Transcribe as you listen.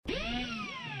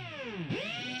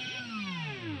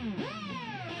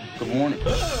Good morning.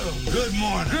 Good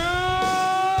morning.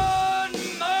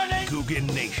 Good morning. Coogan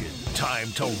Nation,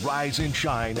 time to rise and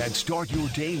shine and start your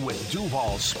day with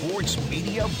Duval Sports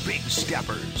Media Big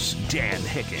Steppers. Dan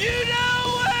Hicken. You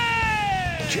know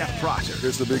it! Jeff Prosser.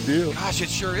 It's a big deal. Gosh, it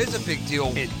sure is a big deal.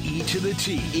 And E to the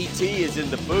T. E.T. is in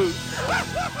the booth.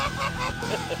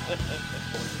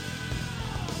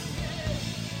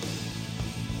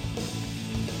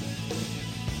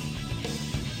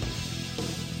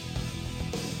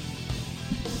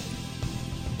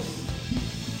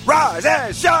 Rise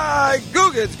and shine,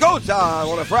 Googans, go time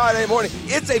on a Friday morning.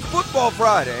 It's a football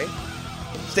Friday.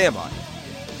 Stand by.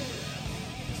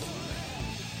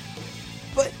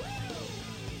 But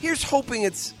here's hoping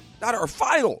it's not our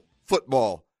final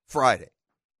football Friday,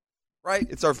 right?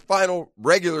 It's our final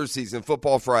regular season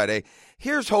football Friday.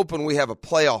 Here's hoping we have a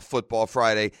playoff football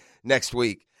Friday next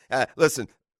week. Listen,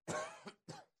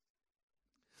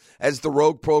 as the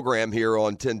rogue program here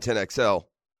on 1010XL,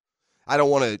 I don't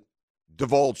want to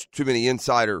divulge too many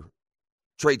insider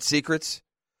trade secrets,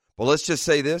 but let's just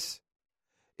say this.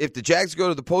 If the Jags go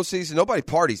to the postseason, nobody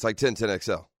parties like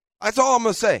 1010XL. That's all I'm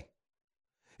going to say.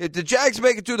 If the Jags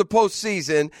make it to the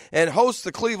postseason and host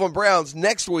the Cleveland Browns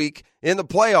next week in the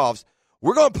playoffs,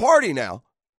 we're going to party now.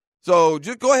 So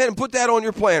just go ahead and put that on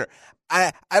your planner.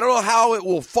 I don't know how it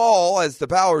will fall as the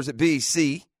powers that be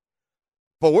see,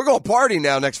 but we're going to party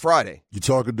now next Friday. You're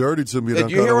talking dirty to me.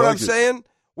 And you hear what I'm saying?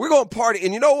 We're going to party.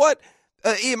 And you know what?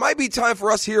 It might be time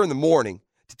for us here in the morning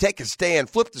to take a stand,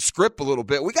 flip the script a little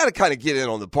bit. We got to kind of get in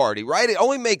on the party, right? It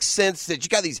only makes sense that you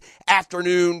got these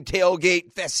afternoon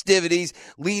tailgate festivities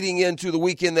leading into the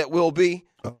weekend that will be.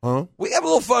 Uh-huh. We have a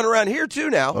little fun around here, too,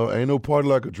 now. Oh, ain't no party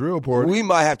like a drill party. We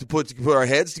might have to put our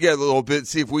heads together a little bit and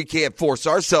see if we can't force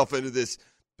ourselves into this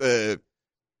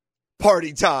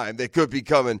party time that could be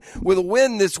coming with a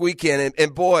win this weekend.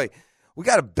 And boy, we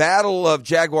got a battle of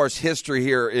Jaguars history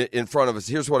here in front of us.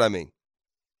 Here's what I mean.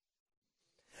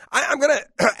 I'm going to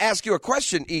ask you a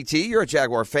question, E.T. You're a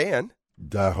Jaguar fan.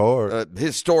 Die hard.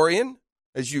 Historian.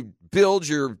 As you build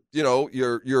your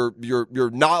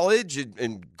knowledge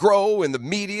and grow in the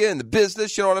media and the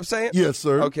business, you know what I'm saying? Yes,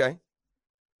 sir. Okay.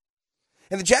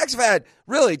 And the Jags have had,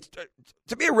 really,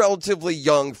 to be a relatively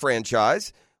young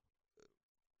franchise,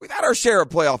 we've had our share of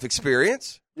playoff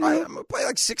experience. Right? I'm going to play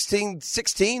like 16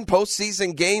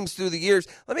 postseason games through the years.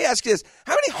 Let me ask you this.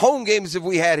 How many home games have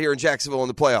we had here in Jacksonville in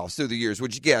the playoffs through the years?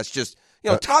 Would you guess? Just,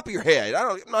 top of your head.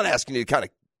 I'm not asking you to kind of,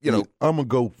 I'm going to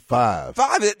go 5.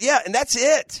 5, yeah, and that's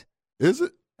it. Is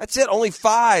it? That's it, only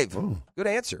 5. Oh. Good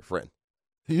answer, friend.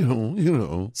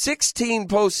 16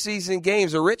 postseason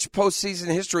games, a rich postseason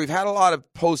history. We've had a lot of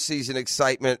postseason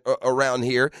excitement around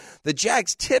here. The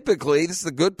Jags typically, this is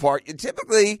the good part,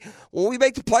 typically when we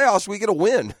make the playoffs, we get a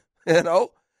win.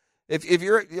 If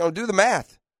you're, do the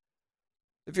math.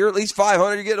 If you're at least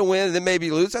 500, you're getting a win, and then maybe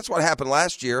lose. That's what happened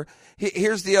last year.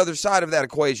 Here's the other side of that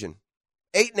equation.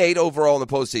 8-8 overall in the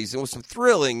postseason with some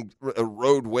thrilling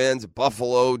road wins.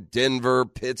 Buffalo, Denver,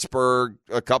 Pittsburgh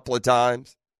a couple of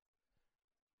times.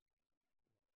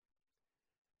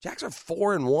 Jags are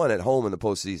 4-1 at home in the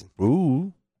postseason.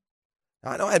 Ooh.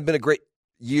 I know it had been a great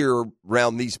year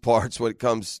around these parts when it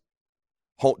comes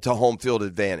to home field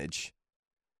advantage.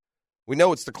 We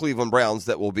know it's the Cleveland Browns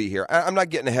that will be here. I'm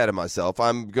not getting ahead of myself.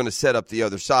 I'm going to set up the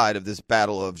other side of this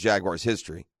battle of Jaguars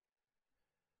history.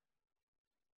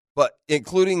 But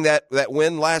including that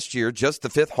win last year, just the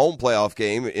 5th home playoff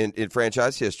game in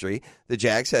franchise history, the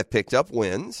Jags have picked up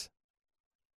wins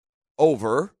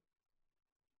over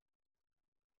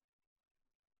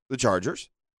the Chargers.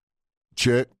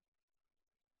 Check.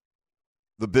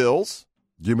 The Bills.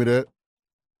 Give me that.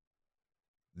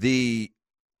 The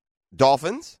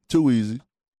Dolphins. Too easy.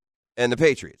 And the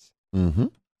Patriots. Mm-hmm.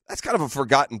 That's kind of a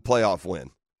forgotten playoff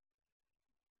win.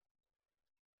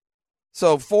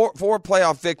 So four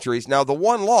playoff victories. Now, the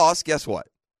one loss, guess what?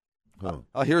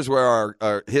 Here's where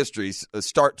our histories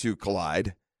start to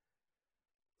collide.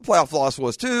 The playoff loss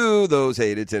was to those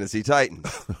hated Tennessee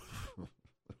Titans.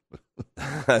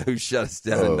 Who shut us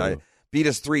down beat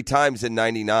us 3 times in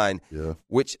 99,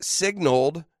 which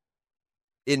signaled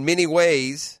in many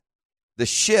ways the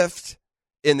shift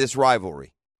in this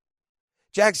rivalry.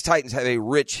 Jags-Titans have a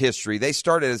rich history. They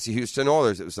started as the Houston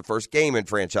Oilers. It was the first game in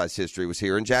franchise history was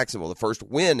here in Jacksonville. The first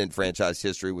win in franchise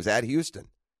history was at Houston.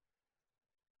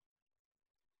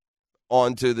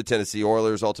 On to the Tennessee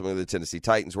Oilers, ultimately the Tennessee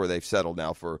Titans, where they've settled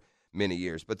now for many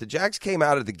years. But the Jags came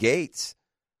out of the gates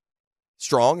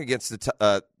strong against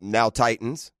the now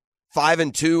Titans,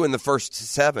 5-2 in the first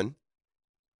 7.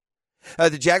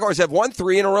 The Jaguars have won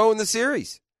 3 in a row in the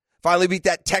series. Finally beat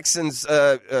that Titans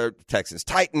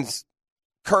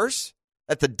curse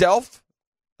at the Delph.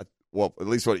 well, at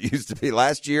least what it used to be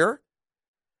last year.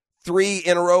 3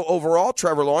 in a row overall.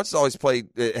 Trevor Lawrence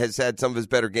has had some of his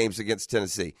better games against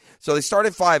Tennessee. So they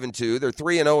started 5-2. They're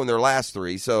 3-0 in their last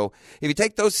 3. So if you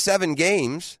take those 7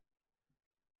 games,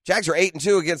 Jags are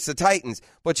 8-2 against the Titans.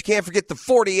 But you can't forget the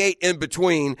 48 in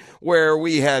between where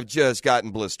we have just gotten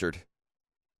blistered.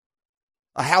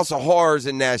 A house of horrors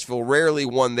in Nashville, rarely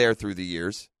won there through the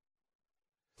years.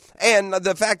 And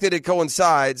the fact that it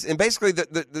coincides, and basically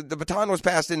the baton was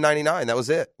passed in 99. That was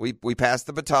it. We passed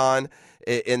the baton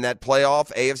in that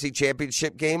playoff AFC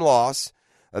Championship game loss.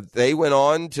 They went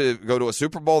on to go to a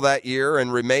Super Bowl that year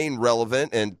and remain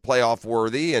relevant and playoff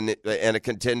worthy and a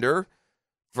contender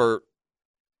for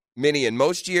many and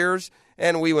most years.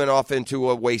 And we went off into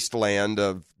a wasteland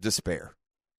of despair.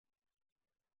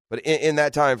 But in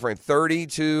that time frame,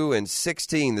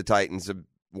 32-16, the Titans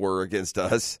were against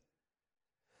us.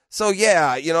 So,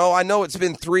 yeah, I know it's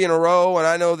been 3 in a row, and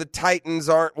I know the Titans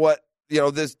aren't what,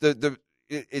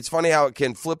 it's funny how it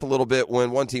can flip a little bit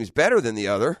when one team's better than the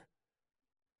other.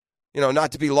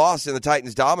 Not to be lost in the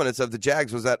Titans' dominance of the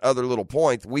Jags was that other little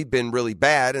point. We've been really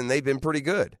bad, and they've been pretty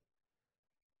good.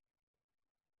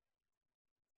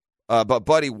 But,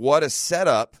 buddy, what a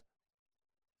setup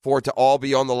for it to all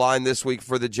be on the line this week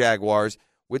for the Jaguars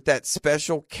with that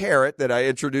special carrot that I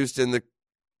introduced in the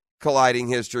colliding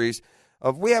histories.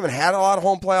 We haven't had a lot of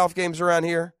home playoff games around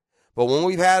here, but when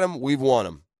we've had them, we've won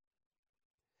them.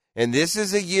 And this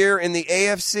is a year in the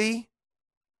AFC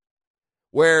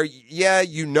where,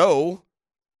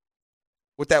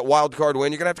 with that wild card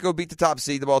win, you're going to have to go beat the top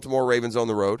seed, the Baltimore Ravens, on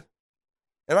the road.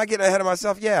 Am I getting ahead of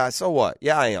myself? Yeah, so what?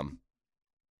 Yeah, I am.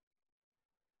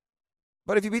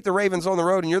 But if you beat the Ravens on the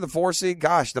road and you're the 4 seed,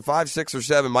 gosh, the 5, 6, or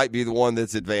 7 might be the one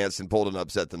that's advanced and pulled an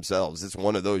upset themselves. It's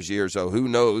one of those years, so who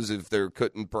knows if there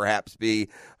couldn't perhaps be a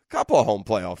couple of home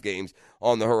playoff games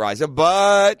on the horizon.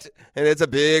 But, and it's a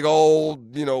big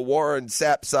old, Warren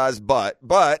Sapp-sized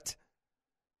but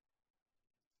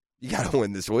you got to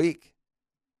win this week.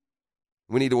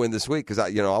 We need to win this week because, I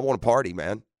want to party,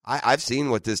 man. I've seen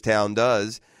what this town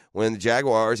does when the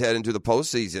Jaguars head into the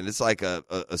postseason. It's like a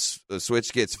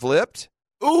switch gets flipped.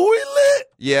 Ooh, we lit.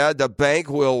 Yeah, the bank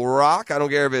will rock. I don't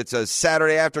care if it's a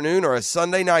Saturday afternoon or a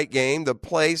Sunday night game. The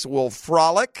place will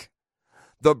frolic.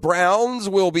 The Browns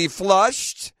will be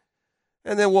flushed.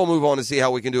 And then we'll move on to see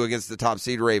how we can do against the top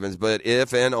seed Ravens. But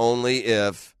if and only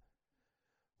if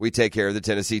we take care of the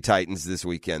Tennessee Titans this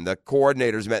weekend. The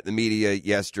coordinators met the media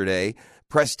yesterday.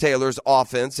 Press Taylor's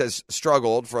offense has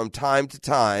struggled from time to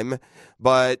time,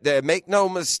 but make no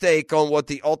mistake on what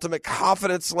the ultimate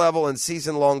confidence level and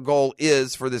season-long goal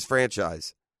is for this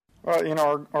franchise.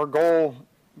 Well, our goal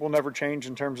will never change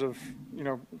in terms of,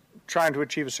 trying to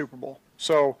achieve a Super Bowl.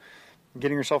 So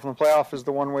getting yourself in the playoff is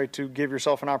the one way to give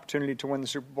yourself an opportunity to win the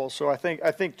Super Bowl. So I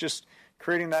think just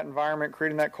creating that environment,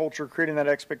 creating that culture, creating that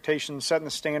expectation, setting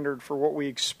the standard for what we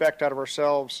expect out of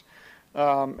ourselves,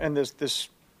 and this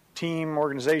team,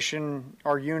 organization,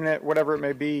 our unit, whatever it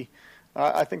may be,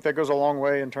 I think that goes a long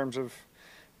way in terms of,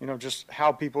 just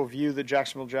how people view the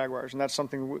Jacksonville Jaguars, and that's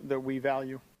something that we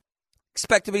value.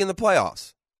 Expect to be in the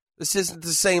playoffs. This isn't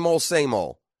the same old, same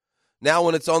old. Now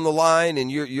when it's on the line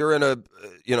and you're in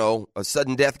a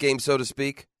sudden death game, so to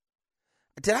speak.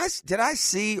 Did I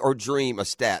see or dream a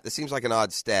stat? This seems like an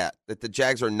odd stat that the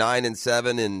Jags are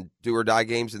 9-7 in do or die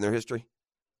games in their history. Is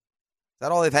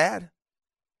that all they've had?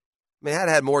 I mean,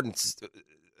 had more than,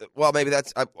 well, maybe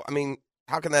that's,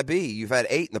 how can that be? You've had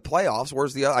 8 in the playoffs.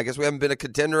 Where's the other? I guess we haven't been a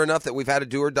contender enough that we've had a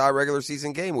do-or-die regular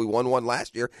season game. We won one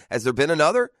last year. Has there been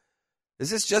another? Is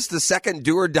this just the second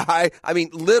do-or-die,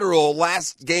 literal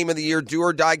last game of the year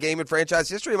do-or-die game in franchise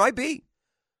history? It might be.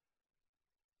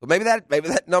 But maybe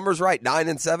that number's right,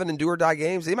 9-7 in do-or-die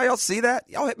games. Anybody else see that?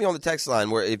 Y'all hit me on the text line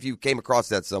where if you came across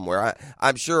that somewhere.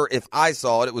 I'm sure if I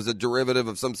saw it, it was a derivative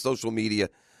of some social media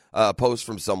post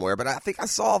from somewhere, but I think I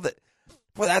saw that.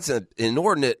 Boy, that's an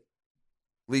inordinately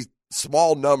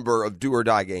small number of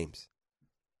do-or-die games.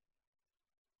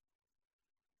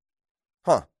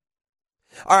 Huh.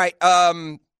 All right.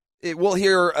 We'll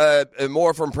hear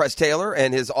more from Press Taylor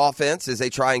and his offense as they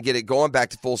try and get it going back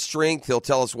to full strength. He'll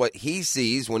tell us what he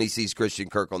sees when he sees Christian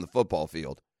Kirk on the football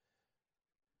field.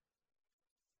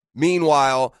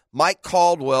 Meanwhile, Mike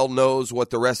Caldwell knows what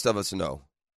the rest of us know.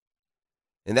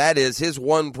 And that is his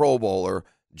one Pro Bowler,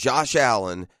 Josh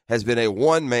Allen, has been a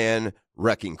one-man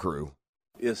wrecking crew.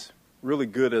 It's really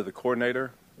good as a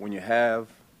coordinator when you have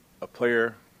a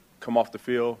player come off the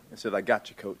field and says, "I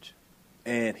got you, coach."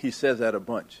 And he says that a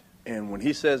bunch. And when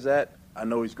he says that, I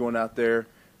know he's going out there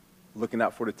looking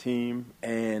out for the team,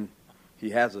 and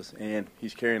he has us, and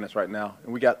he's carrying us right now.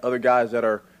 And we got other guys that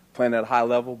are playing at a high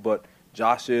level, but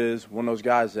Josh is one of those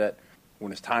guys that –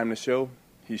 when it's time to show,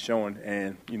 he's showing,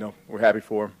 and, we're happy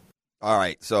for him. All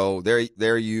right, so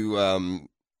there you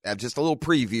have just a little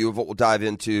preview of what we'll dive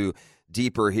into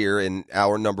deeper here in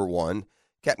hour number 1.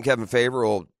 Captain Kevin Favor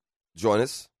will join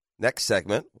us next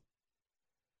segment.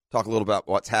 Talk a little about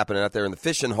what's happening out there in the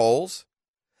fishing holes.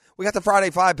 We got the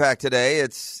Friday 5-pack today.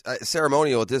 It's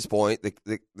ceremonial at this point.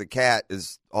 The cat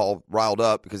is all riled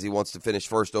up because he wants to finish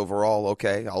first overall.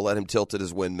 Okay, I'll let him tilt at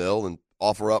his windmill and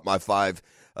offer up my 5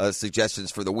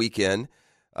 suggestions for the weekend.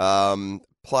 +7,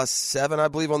 I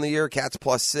believe, on the year. Cat's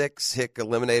 +6. Hick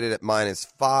eliminated at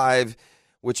 -5,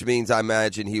 which means I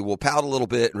imagine he will pout a little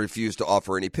bit and refuse to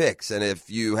offer any picks. And if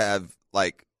you have,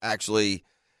 actually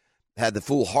had the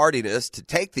foolhardiness to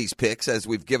take these picks as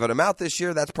we've given them out this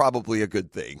year, that's probably a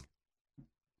good thing.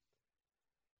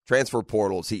 Transfer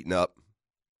portal is heating up.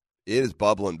 It is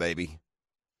bubbling, baby.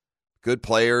 Good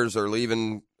players are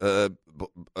leaving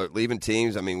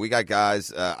teams. I mean, we got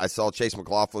guys. I saw Chase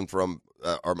McLaughlin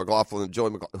Joey McLaughlin.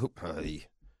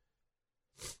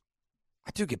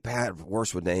 I do get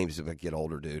worse with names as I get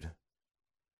older, dude.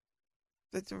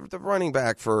 The running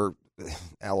back for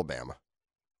Alabama.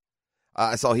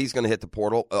 I saw he's going to hit the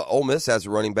portal. Ole Miss has a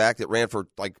running back that ran for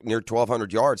near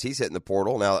 1,200 yards. He's hitting the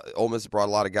portal. Now, Ole Miss brought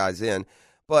a lot of guys in.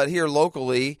 But here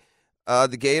locally,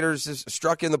 the Gators is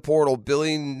struck in the portal.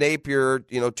 Billy Napier,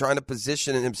 trying to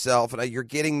position himself. And you're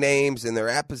getting names, and they're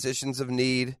at positions of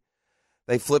need.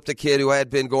 They flipped a kid who had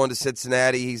been going to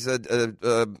Cincinnati. He's an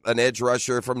edge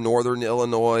rusher from northern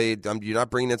Illinois. You're not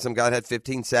bringing in some guy that had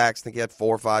 15 sacks. I think he had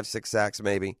 4, 5, 6 sacks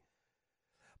maybe.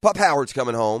 Pup Howard's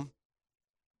coming home.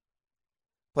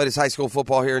 Played his high school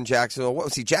football here in Jacksonville. What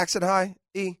was he, Jackson High,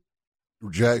 E?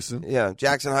 Jackson. Yeah,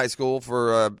 Jackson High School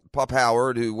for Pup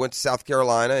Howard, who went to South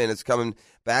Carolina and is coming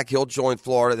back. He'll join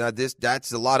Florida. Now,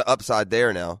 that's a lot of upside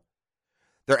there now.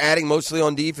 They're adding mostly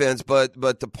on defense, but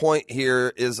the point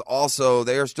here is also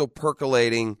they are still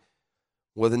percolating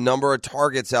with a number of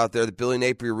targets out there that Billy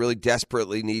Napier really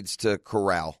desperately needs to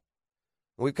corral.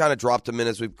 We've kind of dropped them in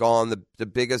as we've gone. The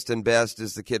biggest and best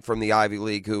is the kid from the Ivy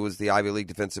League who was the Ivy League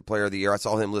Defensive Player of the Year. I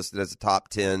saw him listed as a top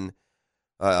 10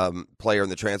 player in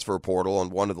the transfer portal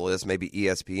on one of the lists, maybe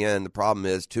ESPN. The problem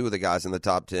is 2 of the guys in the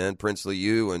top 10, Princely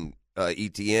U and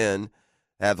ETN,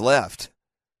 have left.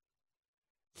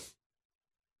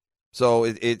 So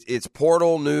it's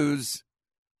portal news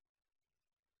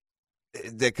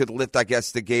that could lift, I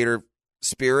guess, the Gator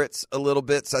spirits a little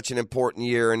bit. Such an important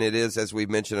year, and it is, as we've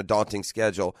mentioned, a daunting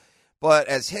schedule. But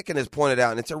as Hicken has pointed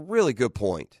out, and it's a really good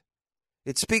point,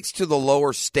 it speaks to the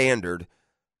lower standard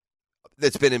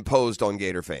that's been imposed on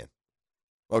Gator fan.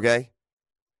 Okay?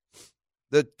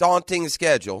 The daunting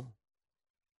schedule,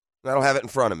 I don't have it in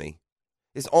front of me,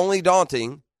 is only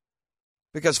daunting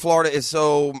because Florida is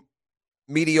so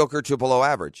mediocre to below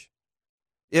average.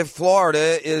 If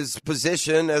Florida is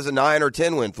positioned as a 9 or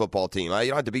 10 win football team, you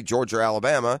don't have to beat Georgia or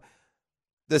Alabama,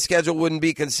 the schedule wouldn't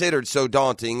be considered so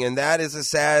daunting, and that is a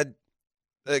sad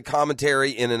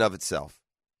commentary in and of itself.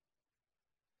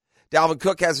 Dalvin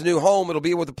Cook has a new home. It'll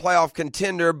be with a playoff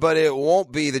contender, but it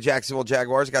won't be the Jacksonville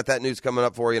Jaguars. Got that news coming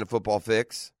up for you in a football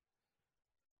fix.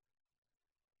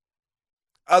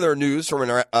 Other news from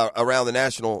around the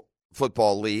National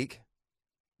Football League.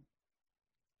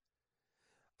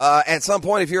 At some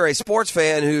point, if you're a sports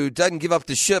fan who doesn't give up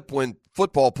the ship when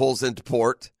football pulls into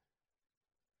port,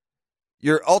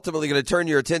 you're ultimately going to turn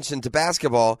your attention to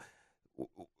basketball.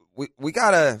 We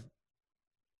got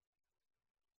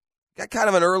kind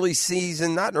of an early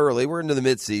season, not early, we're into the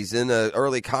midseason, an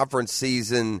early conference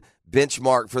season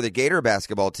benchmark for the Gator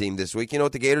basketball team this week. You know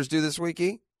what the Gators do this week,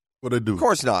 E? What they do? Of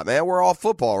course not, man. We're all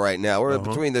football right now. We're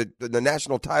between the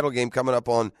national title game coming up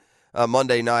on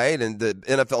Monday night and the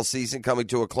NFL season coming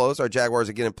to a close. Our Jaguars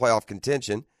are getting playoff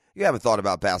contention. You haven't thought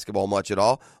about basketball much at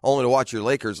all, only to watch your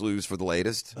Lakers lose for the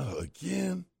latest.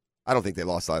 Again? I don't think they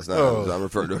lost last night. I'm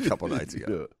referring to a couple nights ago.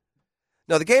 Yeah.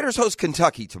 No, the Gators host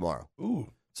Kentucky tomorrow.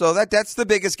 Ooh. So that's the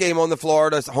biggest game on the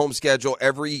Florida home schedule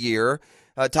every year.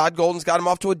 Todd Golden's got them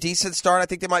off to a decent start. I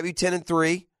think they might be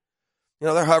 10-3. You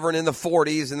know, they're hovering in the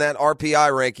 40s in that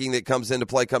RPI ranking that comes into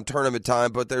play come tournament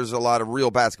time, but there's a lot of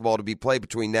real basketball to be played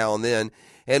between now and then.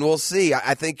 And we'll see.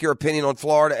 I think your opinion on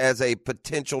Florida as a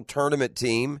potential tournament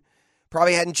team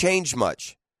probably hadn't changed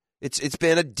much. It's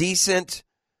been a decent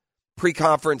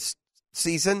pre-conference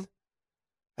season.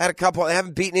 Had a couple, they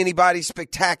haven't beaten anybody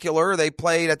spectacular. They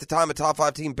played at the time a top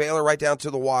 5 team, Baylor, right down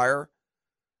to the wire.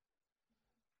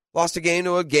 Lost a game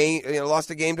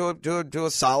to a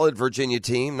solid Virginia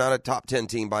team, not a top 10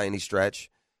 team by any stretch.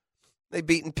 They've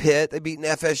beaten Pitt, they've beaten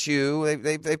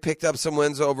FSU. They picked up some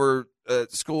wins over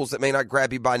schools that may not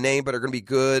grab you by name, but are going to be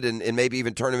good and maybe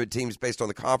even tournament teams based on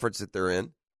the conference that they're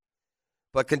in.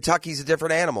 But Kentucky's a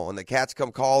different animal, and the Cats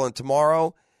come calling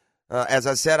tomorrow. As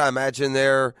I said, I imagine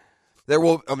there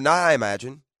will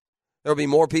be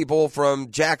more people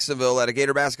from Jacksonville at a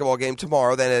Gator basketball game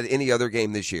tomorrow than at any other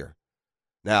game this year.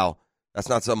 Now, that's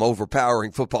not some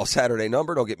overpowering football Saturday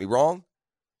number, don't get me wrong.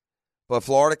 But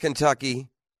Florida, Kentucky,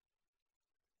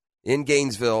 in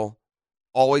Gainesville,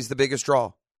 always the biggest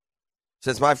draw.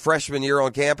 Since my freshman year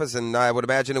on campus, and I would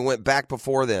imagine it went back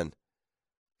before then.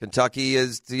 Kentucky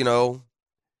is,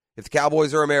 if the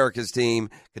Cowboys are America's team,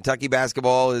 Kentucky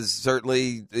basketball is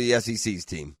certainly the SEC's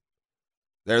team.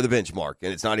 They're the benchmark,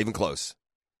 and it's not even close.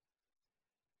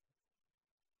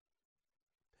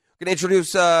 Going to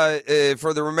introduce,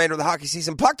 for the remainder of the hockey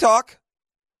season, Puck Talk.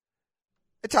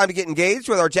 It's time to get engaged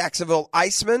with our Jacksonville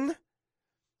Icemen.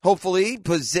 Hopefully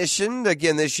positioned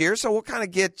again this year. So we'll kind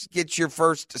of get your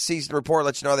first season report,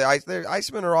 let you know the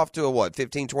Icemen are off to a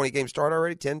 15, 20 game start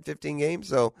already, 10, 15 games.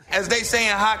 So As they say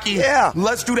in hockey, yeah,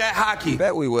 let's do that hockey.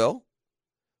 Bet we will.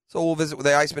 So we'll visit with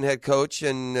the Iceman head coach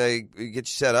and get you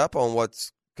set up on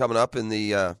what's coming up in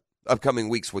the upcoming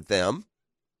weeks with them.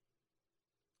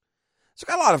 So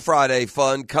got a lot of Friday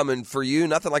fun coming for you.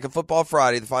 Nothing like a football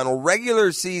Friday, the final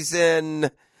regular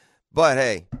season. But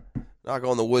hey, knock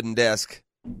on the wooden desk.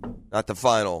 Not the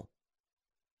final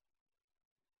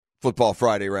football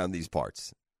Friday around these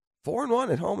parts.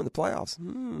 4-1 at home in the playoffs.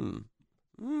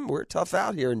 We're tough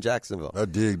out here in Jacksonville. I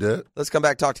dig that. Let's come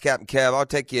back, talk to Captain Kev. I'll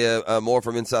take you more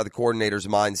from inside the coordinator's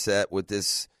mindset with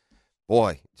this,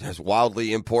 just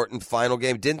wildly important final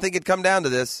game. Didn't think it'd come down to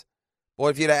this. Boy,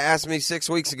 if you'd have asked me 6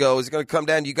 weeks ago, is it going to come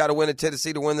down, you got to win at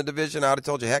Tennessee to win the division, I would have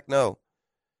told you, heck no.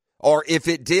 Or if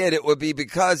it did, it would be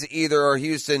because either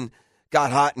Houston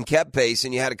got hot and kept pace,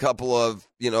 and you had a couple of,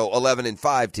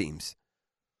 11-5 teams.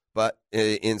 But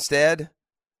instead,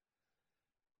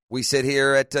 we sit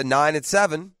here at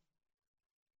 9-7,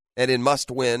 and in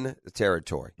must-win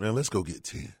territory. Man, let's go get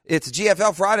 10. It's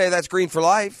GFL Friday. That's Green for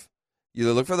Life.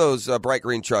 You look for those bright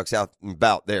green trucks out and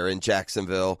about there in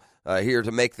Jacksonville, here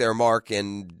to make their mark,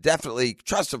 and definitely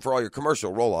trust them for all your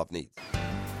commercial roll-off needs.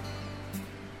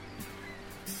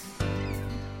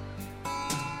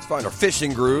 Let's find our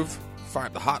fishing groove. Fire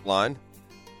up the hotline.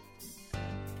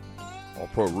 All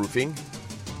Pro Roofing.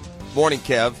 Morning,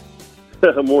 Kev.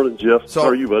 Morning, Jeff. So, how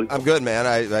are you, buddy? I'm good, man.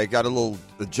 I got a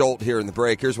jolt here in the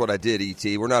break. Here's what I did,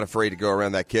 E.T. We're not afraid to go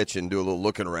around that kitchen and do a little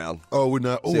looking around. Oh, we're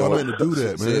not. Oh, I meant to do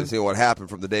that, man. See what happened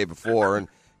from the day before, and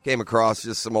came across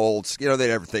just some old, they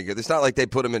never think of it. It's not like they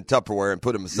put them in Tupperware and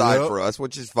put them aside for us,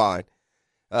 which is fine.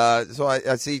 So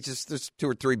I see just there's 2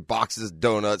 or 3 boxes of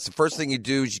donuts. The first thing you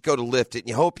do is you go to lift it, and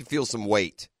you hope you feel some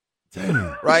weight.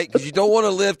 Damn. Right? Because you don't want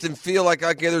to lift and feel like,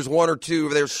 okay, there's 1 or 2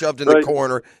 over there shoved in the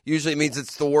corner. Usually it means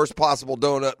it's the worst possible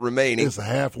donut remaining. It's a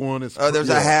half one. There's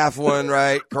a half one,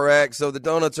 right? Correct. So the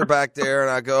donuts are back there, and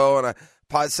I go and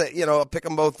I say, I pick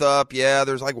them both up. Yeah,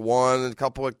 there's like one, and a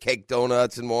couple of cake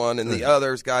donuts in one, and the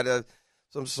other's got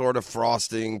some sort of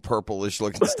frosting, purplish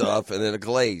looking stuff, and then a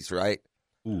glaze, right?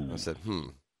 Ooh. I said,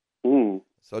 Ooh.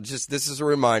 So just this is a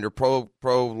reminder, pro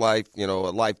life,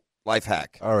 a life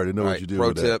hack. I already know what you do Pro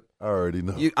with tip. that. I already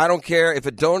know. I don't care if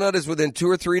a donut is within 2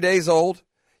 or 3 days old,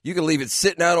 you can leave it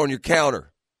sitting out on your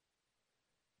counter.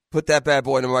 Put that bad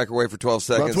boy in the microwave for 12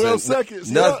 seconds. About 12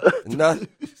 seconds.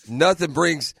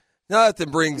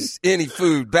 Nothing brings any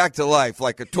food back to life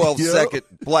like a 12-second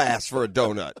blast for a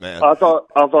donut, man. I thought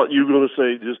you were going to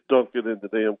say just dunk it in the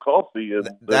damn coffee, and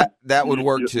that would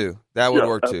work too. That would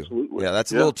work too. Absolutely. Yeah,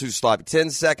 that's a little too sloppy. 10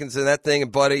 seconds in that thing,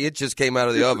 and buddy, it just came out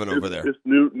of the oven over there. It's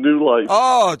new life.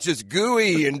 Oh, just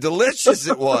gooey and delicious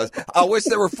it was. I wish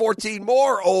there were 14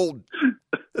 more old,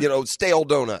 stale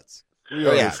donuts. We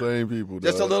are the same people.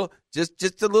 Just dog.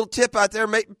 just a little tip out there.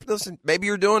 Listen, maybe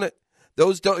you're doing it.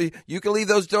 You can leave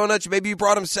those donuts. Maybe you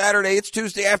brought them Saturday. It's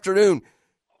Tuesday afternoon.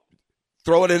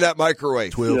 Throw it in that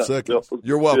microwave. 12 seconds. Yeah.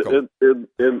 You're welcome. And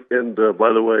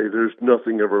by the way, there's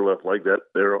nothing ever left like that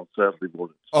there on Saturday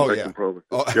mornings. Oh,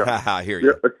 yeah. I hear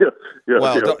you. Yeah.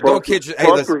 Well, don't kid you. Hey,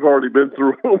 Proctor's already been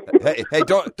through them. hey,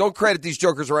 don't credit these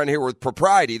jokers around here with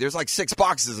propriety. There's like 6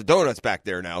 boxes of donuts back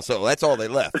there now, so that's all they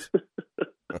left.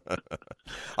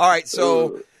 All right,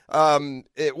 so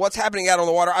what's happening out on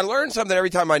the water? I learned something every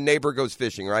time my neighbor goes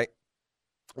fishing, right?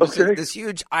 Okay. This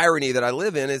huge irony that I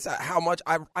live in is how much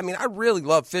I really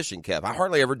love fishing, Kev. I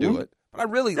hardly ever do it, but I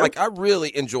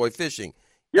really enjoy fishing.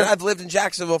 Yeah. And I've lived in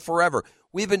Jacksonville forever.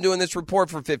 We've been doing this report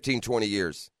for 15, 20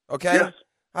 years. Okay? Yes.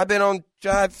 I've been on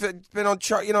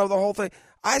the whole thing.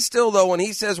 I still, though, when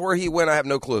he says where he went, I have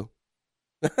no clue.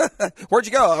 Where'd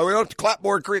you go? We went to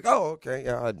Clapboard Creek. Oh, okay.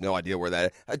 Yeah, I had no idea where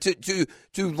that is.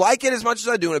 To like it as much as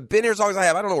I do, and I've been here as long as I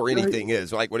have, I don't know where anything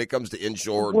is, like when it comes to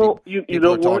inshore. Well, you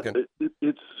know what?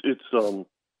 It's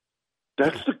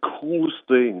that's the coolest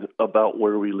thing about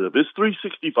where we live. It's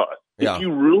 365. Yeah. If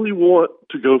you really want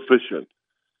to go fishing,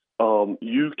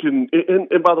 you can.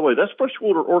 And by the way, that's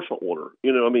freshwater or saltwater.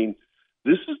 I mean,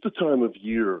 this is the time of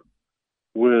year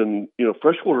when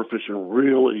freshwater fishing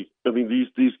really. I mean,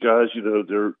 these guys,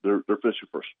 they're fishing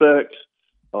for specks.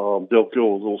 They'll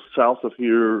go a little south of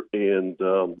here, and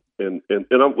when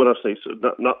I say so,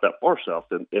 not that far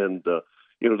south, and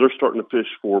they're starting to fish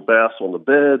for bass on the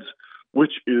beds,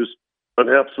 which is an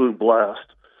absolute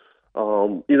blast.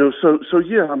 So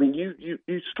yeah, I mean,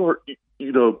 you start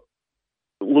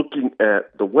looking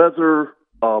at the weather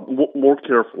more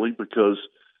carefully, because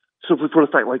simply for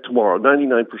the fact, like tomorrow,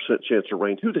 99% chance of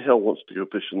rain. Who the hell wants to go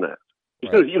fishing that?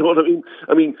 Right. You know what I mean?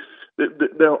 I mean,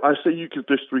 now I say you can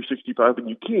fish 365, and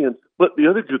you can, but the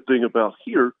other good thing about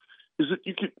here is that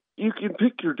you can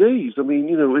pick your days. I mean,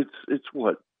 it's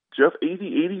what, Jeff,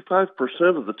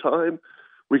 85% of the time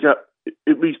we got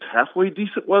at least halfway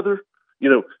decent weather.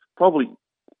 Probably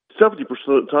 70%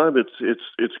 of the time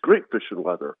it's great fishing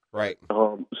weather. Right.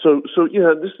 So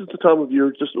yeah, this is the time of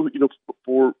year. Just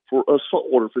for us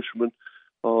saltwater fishermen,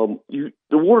 the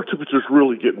water temperature's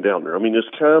really getting down there. I mean, it's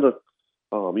kind of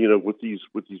with these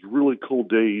really cold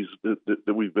days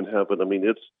that we've been having. I mean,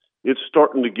 it's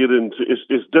starting to get into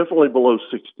it's definitely below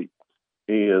 60,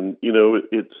 and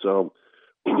it's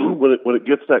when it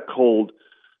gets that cold,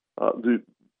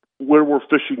 where we're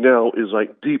fishing now is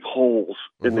like deep holes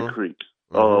in the creeks.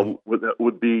 That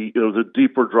would be the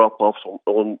deeper drop offs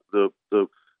on the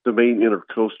main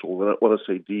intercoastal. When I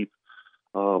say deep,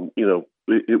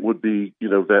 it would be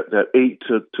that 8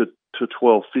 to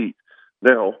 12 feet.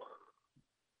 Now,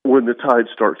 when the tide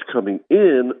starts coming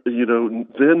in,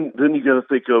 then you got to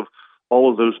think of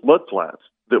all of those mud flats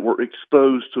that were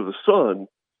exposed to the sun,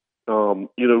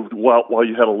 while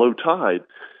you had a low tide.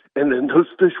 And then those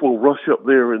fish will rush up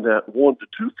there in that 1 to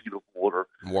 2 feet of water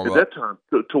that time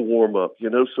to warm up.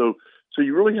 So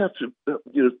you really have to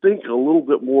think a little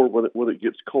bit more when it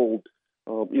gets cold.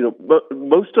 But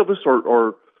most of us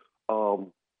are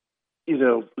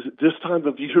this time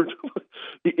of year.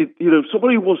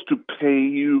 Somebody wants to pay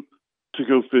you to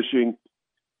go fishing,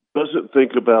 doesn't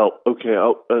think about, okay,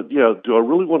 do I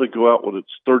really want to go out when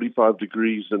it's 35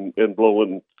 degrees and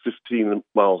blowing 15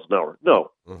 miles an hour?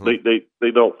 No,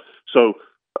 they don't. So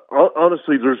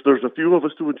honestly, there's a few of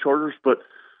us doing charters, but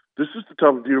this is the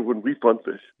time of year when we fun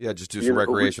fish. Yeah, just do some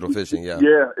recreational fishing. Yeah,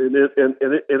 and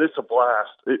it's a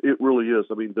blast. It really is.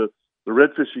 I mean, the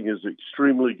red fishing is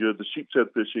extremely good. The sheep's head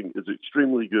fishing is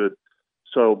extremely good.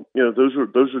 So those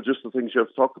are just the things you have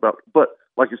to talk about. But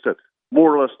like I said,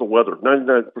 more or less the weather,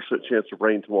 99% chance of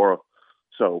rain tomorrow.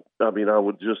 So, I mean,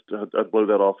 I'd blow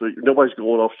that off. Nobody's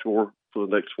going offshore for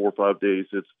the next 4 or 5 days.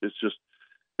 It's just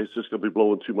going to be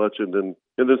blowing too much. And then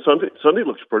Sunday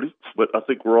looks pretty, but I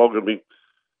think we're all going to be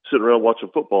sitting around watching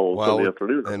football on Sunday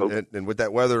afternoon. And with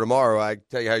that weather tomorrow, I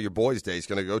tell you how your boy's day is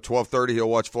going to go. 12:30, he'll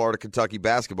watch Florida, Kentucky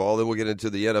basketball. Then we'll get into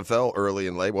the NFL early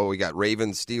and late. Well, we got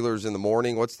Ravens, Steelers in the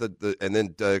morning. What's and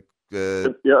then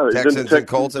Texans and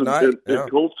Colts at night.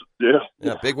 Colts,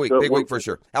 yeah, big week for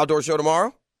sure. Outdoor show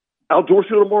tomorrow. Outdoor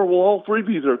show tomorrow. We'll all three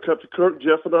be there. Captain Kirk,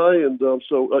 Jeff, and I, and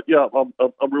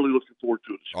I'm really looking forward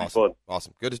to it. It should be fun.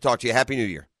 Awesome. Good to talk to you. Happy New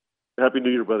Year. Happy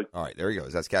New Year, buddy. All right, there he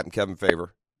goes. That's Captain Kevin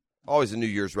Favor. Always a New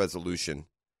Year's resolution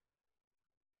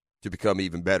to become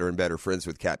even better and better friends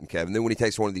with Captain Kevin. Then when he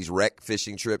takes one of these rec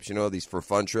fishing trips, these for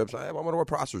fun trips, I wonder what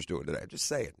Prosper's doing today. I'm just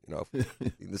saying,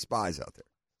 the spies out there.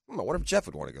 I wonder if Jeff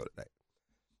would want to go today.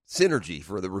 Synergy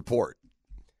for the report.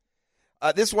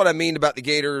 This is what I mean about the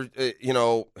Gators.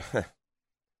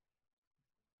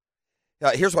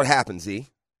 Here's what happens, E.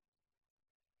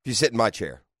 If you sit in my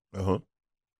chair.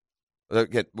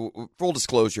 Again, full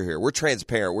disclosure here. We're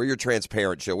transparent. We're your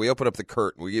transparent show. We open up the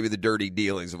curtain. We give you the dirty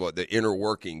dealings of what the inner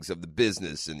workings of the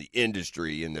business and the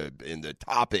industry and the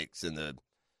topics and the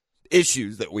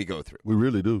issues that we go through. We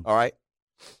really do. All right?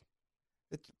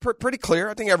 It's pretty clear.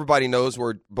 I think everybody knows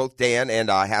where both Dan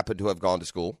and I happen to have gone to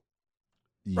school.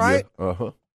 Right?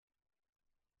 Yeah.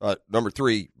 Number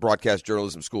 3 broadcast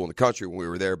journalism school in the country when we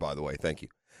were there, by the way. Thank you.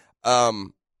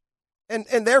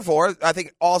 And therefore, I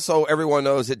think also everyone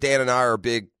knows that Dan and I are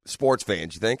big sports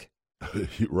fans, you think?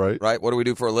 Right. Right? What do we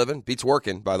do for a living? Beats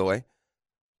working, by the way.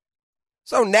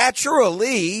 So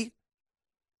naturally,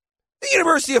 the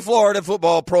University of Florida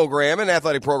football program and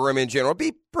athletic program in general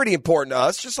be pretty important to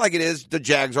us, just like it is the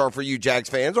Jags are for you Jags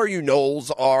fans, or you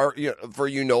Knowles are for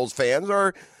you Knowles fans,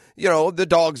 or, the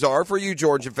Dogs are for you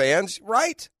Georgia fans,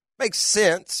 right? Makes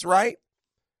sense, right?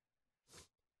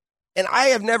 And I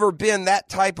have never been that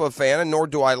type of fan, and nor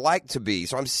do I like to be.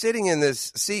 So I'm sitting in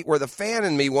this seat where the fan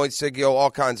in me wants to go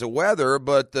all kinds of weather,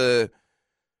 but the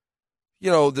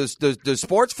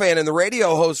sports fan and the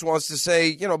radio host wants to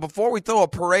say, before we throw a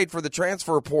parade for the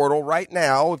transfer portal, right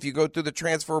now, if you go through the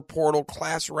transfer portal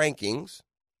class rankings,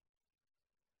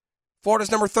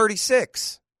 Florida's number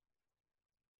 36.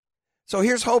 So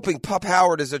here's hoping Pup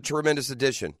Howard is a tremendous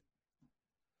addition.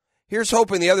 Here's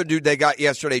hoping the other dude they got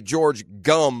yesterday, George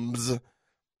Gums,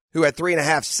 who had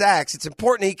 3.5 sacks. It's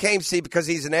important he came, see, because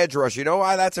he's an edge rusher. You know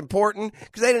why that's important?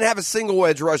 Because they didn't have a single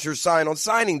edge rusher sign on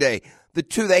signing day. The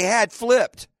two they had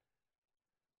flipped.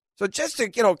 So just to,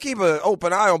 keep an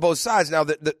open eye on both sides. Now,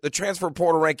 the transfer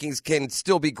portal rankings can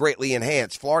still be greatly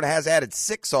enhanced. Florida has added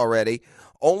 6 already.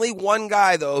 Only one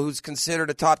guy, though, who's considered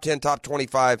a top 10, top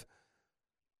 25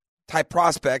 type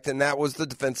prospect, and that was the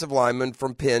defensive lineman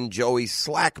from Penn, Joey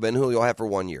Slackman, who you'll have for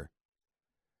 1 year.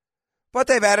 But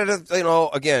they've added,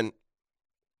 again,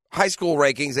 high school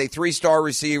rankings, a 3-star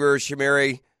receiver,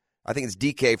 Shamiri, I think it's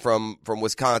DK from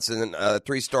Wisconsin, a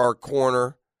 3-star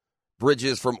corner,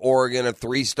 Bridges from Oregon, a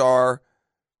 3-star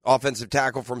offensive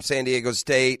tackle from San Diego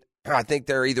State. I think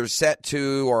they're either set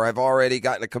to or have already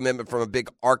gotten a commitment from a big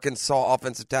Arkansas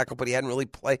offensive tackle, but he hadn't really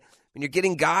played. When you're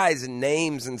getting guys and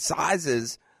names and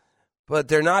sizes, but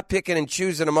they're not picking and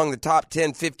choosing among the top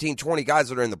 10, 15, 20 guys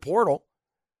that are in the portal,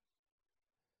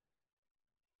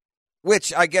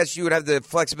 which I guess you would have the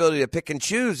flexibility to pick and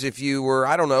choose if you were,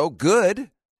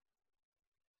 good.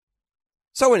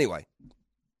 So anyway,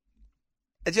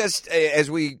 just as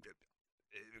we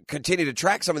continue to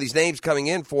track some of these names coming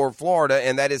in for Florida,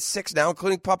 and that is 6 now,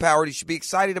 including Pup Howard, he should be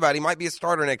excited about it. He might be a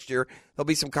starter next year. There'll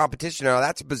be some competition. Now,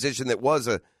 that's a position that was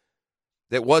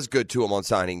good to him on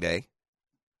signing day.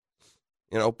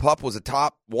 Pup was a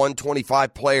top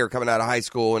 125 player coming out of high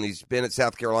school, and he's been at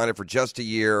South Carolina for just a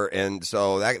year, and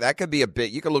so that could be a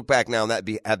bit. You can look back now,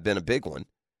 and have been a big one.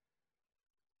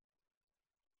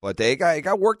 But they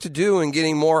got work to do in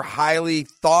getting more highly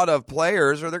thought of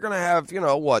players, or they're going to have, the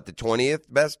 20th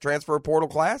best transfer portal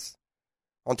class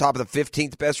on top of the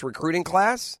 15th best recruiting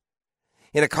class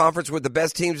in a conference with the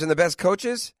best teams and the best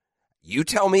coaches. You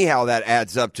tell me how that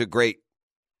adds up to great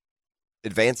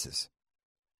advances.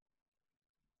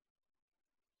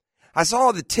 I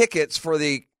saw the tickets for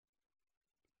the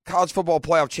College Football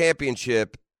Playoff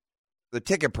Championship. The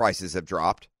ticket prices have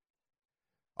dropped.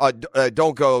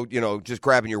 Don't go, just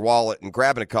grabbing your wallet and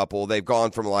grabbing a couple. They've gone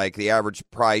from like the average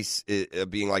price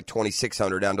being like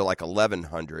 $2,600 down to like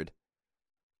 $1,100.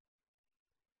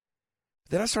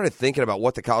 Then I started thinking about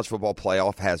what the College Football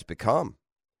Playoff has become.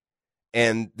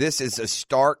 And this is a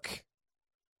stark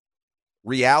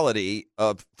reality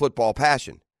of football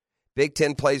passion. Big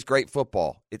Ten plays great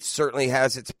football. It certainly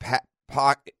has its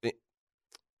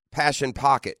passion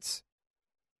pockets.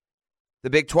 The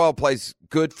Big 12 plays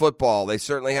good football. They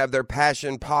certainly have their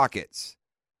passion pockets.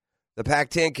 The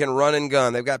Pac-10 can run and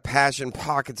gun. They've got passion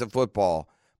pockets of football.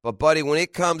 But, buddy, when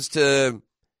it comes to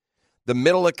the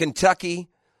middle of Kentucky,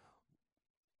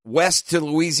 west to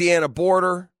Louisiana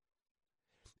border,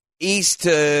 east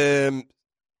to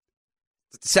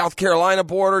South Carolina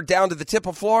border, down to the tip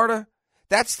of Florida,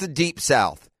 that's the Deep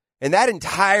South. And that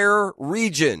entire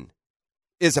region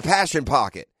is a passion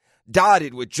pocket,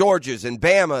 dotted with Georgias and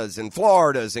Bamas and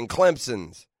Floridas and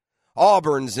Clemsons,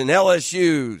 Auburns and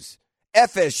LSUs,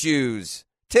 FSUs,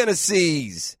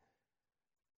 Tennessees.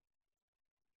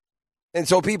 And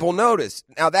so people notice.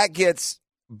 Now that gets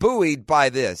buoyed by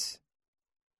this.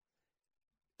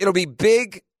 It'll be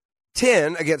Big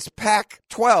 10 against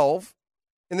Pac-12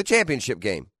 in the championship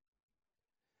game.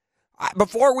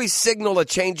 Before we signal a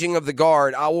changing of the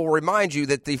guard, I will remind you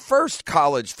that the first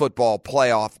college football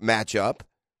playoff matchup,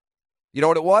 you know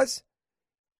what it was?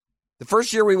 The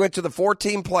first year we went to the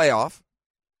 4-team playoff,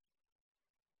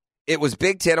 it was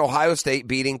Big 10 Ohio State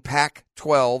beating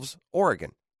Pac-12's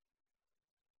Oregon.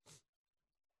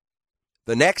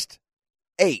 The next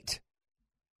 8,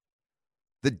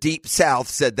 the Deep South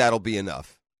said that'll be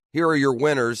enough. Here are your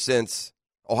winners since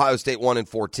Ohio State won in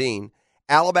 14.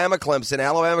 Alabama, Clemson,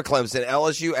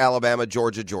 LSU, Alabama,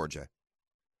 Georgia.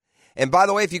 And by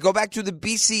the way, if you go back to the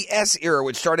BCS era,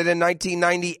 which started in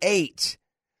 1998,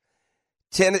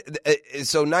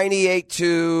 so 98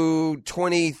 to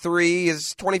 23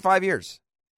 is 25 years.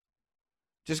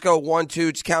 Just go 1,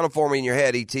 2, just count them for me in your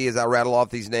head, ET, as I rattle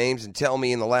off these names, and tell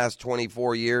me in the last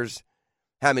 24 years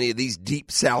how many of these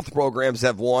Deep South programs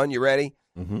have won. You ready?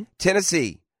 Mm-hmm.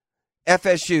 Tennessee,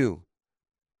 FSU,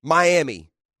 Miami,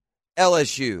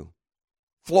 LSU,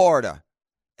 Florida,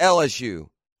 LSU,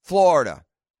 Florida,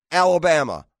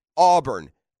 Alabama,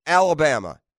 Auburn,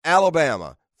 Alabama,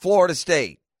 Florida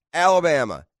State,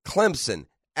 Alabama, Clemson,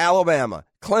 Alabama,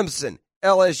 Clemson,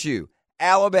 LSU,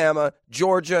 Alabama,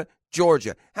 Georgia,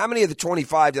 Georgia. How many of the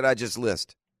 25 did I just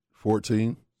list?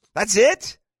 14. That's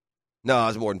it? No, it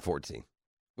was more than 14.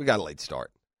 We got a late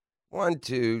start. 1,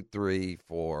 2, 3,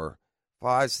 4,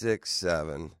 5, 6,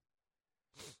 7,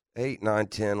 8, 9,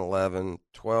 10, 11,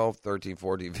 12, 13,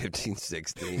 14, 15,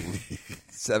 16,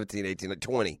 17, 18,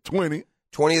 20. 20.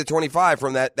 20 to 25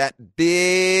 from that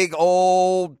big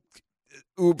old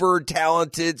uber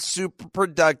talented, super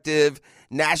productive,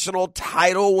 national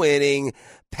title winning,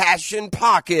 passion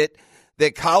pocket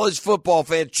that college football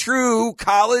fans, true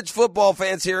college football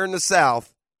fans here in the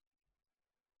South,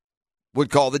 would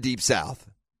call the Deep South.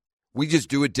 We just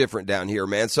do it different down here,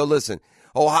 man. So listen,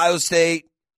 Ohio State,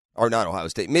 or not Ohio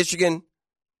State, Michigan,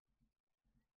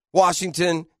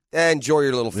 Washington, enjoy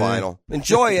your little final.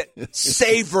 Enjoy it.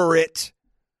 Savor it.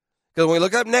 Because when we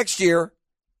look up next year,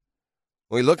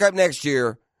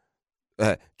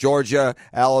 Georgia,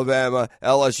 Alabama,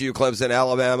 LSU, Clemson,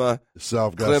 Alabama,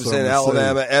 South got Clemson,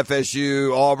 Alabama,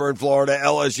 FSU, Auburn, Florida,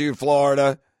 LSU,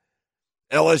 Florida,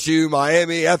 LSU,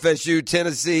 Miami, FSU,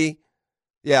 Tennessee.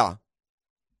 Yeah.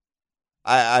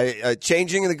 I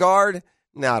changing the guard?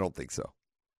 No, I don't think so.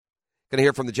 Going to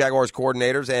hear from the Jaguars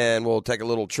coordinators, and we'll take a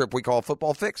little trip we call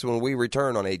Football Fix when we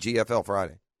return on a GFL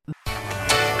Friday.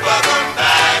 Welcome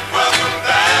back, welcome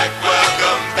back,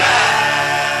 welcome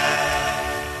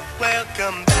back.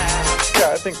 Welcome back.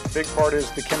 Yeah, I think the big part is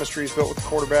the chemistry he's built with the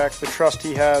quarterback, the trust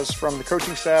he has from the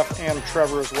coaching staff and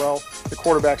Trevor as well, the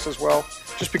quarterbacks as well,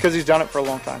 just because he's done it for a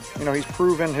long time. You know, he's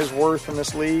proven his worth in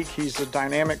this league. He's a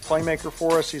dynamic playmaker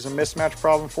for us. He's a mismatch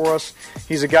problem for us.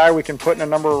 He's a guy we can put in a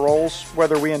number of roles,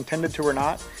 whether we intended to or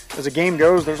not. As a game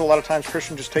goes, there's a lot of times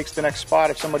Christian just takes the next spot.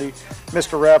 If somebody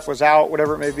missed a rep, was out,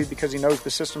 whatever it may be, because he knows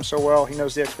the system so well, he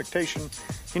knows the expectation,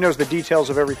 he knows the details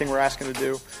of everything we're asking to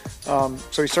do.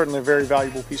 So he's certainly a very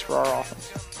valuable piece for our offense.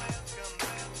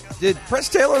 Did Press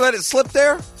Taylor let it slip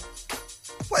there?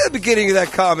 Play the beginning of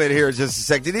that comment here in just a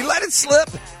sec. Did he let it slip?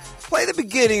 Play the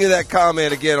beginning of that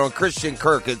comment again on Christian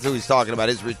Kirk, who he's talking about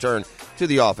his return to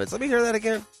the offense. Let me hear that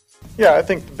again. Yeah, I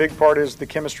think the big part is the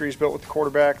chemistry he's built with the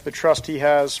quarterback, the trust he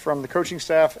has from the coaching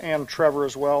staff and Trevor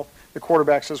as well, the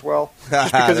quarterbacks as well.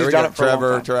 Just because he's done it for Trevor,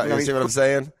 a long time. You see what I'm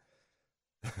saying?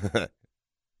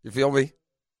 You feel me?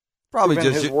 Probably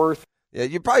just his worth. Yeah,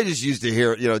 you probably just used to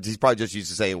hear. He's probably just used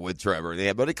to saying with Trevor.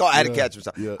 Yeah, but I had to catch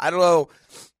himself. Yeah. I don't know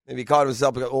if he caught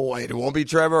himself. Oh, wait, it won't be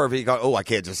Trevor, or if he caught. Oh, I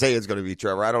can't just say it's going to be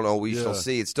Trevor. I don't know. We shall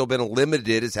see. It's still been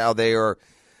limited, is how they are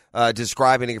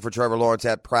describing it for Trevor Lawrence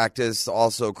at practice.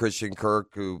 Also, Christian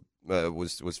Kirk, who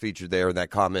was featured there in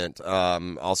that comment,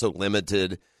 also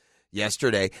limited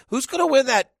yesterday. Who's going to win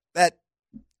that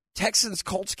Texans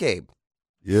Colts game?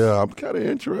 Yeah, I'm kind of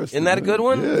interested. Isn't that a good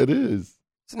one? Yeah, it is.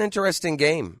 It's an interesting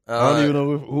game. I don't even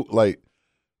know who. Like,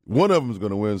 one of them is going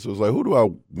to win, so it's like, who do I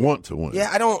want to win? Yeah,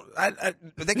 I don't.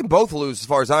 They can both lose, as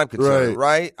far as I'm concerned.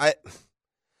 Right? I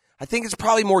think it's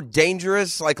probably more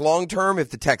dangerous, like long term, if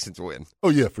the Texans win. Oh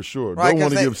yeah, for sure. Right, don't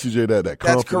want to give CJ that confidence.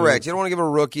 That's correct. You don't want to give a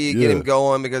rookie, get him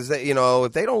going, because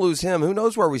if they don't lose him, who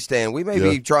knows where we stand? We may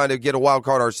be trying to get a wild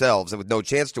card ourselves with no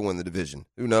chance to win the division.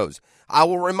 Who knows? I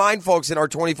will remind folks in our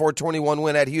 24-21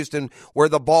 win at Houston, where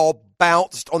the ball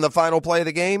bounced on the final play of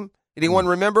the game. Anyone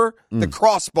remember? The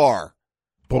crossbar.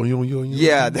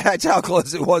 Yeah, that's how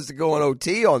close it was to going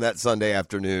OT on that Sunday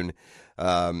afternoon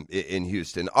in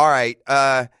Houston. All right.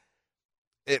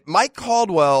 Mike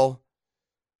Caldwell,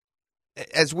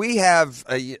 as we have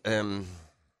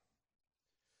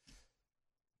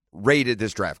rated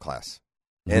this draft class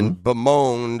and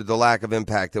bemoaned the lack of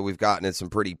impact that we've gotten in some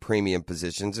pretty premium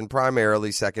positions, and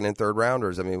primarily second and third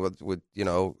rounders. I mean, with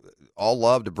all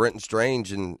love to Brenton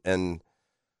Strange and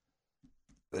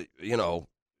the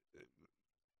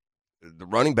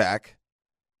running back,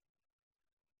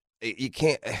 you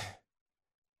can't.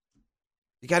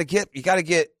 You got to.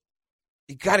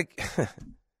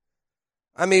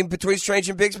 I mean, between Strange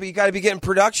and Bigsby, you got to be getting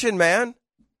production, man.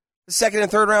 The second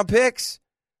and third round picks.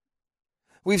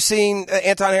 We've seen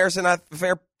Anton Harrison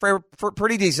fare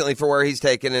pretty decently for where he's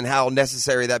taken and how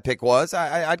necessary that pick was.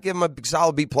 I'd give him a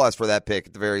solid B+ for that pick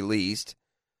at the very least.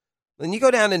 Then you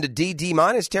go down into D-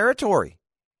 territory.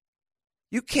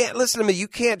 You can't, listen to me, you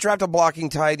can't draft a blocking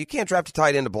tight. You can't draft a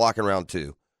tight end to block in round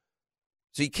 2.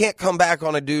 So you can't come back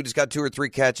on a dude who's got 2 or 3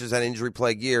 catches at injury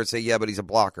plague year and say, yeah, but he's a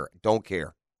blocker. Don't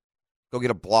care. Go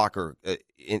get a blocker.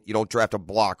 You don't draft a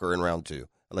blocker in round 2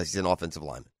 unless he's an offensive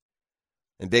lineman.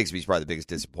 And Bigsby's probably the biggest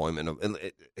disappointment.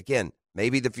 Again,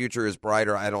 maybe the future is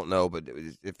brighter. I don't know. But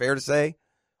is it fair to say,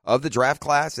 of the draft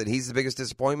class, that he's the biggest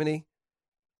disappointment?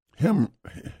 Him,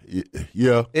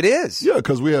 yeah. It is. Yeah,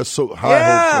 because we had so high hopes.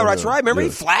 Yeah, for that's him. right. Remember, Yeah.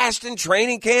 he flashed in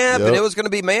training camp, Yep. and it was going to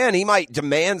be, man, he might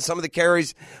demand some of the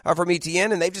carries from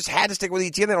ETN, and they've just had to stick with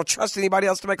ETN. They don't trust anybody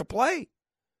else to make a play.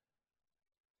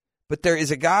 But there is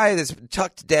a guy that's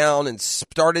tucked down and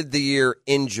started the year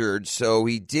injured, so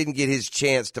he didn't get his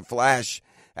chance to flash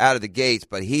out of the gates,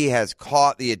 but he has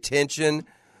caught the attention,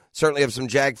 certainly of some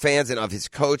Jag fans and of his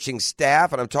coaching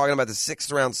staff, and I'm talking about the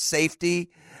 6th-round safety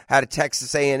out of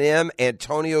Texas A&M,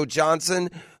 Antonio Johnson,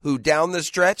 who down the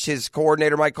stretch, his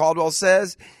coordinator Mike Caldwell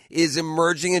says, is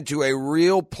emerging into a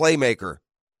real playmaker.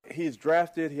 He's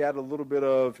drafted. He had a little bit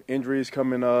of injuries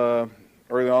coming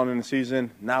early on in the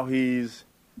season. Now he's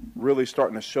really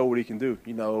starting to show what he can do.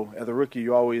 You know, as a rookie,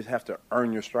 you always have to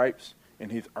earn your stripes,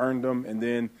 and he's earned them. And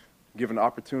then given the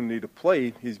opportunity to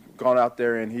play, he's gone out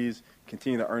there and he's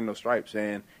continued to earn those stripes.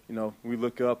 And, you know, we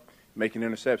look up making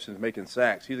interceptions, making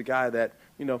sacks. He's a guy that,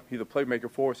 you know, he's a playmaker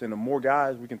for us. And the more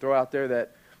guys we can throw out there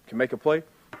that can make a play,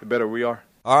 the better we are.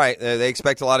 All right, they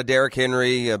expect a lot of Derrick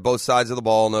Henry. Both sides of the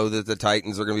ball know that the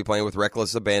Titans are going to be playing with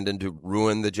reckless abandon to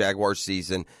ruin the Jaguars'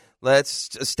 season.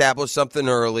 Let's establish something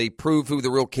early, prove who the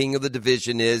real king of the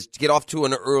division is, get off to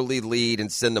an early lead,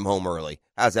 and send them home early.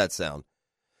 How's that sound?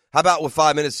 How about with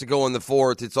 5 minutes to go in the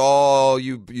fourth, it's all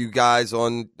you guys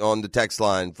on the text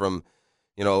line from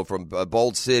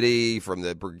Bold City, from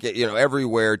the,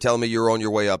 everywhere, telling me you're on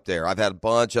your way up there. I've had a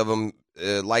bunch of them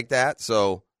like that,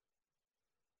 so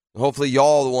hopefully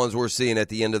y'all are the ones we're seeing at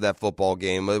the end of that football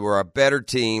game. We're a better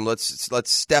team. Let's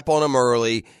step on them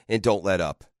early and don't let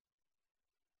up.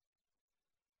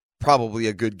 Probably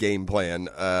a good game plan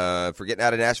for getting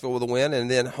out of Nashville with a win and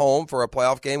then home for a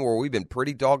playoff game where we've been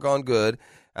pretty doggone good.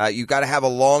 You got to have a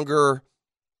longer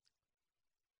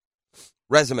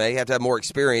resume. You have to have more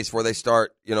experience before they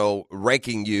start,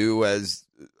 ranking you as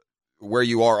where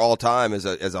you are all time as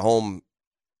a home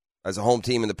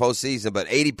team in the postseason. But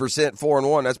 80%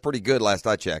 4-1, that's pretty good last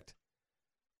I checked.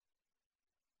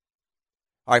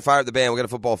 All right, fire up the band. We got a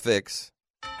football fix.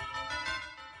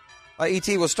 ET,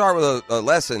 we'll start with a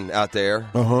lesson out there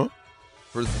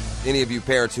for any of you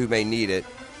parents who may need it.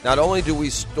 Not only do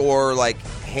we store like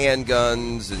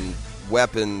handguns and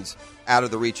weapons out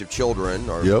of the reach of children,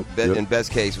 or in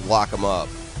best case, lock them up,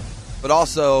 but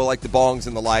also like the bongs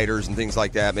and the lighters and things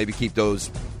like that, maybe keep those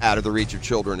out of the reach of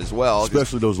children as well.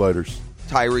 Especially those lighters.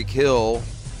 Tyreek Hill,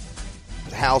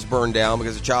 the house burned down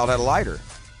because a child had a lighter.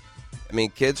 I mean,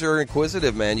 kids are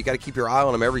inquisitive, man. You got to keep your eye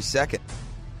on them every second.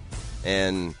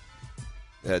 And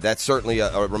that's certainly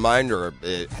a reminder.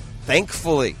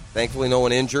 Thankfully, no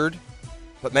one injured.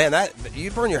 But, man, that you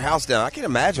burn your house down. I can't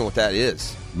imagine what that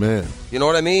is. Man. You know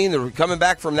what I mean? They're coming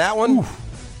back from that one.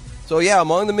 Oof. So, yeah,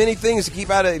 among the many things to keep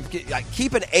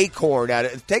keep an acorn out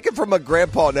of it. Take it from a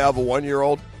grandpa now of a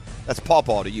 1-year-old. That's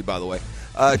pawpaw to you, by the way.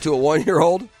 To a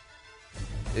 1-year-old.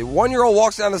 A 1-year-old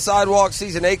walks down the sidewalk,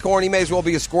 sees an acorn, he may as well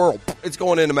be a squirrel. It's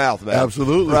going in the mouth, man.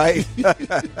 Absolutely. Right?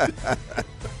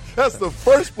 That's the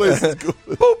first place it's going.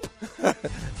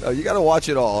 Boop. No, you got to watch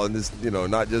it all, and this,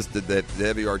 not just the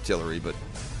heavy artillery, but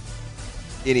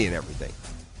any and everything.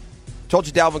 Told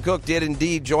you Dalvin Cook did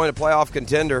indeed join a playoff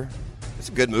contender. It's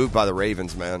a good move by the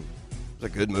Ravens, man. It's a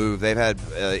good move. They've had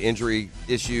injury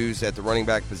issues at the running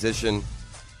back position.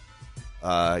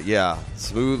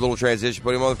 Smooth little transition.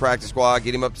 Put him on the practice squad.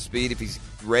 Get him up to speed. If he's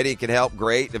ready, it can help.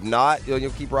 Great. If not,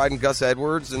 you'll keep riding Gus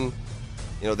Edwards. And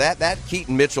that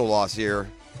Keaton Mitchell loss here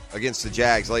against the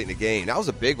Jags late in the game, that was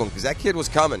a big one because that kid was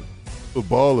coming.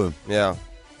 Balling. Yeah.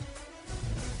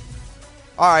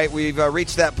 All right, we've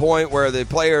reached that point where the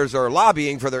players are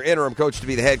lobbying for their interim coach to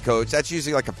be the head coach. That's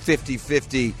usually like a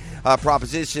 50-50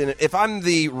 proposition. If I'm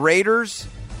the Raiders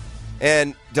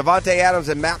and Devontae Adams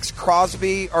and Max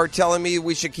Crosby are telling me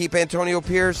we should keep Antonio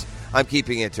Pierce, I'm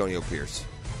keeping Antonio Pierce.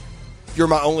 You're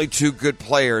my only two good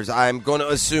players. I'm going to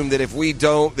assume that if we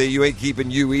don't, that you ain't keeping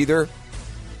you either.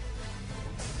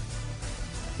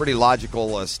 Pretty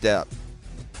logical step.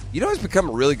 You know who's become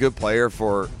a really good player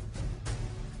for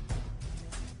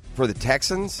the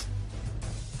Texans?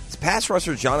 It's pass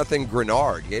rusher Jonathan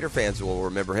Grenard. Gator fans will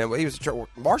remember him. He was a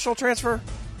Marshall transfer,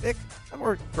 Nick? Is that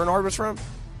where Grenard was from?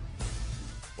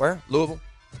 Where? Louisville?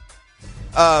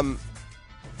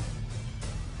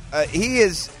 He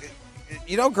is,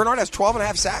 Grenard has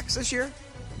 12.5 sacks this year.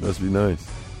 Must be nice.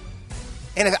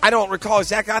 And if I don't recall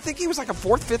exactly, I think he was like a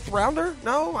 4th, 5th rounder.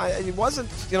 No, he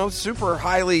wasn't, super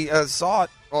highly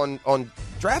sought on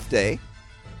draft day.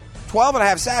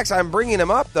 12.5 sacks. I'm bringing him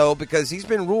up, though, because he's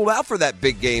been ruled out for that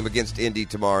big game against Indy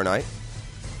tomorrow night.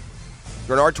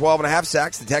 Grenard, 12.5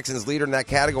 sacks, the Texans' leader in that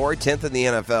category, 10th in the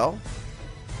NFL.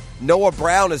 Noah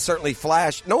Brown has certainly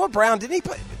flashed. Noah Brown, didn't he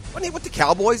play? with the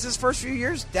Cowboys his first few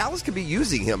years, Dallas could be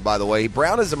using him, by the way.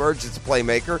 Brown has emerged as a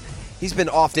playmaker. He's been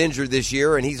oft injured this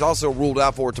year, and he's also ruled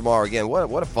out for tomorrow again.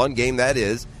 What a fun game that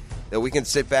is that we can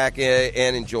sit back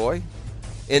and enjoy.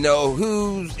 And know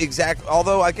who's exact.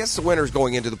 Although I guess the winner's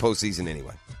going into the postseason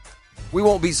anyway. We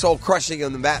won't be soul-crushing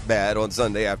them that bad on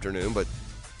Sunday afternoon, but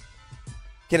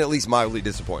can at least mildly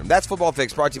disappoint them. That's Football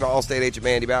Fix, brought to you by Allstate agent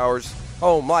Mandy Bowers.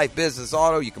 Home, life, business,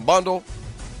 auto, you can bundle.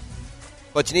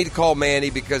 But you need to call Mandy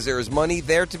because there is money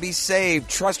there to be saved.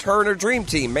 Trust her and her dream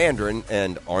team, Mandarin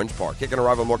and Orange Park. Hicken and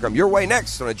Arrival more come your way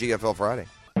next on a GFL Friday.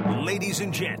 Ladies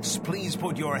and gents, please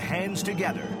put your hands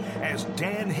together as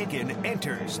Dan Hicken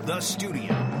enters the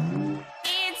studio.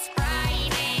 It's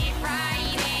Friday,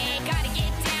 gotta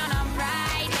get down on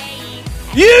Friday.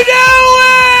 You know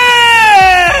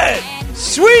it!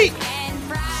 Sweet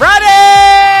Friday!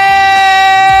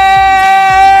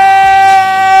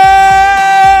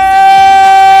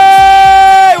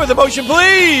 With emotion,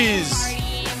 please.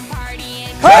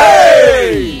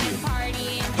 Hey!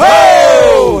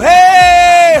 Ho!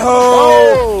 Hey!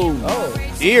 Ho!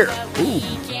 Oh, dear. Ooh.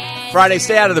 Friday,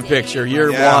 stay out of the picture.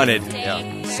 You're wanted.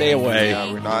 Yeah. Stay away.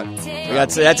 Yeah, we're not.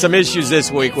 We had some issues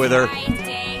this week with her.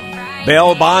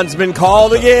 Bail bondsman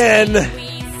called again.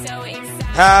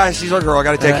 She's our girl. I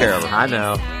got to take care of her. I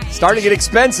know. Starting to get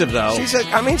expensive though. She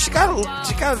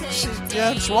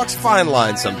walks a fine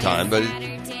line sometime, but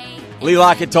Lee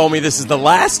Lockett told me this is the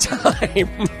last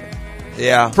time.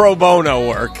 Yeah. Pro bono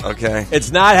work. Okay.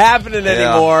 It's not happening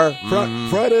anymore.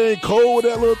 Friday ain't cold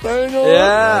with that little thing on.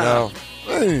 Yeah. I know.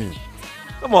 Man.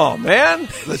 Come on, man.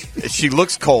 She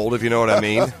looks cold, if you know what I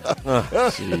mean.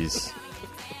 Jeez.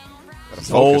 It's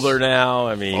older now.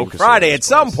 I mean, Focus Friday at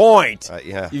some point.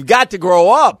 Yeah. You've got to grow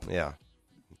up. Yeah.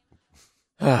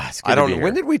 It's good I to don't be know. here.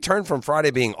 When did we turn from Friday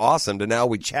being awesome to now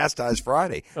we chastise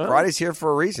Friday? Friday's here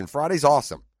for a reason. Friday's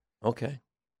awesome. Okay.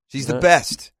 She's the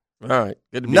best. All right.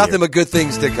 Good to be Nothing here. but good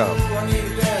things to come.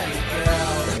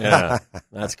 Yeah,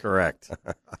 that's correct.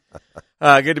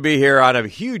 Good to be here on a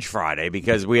huge Friday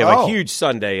because we have a huge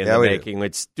Sunday in the making.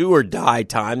 It's do or die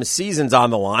time. The season's on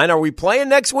the line. Are we playing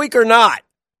next week or not?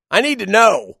 I need to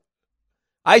know.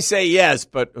 I say yes,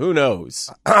 but who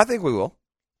knows? I think we will.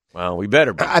 Well, we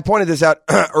better be. I pointed this out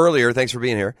earlier. Thanks for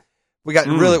being here. We got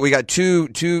we got two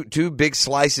big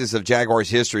slices of Jaguars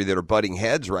history that are butting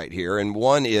heads right here, and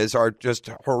one is our just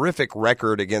horrific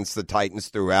record against the Titans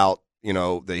throughout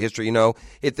the history.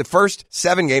 The first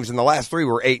 7 games and the last 3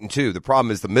 were 8-2. The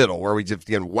problem is the middle where we just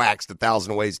get waxed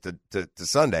 1,000 ways to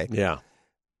Sunday. Yeah,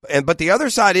 but the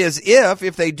other side is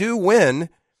if they do win.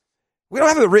 We don't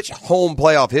have a rich home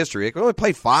playoff history. We only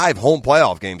played 5 home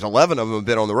playoff games. 11 of them have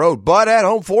been on the road, but at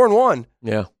home 4-1.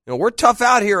 Yeah, we're tough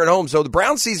out here at home. So the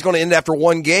Brown season's going to end after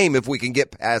 1 game if we can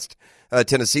get past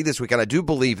Tennessee this week, and I do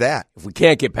believe that. if we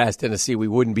can't get past Tennessee, we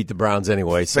wouldn't beat the Browns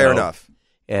anyway. So, fair enough.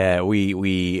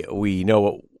 We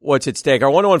know what's at stake.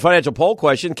 Our 1-on-1 financial poll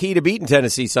question: key to beating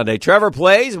Tennessee Sunday. Trevor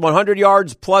plays 100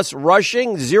 yards plus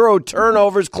rushing, 0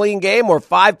 turnovers, clean game, or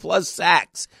 5+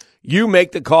 sacks. You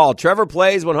make the call. Trevor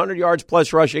plays 100 yards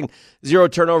plus rushing, 0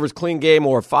 turnovers, clean game,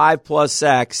 or 5+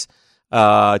 sacks.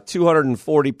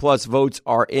 240+ votes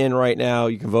are in right now.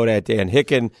 You can vote at Dan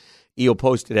Hicken. He'll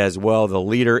post it as well. The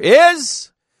leader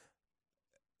is?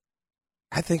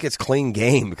 I think it's clean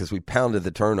game because we pounded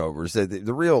the turnovers.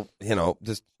 The real,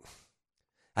 just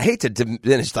I hate to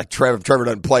diminish like Trevor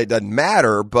doesn't play, it doesn't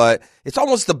matter, but it's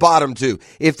almost the bottom 2.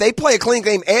 If they play a clean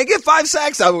game and get 5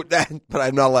 sacks, but I'm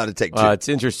not allowed to take 2. It's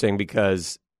interesting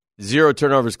because 0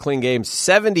 turnovers, clean game,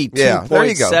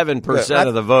 72.7%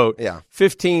 of the vote. Yeah.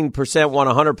 15% want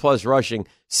 100+ rushing.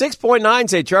 6.9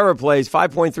 say Trevor plays.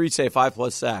 5.3 say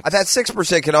 5+ sacks. That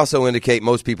 6% can also indicate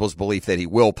most people's belief that he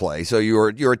will play. So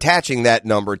you're attaching that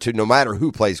number to no matter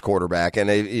who plays quarterback. And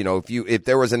if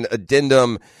there was an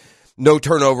addendum, no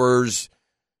turnovers,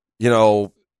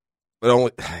 but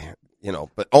only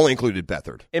included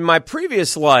Beathard. In my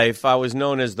previous life, I was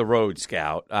known as the Road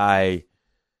Scout. Many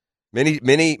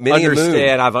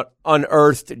understand. I've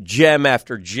unearthed gem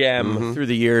after gem through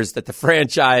the years that the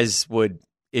franchise would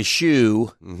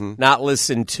eschew, not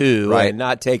listen to, and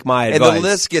not take my advice. And the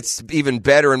list gets even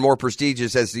better and more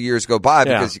prestigious as the years go by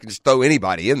because you can just throw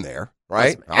anybody in there,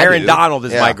 right? Aaron Donald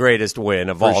is my greatest win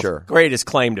of all. Sure. Greatest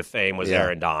claim to fame was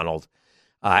Aaron Donald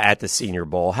at the Senior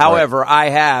Bowl. However, I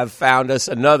have found us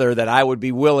another that I would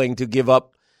be willing to give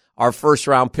up our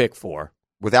first-round pick for.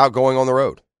 Without going on the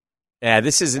road. Yeah,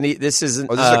 this isn't. Oh, this is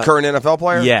a current NFL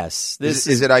player? Yes.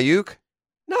 Is it Ayuk?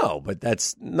 No, but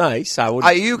that's nice. I would.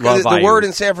 Ayuk, love the Ayuk. word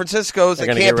in San Francisco is they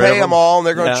can't pay him all, and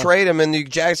they're going to trade him, and the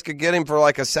Jags could get him for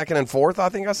like a 2nd and 4th, I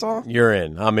think I saw. You're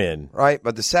in. I'm in. Right,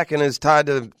 but the 2nd is tied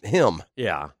to him.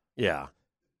 Yeah.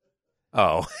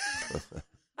 Oh.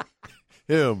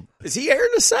 Him. Is he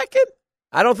earned a second?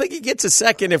 I don't think he gets a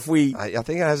second if we I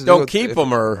think it has to don't do with keep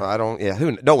him or I don't. Yeah,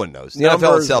 no one knows. The Numbers-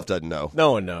 NFL itself doesn't know.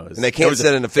 no one knows. And they can't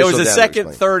set an official It was a down to second,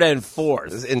 explain. third, and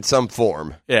fourth. In some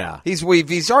form. Yeah. He's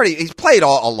played a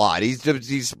lot.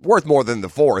 He's worth more than the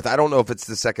fourth. I don't know if it's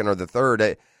the second or the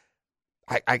third.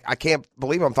 I can't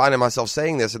believe I'm finding myself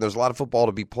saying this, and there's a lot of football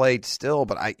to be played still,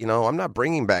 but I'm not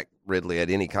bringing back Ridley at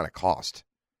any kind of cost.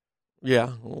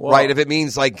 Yeah. Well, Right? If it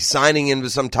means like signing into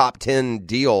some top 10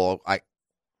 deal,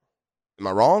 am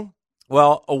I wrong?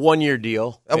 Well, a 1-year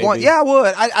deal. maybe. Yeah, I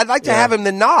would. I'd like to have him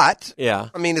than not. Yeah.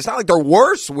 I mean, it's not like they're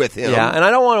worse with him. Yeah, and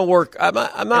I don't want to work. I'm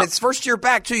not. And it's first year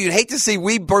back too. You'd hate to see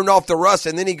we burn off the rust,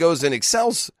 and then he goes and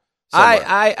excels. somewhere.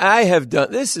 I have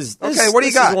done this. Okay, what do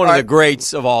you this got? is one All of the right.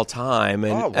 greats of all time.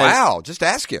 And Oh wow! Just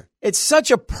ask you. it's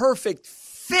such a perfect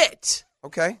fit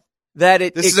Okay. that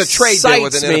it This is a trade deal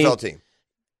with an excites me. NFL team.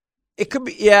 It could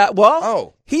be. Yeah. Well.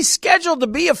 Oh. He's scheduled to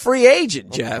be a free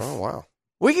agent, Jeff. Oh wow!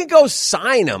 We can go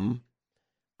sign him.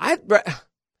 but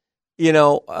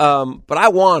I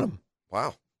want him.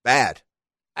 Wow! Bad.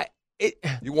 It,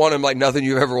 You want him like nothing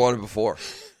you've ever wanted before.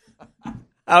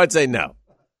 I would say no.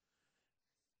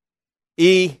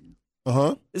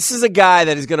 This is a guy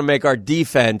that is going to make our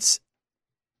defense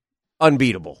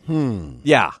unbeatable.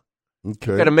 Yeah.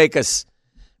 Okay. Going to make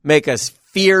us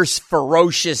fierce,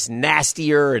 ferocious,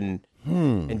 nastier, and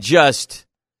just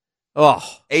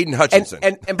Aiden Hutchinson.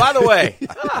 And by the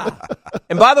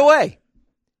way,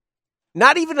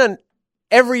 not even an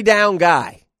every down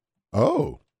guy.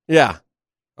 Oh. Yeah.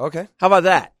 Okay. How about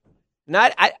that?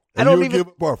 Not I And don't you'll even give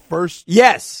up our first.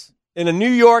 Yes, in a New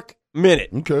York minute.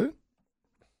 Okay.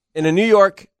 In a New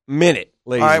York minute,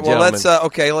 ladies All right. and Well,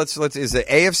 gentlemen. let's. Is it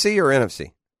AFC or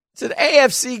NFC? It's an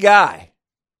AFC guy.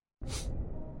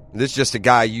 This is just a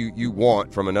guy you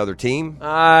want from another team.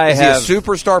 I Is have he a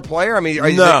superstar player? I mean,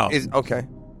 No. Okay.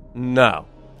 no.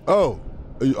 Oh.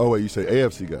 Oh, wait, you say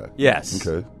AFC guy. Yes.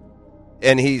 Okay.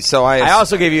 And I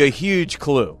also gave you a huge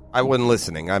clue. I wasn't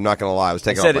listening. I'm not going to lie. I was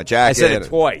taking I off my jacket. I said it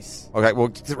twice. Okay,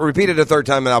 well, repeat it a third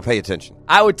time, and I'll pay attention.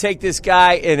 I would take this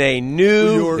guy in a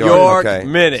New York York Okay.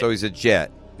 minute. So he's a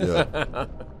Jet. Yeah.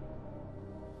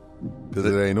 Because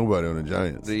there ain't nobody on the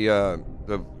Giants. The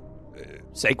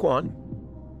Saquon.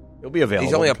 He'll be available.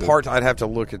 he's only a part. I'd have to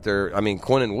look at their. I mean,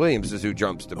 Quinnen Williams is who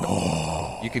jumps to.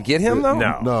 You could get him though.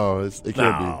 No. No, it can't be.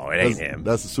 No, it ain't him.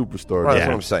 That's a superstar. Well, that's Yeah.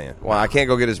 what I'm saying. Well, I can't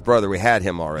go get his brother. We had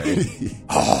him already.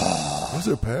 Those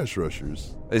are pass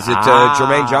rushers. Is it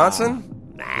Jermaine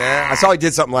Johnson? Nah. I saw he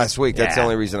did something last week. That's the Yeah.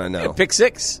 only reason I know. Pick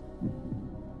six.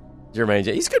 Jermaine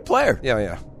J. He's a good player.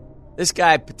 Yeah. This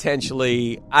guy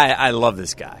potentially, I love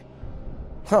this guy.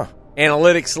 Huh.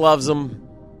 Analytics loves him.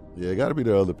 Yeah, it got to be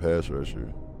the other pass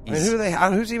rusher. I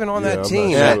mean, who's even on Yeah, that I'm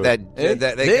team? not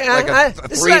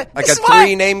sure. Like a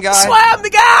three name guy. This is why I'm the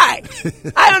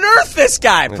guy. I unearthed this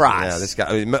guy, Price. Yeah, this guy.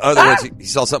 I mean, other words, he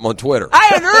saw something on Twitter.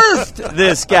 I unearthed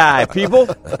this guy, people.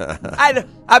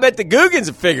 I bet the Googans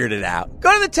have figured it out.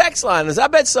 Go to the text line. I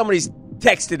bet somebody's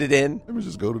texted it in. Let me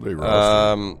just go to their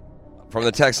roster. From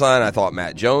the text line, I thought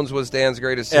Matt Jones was Dan's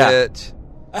greatest Yeah. hit.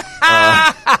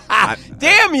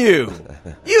 Damn you!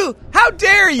 How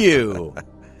dare you?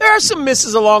 There are some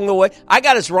misses along the way. I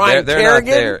got us Ryan They're Kerrigan.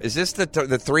 not there. Is this the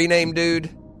three name dude?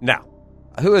 No.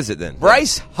 Who is it then?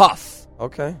 Bryce Huff.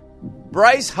 Okay.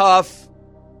 Bryce Huff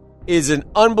is an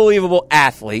unbelievable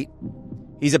athlete.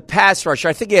 He's a pass rusher.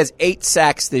 I think he has 8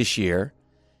 sacks this year.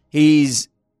 He's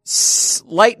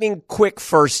lightning quick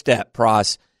first step,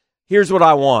 Pross. Here's what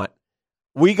I want.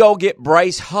 We go get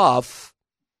Bryce Huff.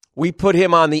 We put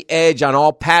him on the edge on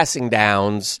all passing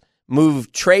downs.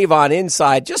 Move Trayvon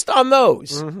inside just on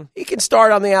those. Mm-hmm. He can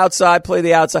start on the outside, play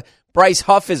the outside. Bryce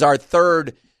Huff is our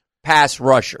third pass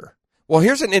rusher. Well,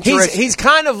 here's an interesting. He's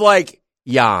kind of like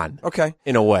Jan, okay,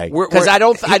 in a way, We're- because I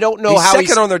don't know he's how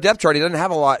second on their depth chart. He doesn't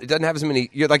have a lot. He doesn't have as many.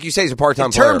 Like you say, he's a part-time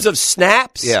in player. terms of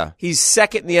snaps. Yeah. He's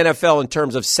second in the NFL in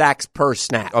terms of sacks per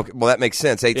snap. Okay, well that makes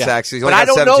sense. 8 Yeah. sacks. He's But only I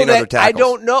got don't know 17 other that. I tackles.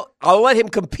 don't know. I'll let him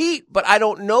compete, but I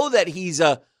don't know that he's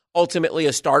ultimately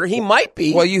a starter. He might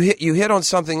be. Well, you hit on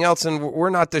something else, and we're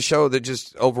not the show that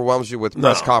just overwhelms you with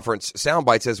press conference sound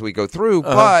bites as we go through.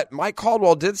 But Mike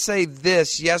Caldwell did say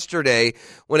this yesterday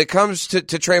when it comes to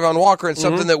Trayvon Walker and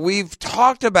something that we've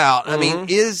talked about. I mean,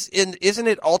 isn't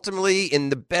it ultimately in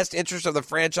the best interest of the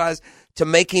franchise to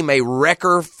make him a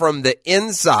wrecker from the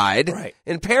inside Right.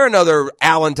 and pair another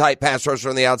Allen type pass rusher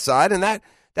on the outside? And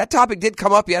that topic did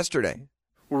come up yesterday.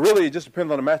 Well, really, it just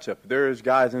depends on the matchup. There's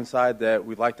guys inside that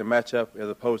we'd like to match up as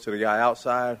opposed to the guy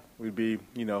outside. We'd be,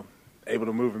 able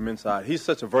to move him inside. He's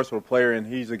such a versatile player, and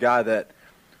he's a guy that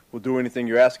will do anything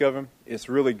you ask of him. It's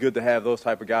really good to have those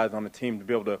type of guys on the team to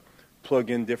be able to plug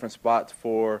in different spots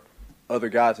for other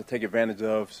guys to take advantage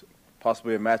of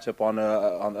possibly a matchup on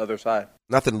the other side.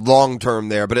 Nothing long term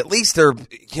there, but at least they're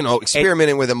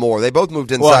experimenting with it more. They both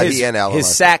moved inside. He and Allen.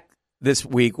 His sack this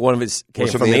week, one of his came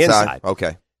from the inside.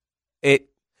 Okay.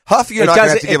 Huff, you're not going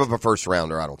to have to give up a first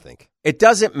rounder, I don't think. It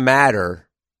doesn't matter.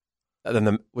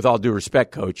 With all due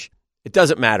respect, Coach, it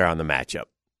doesn't matter on the matchup.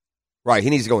 Right,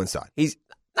 he needs to go inside. He's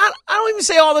not. I don't even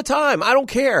say all the time. I don't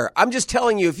care. I'm just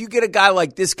telling you, if you get a guy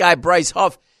like this guy, Bryce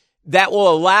Huff, that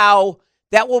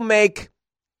will make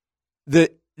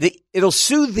it'll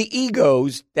soothe the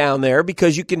egos down there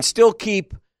because you can still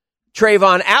keep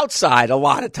Trayvon outside a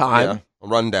lot of time. Yeah,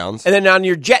 rundowns. And then on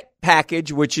your jet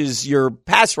package, which is your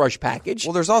pass rush package.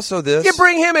 Well, there's also this. You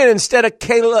bring him in instead of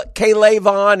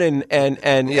Kaylavon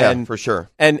and for sure.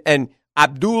 And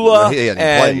Abdullah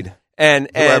and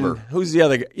whoever. Who's the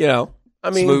other guy?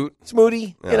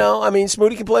 Smooty. Yeah.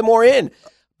 Smooty can play more in.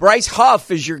 Bryce Huff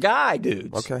is your guy,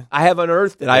 dude. Okay. I have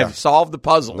unearthed it. I have solved the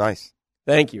puzzle. Nice.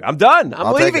 Thank you. I'm done.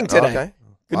 I'm leaving today. Okay.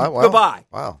 Goodbye.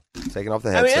 Wow. Taking off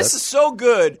the headset. This is so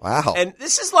good. Wow. And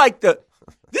this is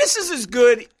as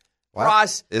good,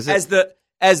 Ross, Is it?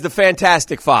 as the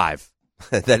Fantastic Five.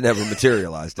 That never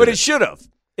materialized. But it should have.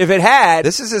 If it had,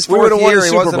 this is his we fourth would've won year. the He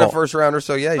Super wasn't a Bowl. first rounder,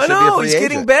 so yeah, he I should be a know, free he's agent.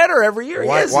 getting better every year.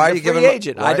 Why He's are a you free giving him?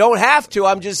 agent. I don't have to.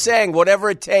 I'm just saying whatever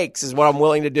it takes is what I'm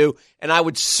willing to do, and I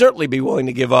would certainly be willing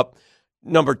to give up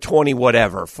number 20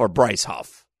 whatever for Bryce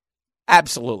Huff.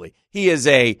 Absolutely. He is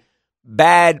a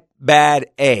bad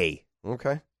A.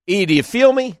 Okay. E, do you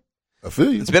feel me? I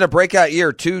feel you. It's been a breakout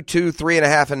year, 2,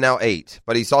 3.5, and now 8.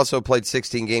 But he's also played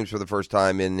 16 games for the first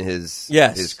time in his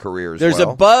career as There's well.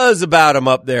 a buzz about him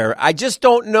up there. I just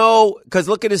don't know because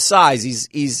look at his size.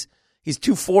 He's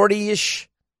 240-ish.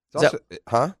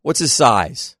 What's his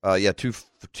size?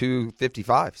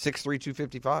 255, 6'3",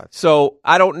 255. So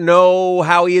I don't know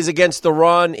how he is against the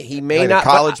run. He may not.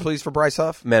 College, please, for Bryce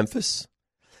Huff. Memphis.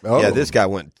 Oh. Yeah, this guy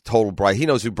went total Bryce. He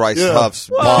knows who Bryce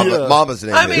Huff's mama's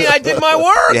name is. I mean, I did my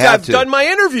work. I've done my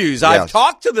interviews. I've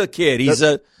talked to the kid. He's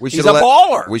a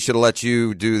baller. We should have let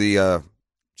you do the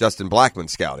Justin Blackman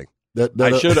scouting.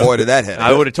 I should have. Boy, did that hit.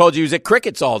 I would have told you he was at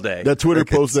Crickets all day. That Twitter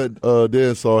post that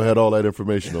Dan saw had all that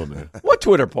information on there. What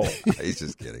Twitter poll? He's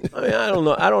just kidding. I mean, I don't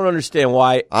know. I don't understand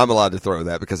why. I'm allowed to throw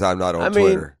that because I'm not on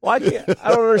Twitter. Why? I don't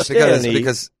understand.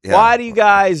 Yeah. Why do you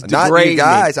guys degrade not you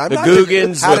guys. me? I'm the not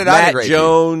Googans how with did I Matt degrade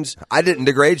Jones. You? I didn't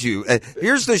degrade you.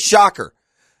 Here's the shocker.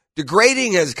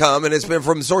 Degrading has come, and it's been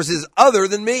from sources other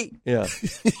than me. Yeah.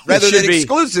 Rather than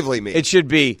exclusively me. It should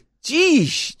be,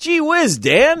 gee whiz,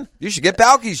 Dan. You should get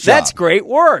Balky's job. That's great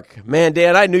work. Man,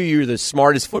 Dan, I knew you were the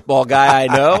smartest football guy I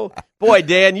know. Boy,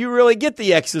 Dan, you really get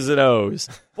the X's and O's.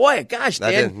 Boy, gosh,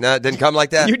 Dan. It didn't come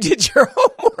like that. You did your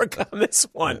homework on this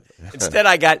one. Instead,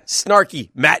 I got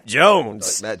snarky Matt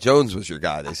Jones. Matt Jones was your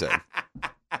guy, they said.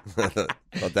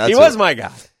 He was my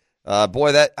guy.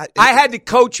 Boy, I had to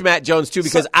coach Matt Jones, too,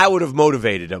 because I would have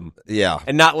motivated him. Yeah.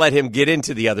 And not let him get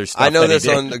into the other stuff. I know this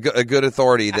on a good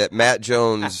authority that Matt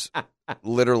Jones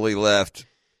literally left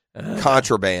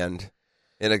contraband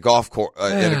in a golf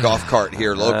cart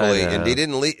here locally, and he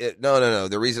didn't leave. No.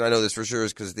 The reason I know this for sure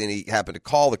is because then he happened to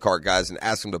call the cart guys and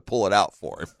ask them to pull it out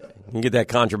for him. Can you get that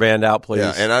contraband out, please?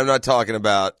 Yeah, and I'm not talking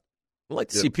about. I'd like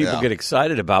to see people get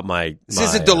excited about my. This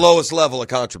isn't the lowest level of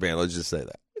contraband. Let's just say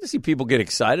that. To see people get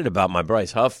excited about my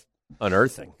Bryce Huff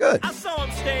unearthing. Good. I saw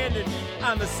him standing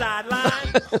on the sideline.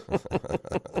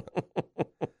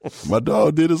 My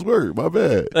dog did his work. My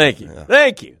bad. Thank you. Yeah.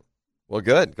 Thank you. Well,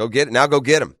 good. Go get it. Now go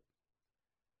get him.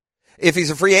 If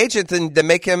he's a free agent, then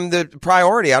make him the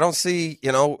priority. I don't see,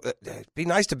 it'd be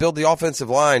nice to build the offensive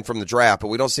line from the draft, but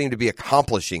we don't seem to be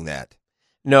accomplishing that.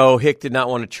 No, Hick did not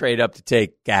want to trade up to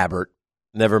take Gabbert.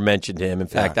 Never mentioned him. In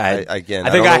fact, I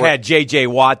had J.J.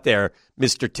 Watt there,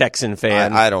 Mr. Texan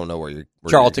fan. I don't know where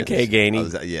Charlton K.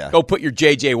 Gainey. Yeah. Go put your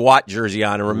J.J. Watt jersey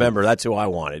on and remember that's who I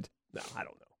wanted. No, I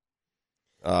don't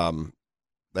know.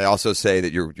 They also say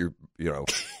that you're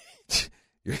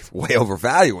way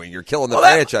overvaluing. You're killing the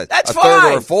franchise. That's a fine.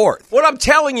 third or a fourth. What I'm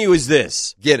telling you is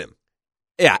this: get him.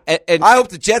 Yeah, and I hope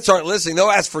the Jets aren't listening.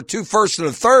 They'll ask for 2 firsts and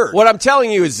a third. What I'm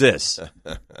telling you is this.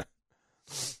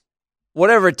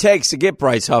 Whatever it takes to get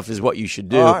Bryce Huff is what you should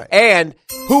do. Right. And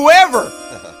whomever,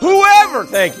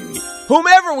 thank you,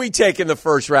 whomever we take in the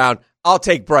first round, I'll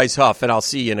take Bryce Huff, and I'll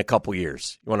see you in a couple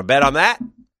years. You want to bet on that?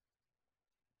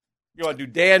 You want to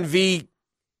do Dan V.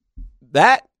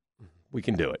 That? We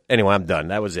can do it. Anyway, I'm done.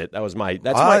 That was it.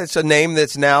 It's a name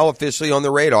that's now officially on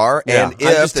the radar. Yeah. And I'm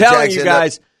just telling you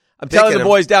guys, I'm telling the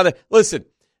boys down there, listen,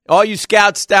 all you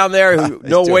scouts down there who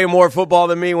know way more football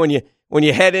than me, when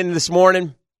you head in this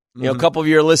morning, a couple of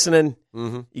you are listening,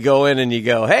 you go in and you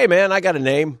go, hey, man, I got a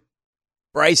name.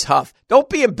 Bryce Huff. Don't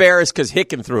be embarrassed because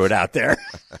Hicken threw it out there.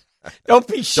 Don't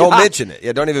be shy. Don't mention it.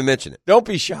 Yeah, don't even mention it. Don't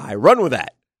be shy. Run with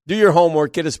that. Do your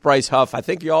homework. Get us Bryce Huff. I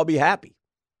think you'll all be happy.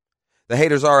 The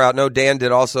haters are out. No, Dan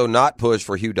did also not push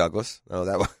for Hugh Douglas. No,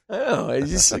 that was. I know.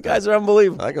 The guys are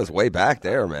unbelievable. That goes way back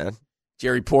there, man.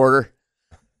 Jerry Porter.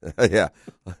 Yeah.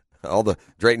 All the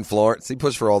Drayton Florence. He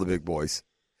pushed for all the big boys.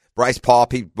 Bryce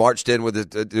Paup, he marched in with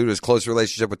due to his close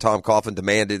relationship with Tom Coughlin,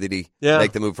 demanded that he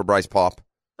make the move for Bryce Paup.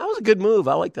 That was a good move.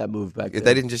 I like that move back then.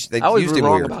 They didn't just, they I was used him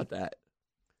wrong weird. about that.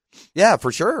 Yeah,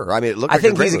 for sure. I mean, it looked I like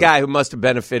think a great he's a move. guy who must have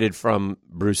benefited from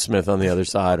Bruce Smith on the other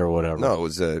side or whatever. No, it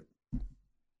was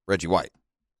Reggie White.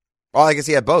 Well, I guess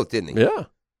he had both, didn't he? Yeah.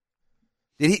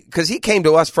 Did he? Because he came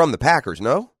to us from the Packers,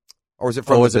 no? Or was it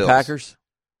from the was Bills? it Packers?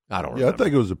 I don't remember. I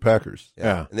think it was the Packers.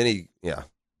 Yeah. And then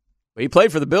But he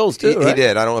played for the Bills, too, he right?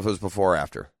 did. I don't know if it was before or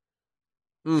after.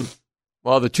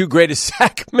 Well, the two greatest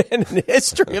sack men in the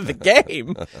history of the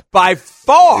game, by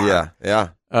far,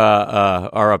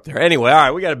 are up there. Anyway, all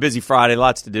right, we got a busy Friday,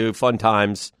 lots to do, fun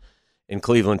times in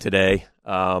Cleveland today.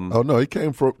 Oh, no, he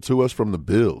came to us from the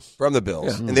Bills. From the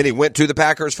Bills. And then he went to the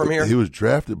Packers from here? He was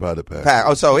drafted by the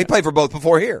Packers. So he played for both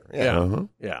before here.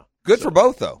 Yeah. Good for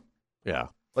both, though. Yeah.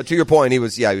 But to your point, he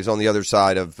was on the other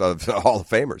side of Hall of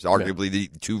Famers, arguably the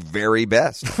two very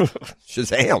best.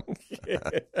 Shazam.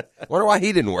 Wonder why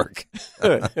he didn't work.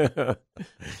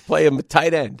 Play him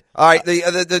tight end. All right,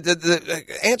 the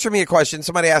answer me a question.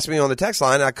 Somebody asked me on the text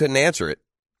line. I couldn't answer it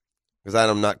because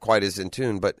I'm not quite as in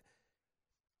tune. But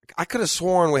I could have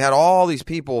sworn we had all these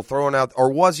people throwing out, or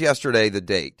was yesterday the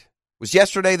date? Was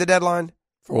yesterday the deadline?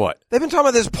 For what? They've been talking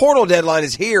about this portal deadline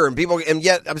is here, and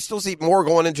yet I'm still seeing more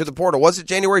going into the portal. Was it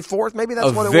January 4th? Maybe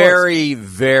that's what it was. A very,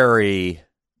 very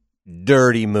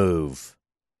dirty move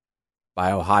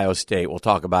by Ohio State. We'll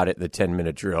talk about it in the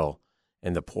 10-minute drill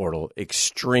in the portal.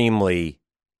 Extremely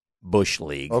Bush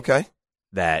League. Okay.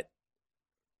 That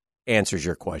answers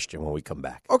your question when we come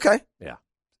back. Okay. Yeah.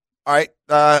 All right.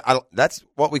 That's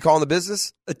what we call in the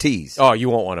business a tease. Oh,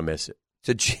 you won't want to miss it.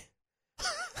 It's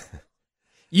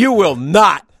You will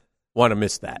not want to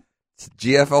miss that. It's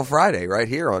GFL Friday right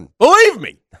here on. Believe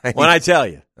me when I tell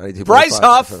you. Bryce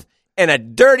Huff and a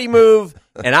dirty move,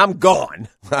 and I'm gone.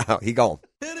 Wow, he gone.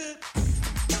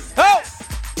 Help!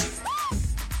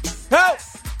 Help!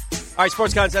 All right,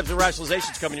 Sports Concepts and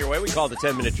Rationalizations coming your way. We call it the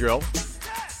 10-minute drill.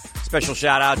 Special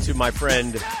shout-out to my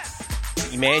friend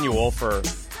Emmanuel for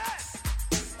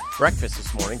breakfast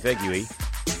this morning. Thank you, E.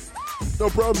 No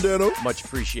problem, Dano. Much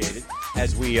appreciated.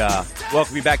 As we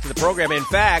welcome you back to the program. In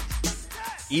fact,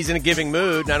 he's in a giving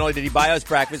mood. Not only did he buy us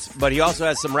breakfast, but he also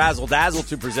has some razzle-dazzle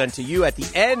to present to you at the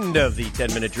end of the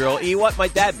 10-minute drill. E, what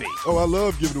might that be? Oh, I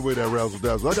love giving away that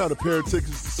razzle-dazzle. I got a pair of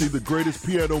tickets to see the greatest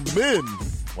piano men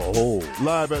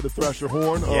live at the Thrasher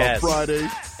Horn on Friday,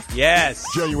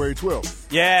 January 12th.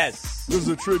 Yes. This is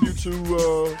a tribute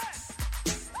to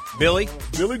Billy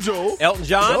Joel, Elton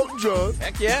John.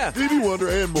 Heck yeah. Stevie Wonder,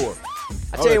 and more.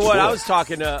 I tell you what, I was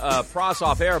talking to Pross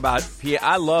off air about.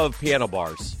 I love piano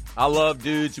bars. I love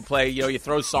dudes who play. You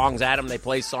throw songs at them, they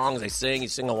play songs, they sing, you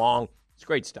sing along. It's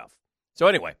great stuff. So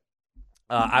anyway,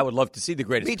 I would love to see the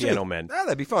greatest piano men. Oh,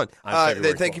 that'd be fun.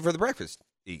 Thank you for the breakfast,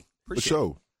 E. Appreciate the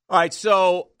show. All right,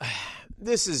 so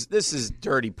this is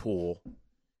dirty pool,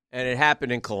 and it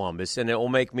happened in Columbus, and it will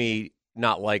make me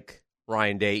not like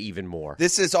Ryan Day even more.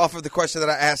 This is off of the question that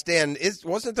I asked Dan.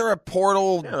 Wasn't there a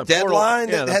portal deadline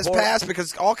that has passed?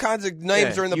 Because all kinds of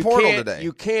names are in the portal today.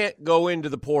 You can't go into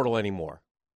the portal anymore.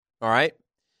 All right?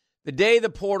 The day the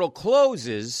portal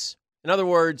closes, in other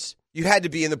words... You had to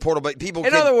be in the portal, but people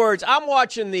In other words, I'm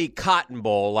watching the Cotton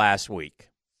Bowl last week.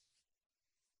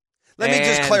 Let me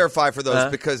just clarify for those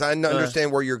because I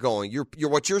understand where you're going.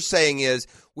 What you're saying is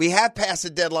we have passed the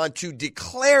deadline to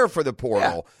declare for the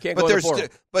portal, can't go in the portal.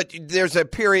 But there's a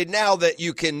period now that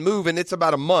you can move, and it's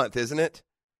about a month, isn't it?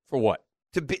 For what?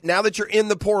 Now that you're in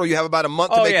the portal, you have about a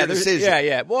month to make your decision.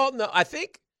 Yeah. Well, no, I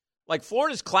think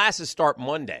Florida's classes start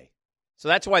Monday, so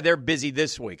that's why they're busy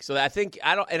this week. So I think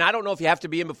I don't know if you have to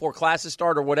be in before classes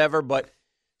start or whatever, but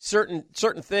certain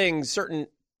things,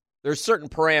 there's certain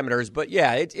parameters, but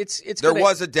yeah, it's. There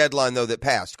was a deadline though that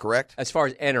passed, correct? As far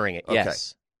as entering it,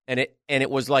 yes, and it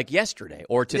was like yesterday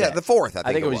or today. Yeah, the 4th.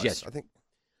 I think it was yesterday.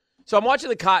 So I'm watching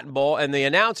the Cotton Bowl, and the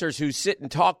announcers who sit and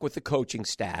talk with the coaching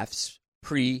staffs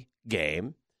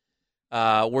pre-game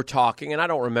were talking, and I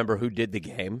don't remember who did the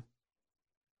game,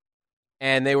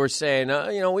 and they were saying,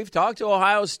 we've talked to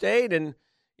Ohio State, and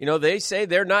they say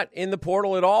they're not in the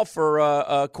portal at all for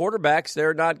quarterbacks.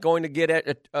 They're not going to get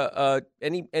at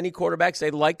any quarterbacks.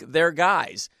 They like their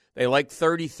guys. They like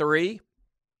 33.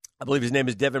 I believe his name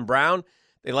is Devin Brown.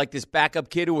 they like this backup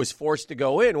kid who was forced to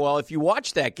go in. Well, if you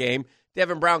watch that game,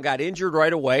 Devin Brown got injured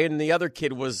right away, and the other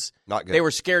kid was not good. They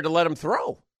were scared to let him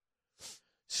throw.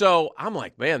 So I'm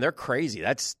like, man, they're crazy.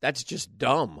 That's just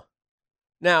dumb.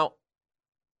 Now,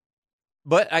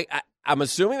 but I'm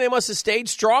assuming they must have stayed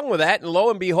strong with that, and lo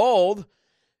and behold,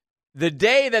 the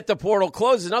day that the portal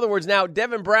closes, in other words, now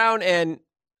Devin Brown and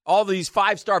all these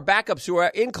 5-star backups who are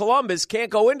in Columbus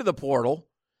can't go into the portal.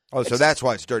 Oh, so that's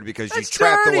why it's dirty, because you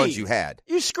trapped the ones you had.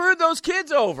 You screwed those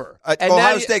kids over.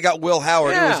 Ohio State got Will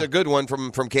Howard. Yeah. It was a good one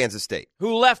from Kansas State.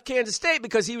 Who left Kansas State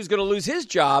because he was going to lose his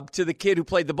job to the kid who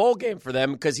played the bowl game for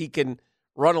them because he can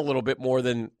run a little bit more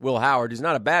than Will Howard, who's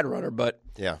not a bad runner, but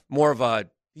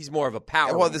he's more of a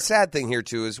power runner. The sad thing here,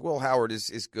 too, is Will Howard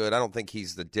is good. I don't think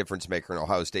he's the difference maker in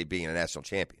Ohio State being a national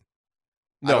champion.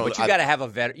 No, but you got to have a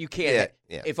veteran. You can't.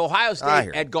 Yeah. If Ohio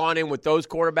State had gone in with those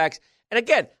quarterbacks, and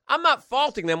again, I'm not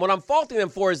faulting them. What I'm faulting them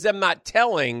for is them not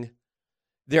telling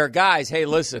their guys, "Hey,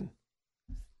 listen,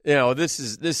 this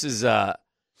is we're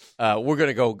going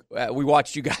to go. We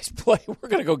watched you guys play. We're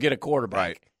going to go get a quarterback,"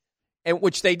 right? And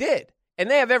which they did, and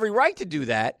they have every right to do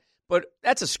that. But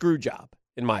that's a screw job,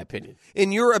 in my opinion.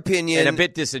 In your opinion, and a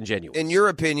bit disingenuous. In your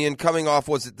opinion, coming off,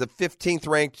 was it the 15th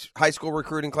ranked high school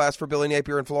recruiting class for Billy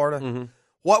Napier in Florida? Mm-hmm.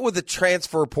 What would the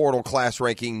transfer portal class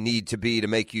ranking need to be to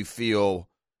make you feel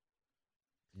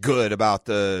good about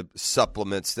the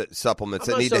supplements that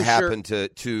need to happen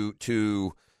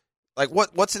to like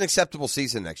what's an acceptable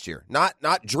season next year?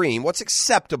 Not dream. What's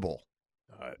acceptable?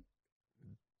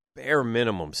 Bare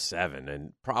minimum 7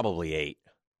 and probably 8.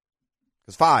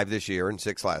 Because 5 this year and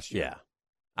 6 last year. Yeah,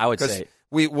 I would say.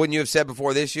 Wouldn't you have said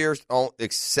before this year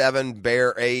 7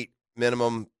 bare 8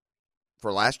 minimum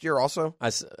for last year also?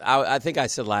 I think I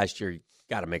said last year you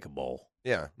got to make a bowl.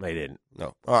 Yeah. They didn't.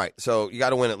 No. All right. So you got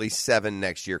to win at least 7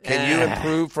 next year. Can you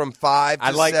improve from 5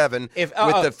 to 7 with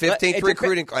the 15th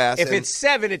recruiting class? If it's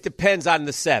 7, it depends on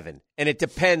the 7. And it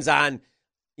depends on,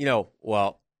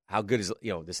 how good is,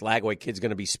 this Lagway kid's going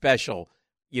to be special.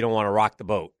 You don't want to rock the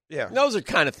boat. Yeah. And those are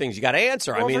kind of things you got to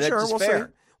answer. Well, that's just fair.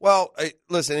 See. Well,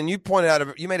 listen, and you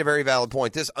made a very valid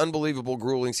point. This unbelievable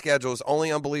grueling schedule is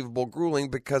only unbelievable grueling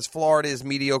because Florida is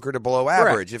mediocre to below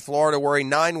average. Correct. If Florida were a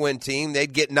 9-win team,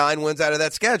 they'd get 9 wins out of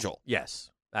that schedule. Yes.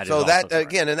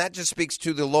 Again, and that just speaks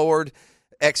to the lowered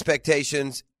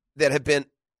expectations that have been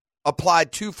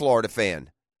applied to Florida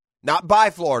fan, not by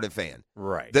Florida fan.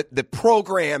 Right. The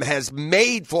program has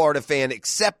made Florida fan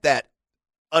accept that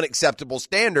unacceptable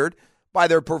standard by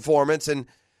their performance. And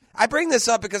I bring this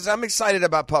up because I'm excited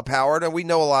about Pup Howard, and we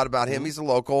know a lot about him. Mm-hmm. He's a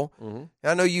local. Mm-hmm.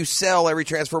 I know you sell every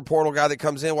transfer portal guy that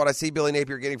comes in. What I see Billy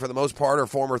Napier getting for the most part are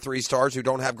former 3-stars who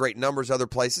don't have great numbers other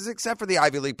places, except for the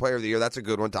Ivy League Player of the Year. That's a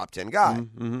good one, top 10 guy.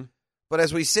 Mm-hmm. But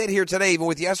as we sit here today, even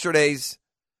with yesterday's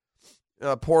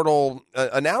portal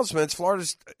announcements,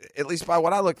 Florida's, at least by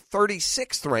what I look,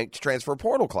 36th ranked transfer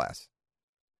portal class.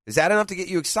 Is that enough to get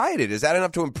you excited? Is that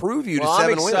enough to improve you to 7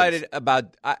 wins? I'm excited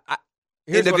about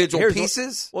individual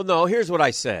pieces? Here's what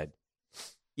I said.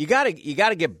 You got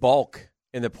to get bulk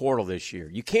in the portal this year.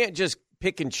 You can't just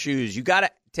pick and choose. You got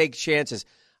to take chances.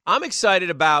 I'm excited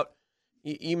about,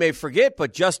 you may forget,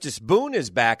 but Justice Boone is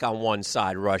back on one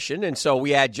side rushing, and so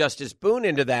we add Justice Boone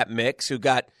into that mix, who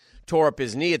tore up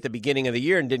his knee at the beginning of the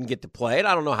year and didn't get to play it.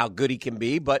 I don't know how good he can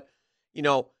be, but,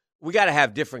 we got to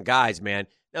have different guys, man.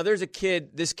 Now, there's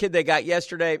this kid they got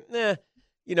yesterday,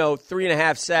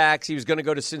 3.5 sacks. He was going to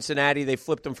go to Cincinnati. They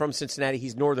flipped him from Cincinnati.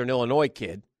 He's Northern Illinois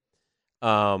kid.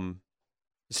 But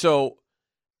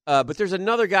there's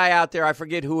another guy out there, I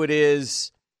forget who it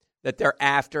is, that they're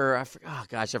after. I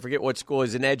forget what school.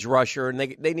 He's an edge rusher, and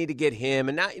they need to get him.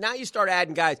 And now you start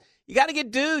adding guys. You got to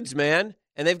get dudes, man.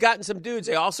 And they've gotten some dudes.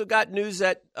 They also got news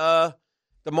that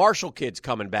the Marshall kid's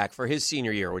coming back for his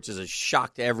senior year, which is a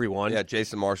shock to everyone. Yeah,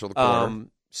 Jason Marshall, the corner.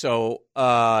 So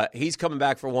he's coming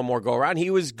back for one more go-around. He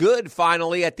was good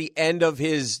finally at the end of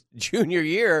his junior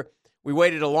year. We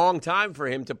waited a long time for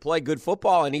him to play good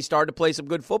football, and he started to play some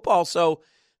good football. So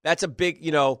that's a big,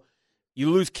 you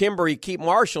lose Kimber, you keep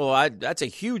Marshall. That's a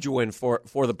huge win for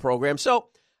the program. So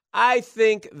I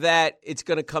think that it's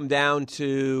going to come down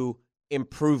to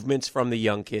improvements from the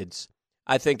young kids.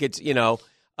 I think it's,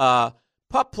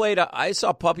 Pup played, I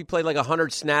saw Puppy played like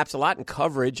 100 snaps, a lot in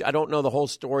coverage. I don't know the whole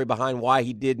story behind why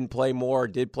he didn't play more or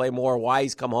did play more, why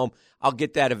he's come home. I'll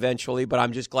get that eventually, but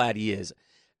I'm just glad he is.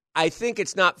 I think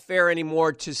it's not fair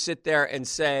anymore to sit there and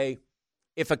say,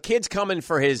 if a kid's coming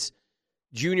for his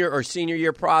junior or senior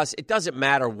year process, it doesn't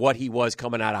matter what he was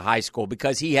coming out of high school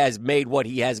because he has made what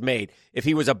he has made. If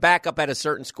he was a backup at a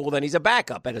certain school, then he's a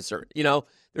backup at a certain,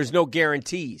 there's no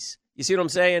guarantees. You see what I'm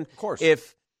saying? Of course.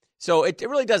 So it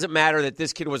really doesn't matter that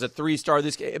this kid was a 3-star.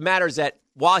 It matters that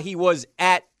while he was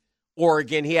at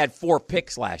Oregon, he had 4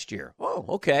 picks last year. Oh,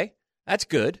 okay. That's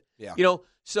good. Yeah.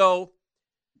 So,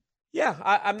 yeah,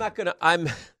 I'm not going to –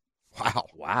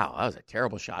 Wow, that was a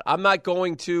terrible shot. I'm not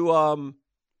going to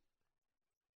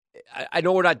I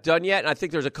know we're not done yet, and I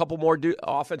think there's a couple more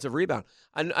offensive rebound.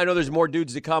 I know there's more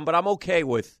dudes to come, but I'm okay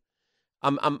with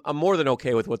I'm more than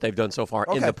okay with what they've done so far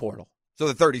in the portal. So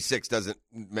the 36 doesn't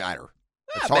matter.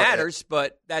 It matters,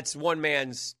 but that's one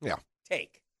man's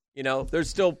take. There's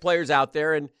still players out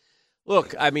there, and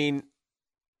look, I mean,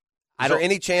 Is there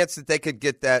any chance that they could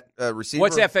get that receiver?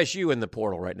 What's FSU in the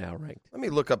portal right now ranked? Let me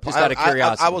look up. Just out of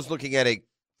curiosity. I was looking at a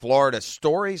Florida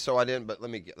story, so I didn't. But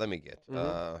let me get.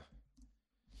 Mm-hmm.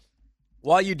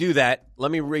 While you do that,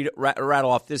 let me rattle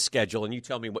off this schedule, and you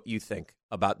tell me what you think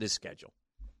about this schedule.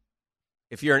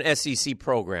 If you're an SEC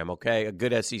program, okay, a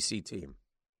good SEC team,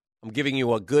 I'm giving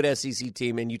you a good SEC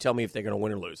team, and you tell me if they're going to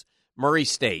win or lose. Murray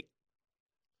State.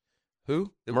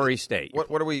 Who? Murray State. What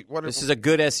are we? This is a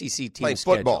good SEC team. Playing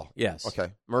schedule. football. Yes.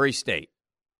 Okay. Murray State.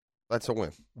 That's a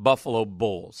win. Buffalo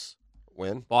Bulls.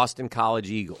 Win. Boston College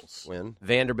Eagles. Win.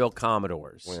 Vanderbilt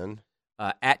Commodores. Win.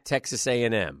 At Texas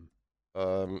A&M.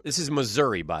 This is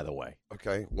Missouri, by the way.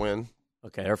 Okay. Win.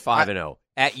 Okay, they're 5-0.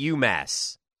 At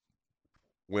UMass.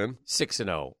 Win.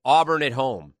 6-0. Auburn at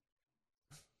home.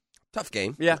 Tough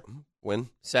game. Yeah. Win.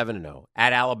 7-0.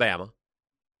 At Alabama.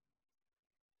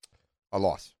 A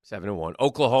loss. 7-1.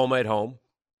 Oklahoma at home.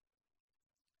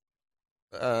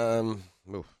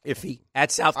 Iffy.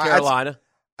 At South Carolina.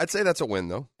 I'd say that's a win,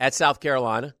 though. At South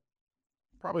Carolina.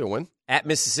 Probably a win. At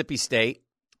Mississippi State.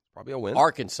 Probably a win.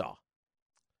 Arkansas.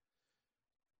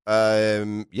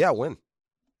 Yeah, win.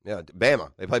 Yeah,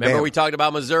 Bama. They play Remember Bama. we talked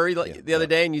about Missouri the other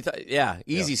day, and you thought,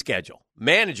 easy schedule.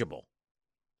 Manageable.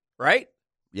 Right?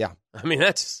 Yeah. I mean,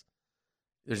 there's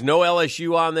no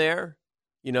LSU on there.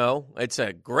 It's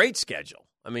a great schedule.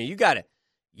 I mean,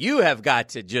 you have got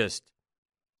to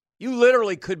you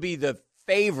literally could be the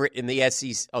favorite in the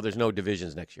SEC. Oh, there's no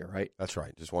divisions next year, right? That's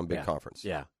right. Just one big conference.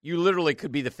 Yeah. You literally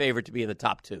could be the favorite to be in the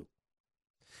top 2.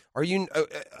 Are you in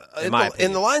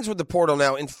the lines with the portal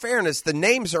now? In fairness, the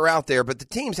names are out there, but the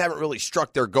teams haven't really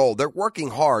struck their goal. They're working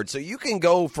hard, so you can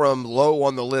go from low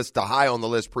on the list to high on the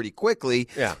list pretty quickly.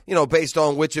 Yeah, based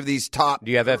on which of these top.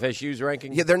 Do you have FSU's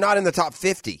ranking? Yeah, they're not in the top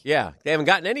 50. Yeah, they haven't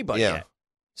gotten anybody yet.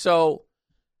 So,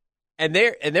 and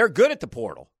they're good at the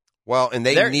portal. Well, and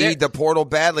they need the portal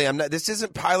badly. This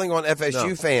isn't piling on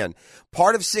FSU fan.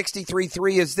 Part of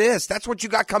 63-3 is this. That's what you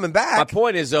got coming back. My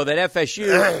point is, though, that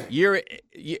FSU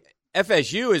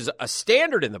is a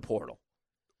standard in the portal.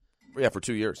 Yeah, for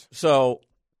 2 years. So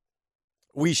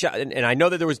we shot, and I know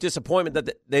that there was disappointment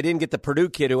that they didn't get the Purdue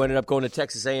kid who ended up going to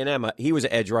Texas A&M. He was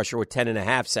an edge rusher with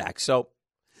 10.5 sacks. So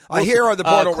here are the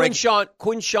portal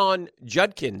Quinshawn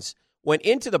Judkins went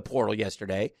into the portal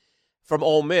yesterday from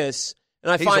Ole Miss.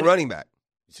 And he's a running back.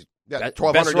 He's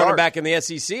 1,200 best running back in the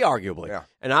SEC, arguably. Yeah.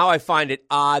 And now I find it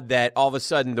odd that all of a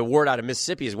sudden the word out of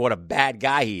Mississippi is what a bad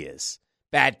guy he is.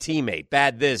 Bad teammate,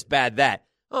 bad this, bad that.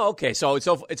 Oh, okay. So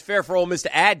it's fair for Ole Miss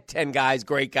to add 10 guys,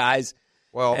 great guys.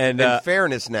 Well, in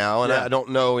fairness now, and I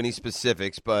don't know any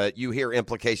specifics, but you hear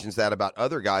implications that about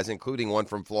other guys, including one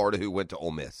from Florida who went to Ole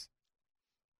Miss.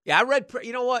 Yeah, I read,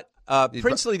 you know what?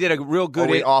 Princely did a real good.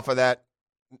 Are we off of that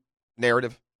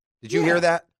narrative? Did you hear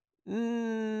that?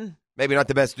 Maybe not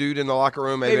the best dude in the locker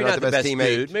room. Maybe not the best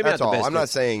teammate. Dude. Maybe That's not the all. best I'm not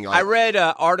saying. I read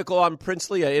an article on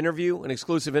Princely, an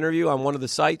exclusive interview on one of the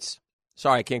sites.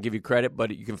 Sorry, I can't give you credit,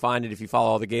 but you can find it if you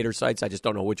follow all the Gator sites. I just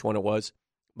don't know which one it was,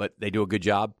 but they do a good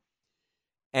job.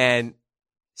 And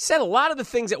said a lot of the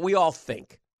things that we all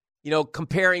think.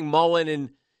 Comparing Mullen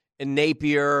and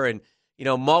Napier, and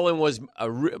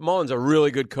Mullen's a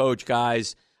really good coach,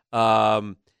 guys.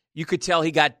 You could tell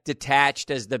he got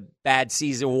detached as the bad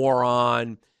season wore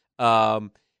on.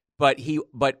 But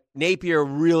Napier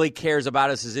really cares about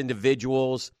us as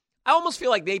individuals. I almost feel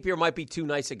like Napier might be too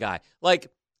nice a guy. Like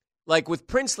with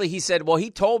Princely, he said, well,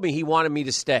 he told me he wanted me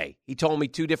to stay. He told me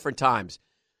 2 different times.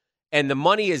 And the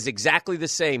money is exactly the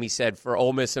same, he said, for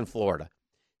Ole Miss and Florida.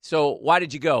 So why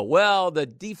did you go? Well, the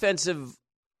defensive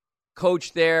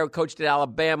coach there coached at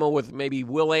Alabama with maybe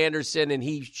Will Anderson, and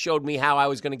he showed me how I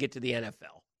was going to get to the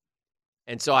NFL.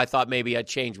 And so I thought maybe a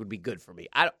change would be good for me.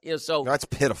 So that's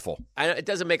pitiful. It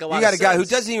doesn't make a lot of sense. You got a guy who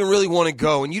doesn't even really want to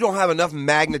go, and you don't have enough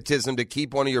magnetism to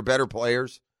keep one of your better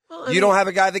players. Well, you don't have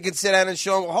a guy that can sit down and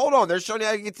show him, well, hold on, they're showing you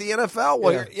how to get to the NFL.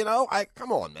 Well,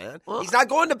 come on, man. Well, he's not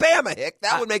going to Bama, Hick.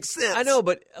 That would make sense. I know,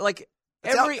 but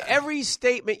every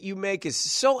statement you make is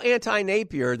so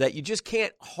anti-Napier that you just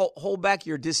can't hold back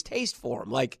your distaste for him.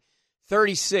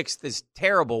 36th is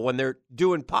terrible when they're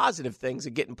doing positive things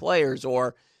and getting players,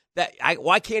 or that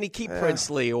why can't he keep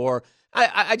Princely? Or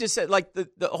I just said, like,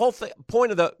 the whole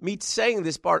point of me saying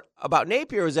this part about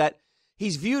Napier is that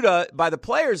he's viewed by the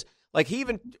players, like he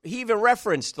even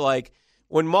referenced, like,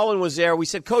 when Mullen was there, we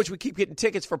said, Coach, we keep getting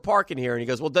tickets for parking here. And he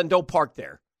goes, well, then don't park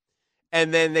there.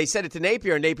 And then they said it to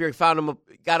Napier, and Napier got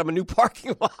him a new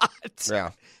parking lot.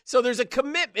 Yeah. So there's a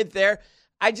commitment there.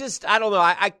 I don't know.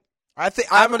 I think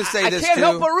I'm going to say this, I can't too.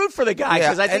 help but root for the guy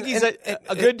because I think he's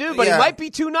a good dude, but he might be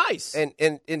too nice. And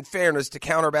in fairness, to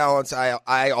counterbalance,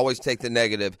 I always take the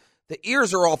negative. The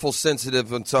ears are awful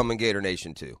sensitive on some in Gator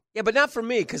Nation, too. Yeah, but not for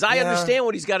me, because I understand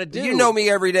what he's got to do. You know me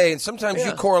every day, and sometimes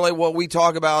you correlate what we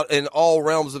talk about in all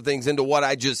realms of things into what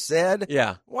I just said.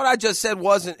 Yeah. What I just said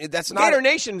that's not... Gator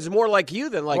Nation is more like you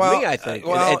than like me, I think,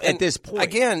 at this point.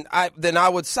 Again, then I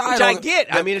would side Which on... I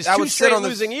get. I mean, it's 2 straight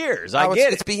losing years. I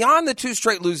get it. It's beyond the 2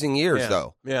 straight losing years,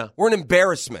 though. Yeah. We're an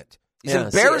embarrassment. He's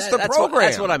embarrassed the program.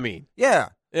 That's what I mean.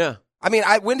 Yeah. Yeah. I mean,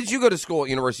 when did you go to school at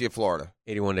University of Florida?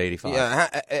 81 to 85.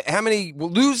 Yeah. How many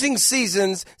losing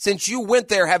seasons since you went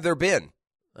there have there been?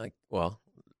 Well,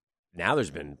 now there's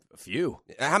been a few.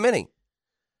 How many?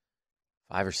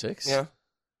 5 or 6. Yeah.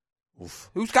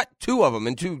 Oof. Who's got 2 of them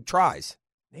in 2 tries?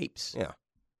 Napes. Yeah.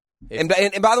 And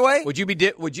by the way,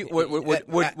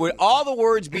 would all the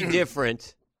words be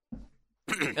different?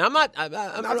 And I'm not.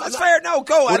 That's fair. No,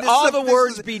 go. Would all the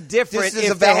words be different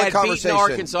if they had beaten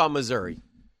Arkansas, Missouri?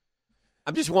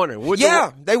 I'm just wondering.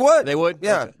 They would. They would?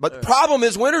 Yeah. Okay. But the problem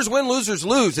is winners win, losers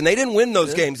lose, and they didn't win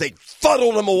those games. They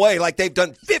fuddled them away like they've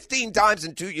done 15 times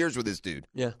in 2 years with this dude.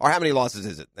 Yeah. Or how many losses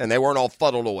is it? And they weren't all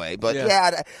fuddled away. But,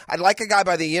 I'd like a guy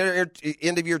by the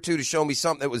end of year 2 to show me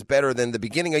something that was better than the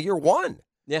beginning of year 1.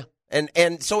 Yeah.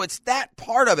 And so it's that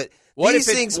part of it.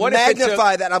 These things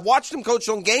magnify that. I've watched him coach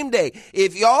on game day.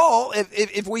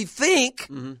 If we think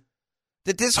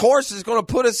that this horse is going to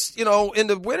put us, in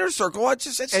the winner's circle, it's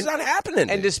just not happening.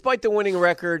 And despite the winning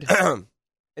record,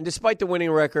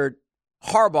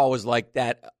 Harbaugh was like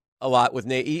that a lot with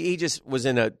Nate. He just was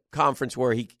in a conference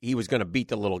where he was going to beat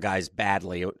the little guys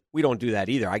badly. We don't do that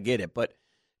either. I get it, but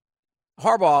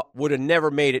Harbaugh would have never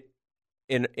made it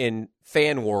in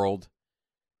fan world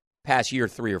past year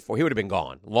 3 or 4. He would have been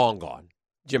gone, long gone.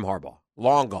 Jim Harbaugh,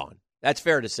 long gone. That's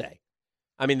fair to say.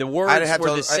 I mean, the words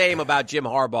were the same about Jim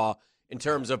Harbaugh in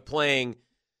terms of playing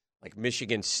like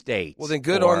Michigan State. Well, then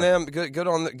good on them. Good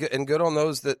on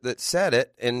those that said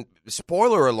it. And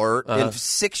spoiler alert: in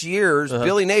 6 years,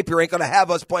 Billy Napier ain't going to have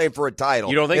us playing for a title.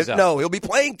 You don't think so? No, he'll be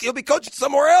coaching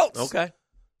somewhere else. Okay,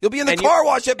 he'll be in the car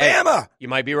wash at Bama. You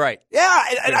might be right. Yeah,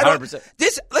 and 100%.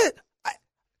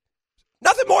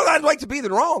 Nothing more than I'd like to be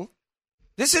than wrong.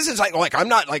 This isn't like I'm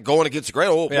not like going against the grain.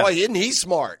 Oh boy, isn't he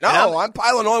smart? No, I'm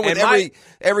piling on with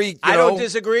every. I don't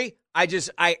disagree. I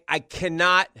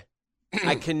cannot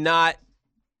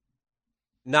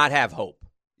not have hope.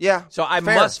 Yeah. So I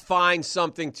must find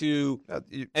something to.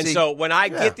 So when I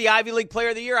get the Ivy League Player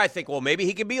of the Year, I think, well, maybe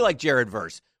he can be like Jared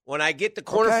Verse. When I get the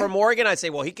corner from Oregon, I say,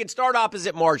 well, he can start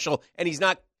opposite Marshall, and he's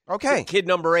not kid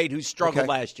number 8 who struggled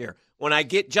last year. When I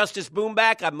get Justice Boone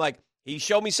back, I'm like, he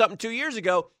showed me something 2 years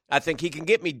ago. I think he can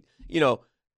get me,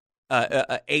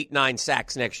 8-9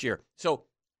 sacks next year. So,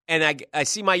 and I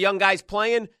see my young guys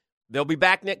playing. They'll be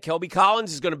back. Kelby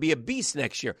Collins is going to be a beast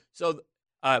next year. So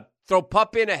throw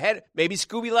Pup in ahead. Maybe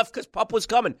Scooby left because Pup was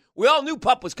coming. We all knew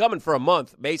Pup was coming for a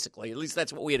month, basically. At least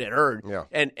that's what we had heard. Yeah.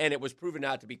 And it was proven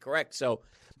out to be correct. So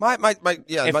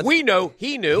we know,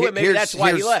 he knew, and maybe that's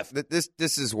why he left.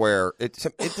 This is where this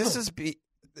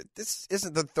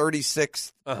isn't the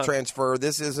 36th transfer.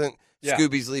 This isn't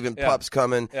Scooby's leaving, Pup's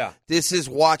coming. Yeah. This is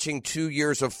watching 2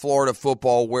 years of Florida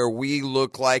football where we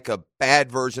look like a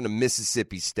bad version of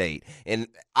Mississippi State. And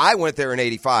I went there in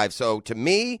 85. So to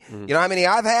me, you know how many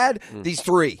I've had? These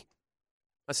 3.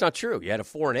 That's not true. You had a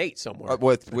 4-8 somewhere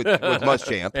with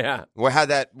Muschamp. Yeah.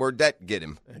 Where'd that get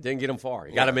him? It didn't get him far.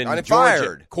 You got him in Georgia,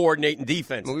 fired. Coordinating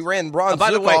defense. We ran Ron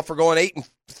Zukoff for going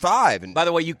 8-5. By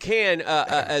the way, you can,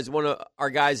 as one of our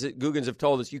guys at Googans have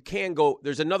told us, you can go.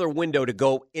 There's another window to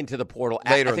go into the portal.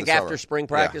 Later I think after spring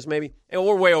practice, maybe. And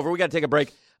we're way over. We got to take a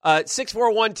break.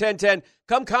 641-1010.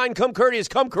 Come kind, come courteous,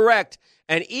 come correct.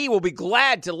 And E will be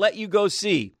glad to let you go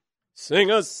see.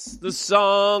 Sing us the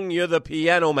song, you're the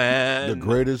piano man. The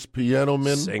greatest piano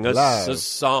man Sing us live. a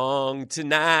song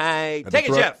tonight. At Take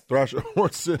it, Jeff. Thrasher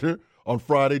Horse Center on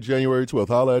Friday, January 12th.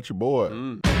 Holla at your boy.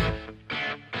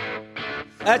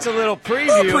 That's a little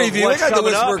preview. We got the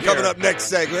listener coming up next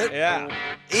segment. Yeah.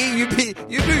 E, you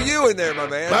do you in there, my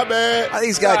man. My bad. I think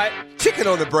he's got chicken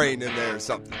on the brain in there or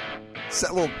something.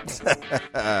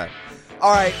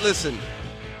 All right, listen.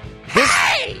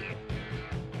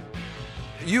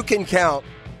 you can count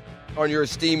on your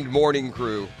esteemed morning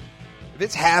crew. If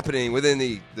it's happening within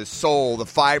the soul, the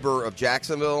fiber of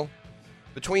Jacksonville,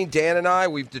 between Dan and I,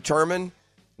 we've determined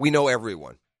we know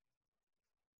everyone.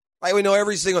 Like we know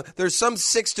every single. There's some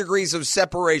 6 degrees of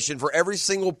separation for every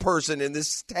single person in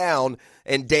this town,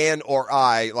 and Dan or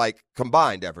I, like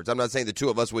combined efforts. I'm not saying the two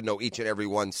of us would know each and every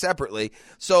one separately.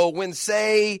 So when,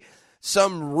 say,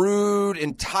 some rude,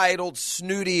 entitled,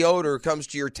 snooty odor comes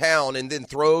to your town and then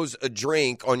throws a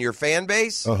drink on your fan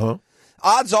base,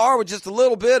 odds are with just a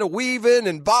little bit of weaving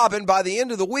and bobbing, by the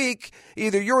end of the week,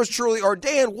 either yours truly or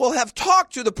Dan will have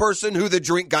talked to the person who the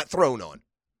drink got thrown on.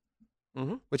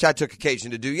 Which I took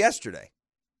occasion to do yesterday.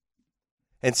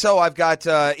 And so I've got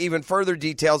even further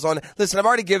details on it. Listen, I've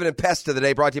already given a Pest of the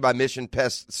Day, brought to you by Mission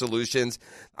Pest Solutions.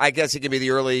 I guess it can be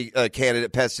the early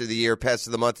candidate Pest of the Year, Pest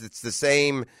of the Month. It's the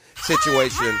same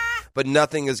situation, but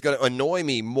nothing is going to annoy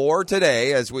me more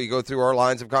today as we go through our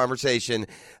lines of conversation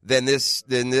than this,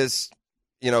 David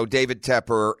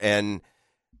Tepper, and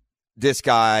this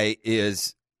guy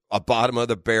is a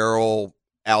bottom-of-the-barrel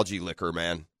algae licker,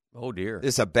 man. Oh, dear.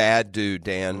 This is a bad dude,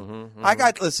 Dan.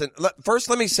 Listen, first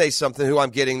let me say something who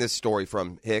I'm getting this story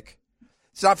from, Hick.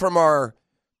 It's not from our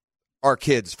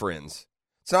kids' friends.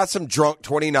 It's not some drunk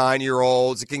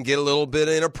 29-year-olds. It can get a little bit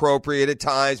inappropriate at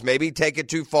times, maybe take it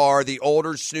too far. The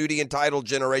older, snooty, entitled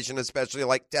generation, especially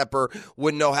like Tepper,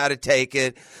 wouldn't know how to take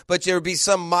it. But there would be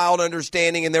some mild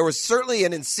understanding, and there was certainly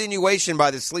an insinuation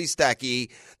by the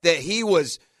Sleestacky that he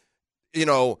was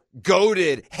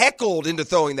goaded, heckled into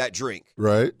throwing that drink.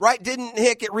 Right. Right? Didn't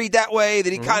Hick it read that way,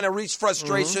 that he kind of reached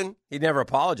frustration? He never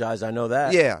apologized. I know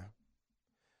that. Yeah.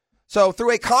 So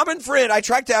through a common friend I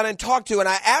tracked down and talked to, and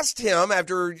I asked him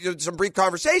after some brief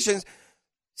conversations,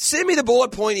 send me the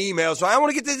bullet point email. So I want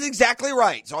to get this exactly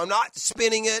right. So I'm not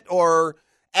spinning it or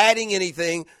adding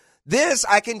anything. This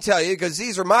I can tell you because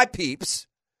these are my peeps.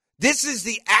 This is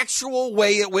the actual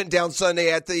way it went down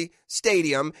Sunday at the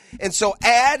stadium. And so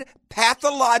add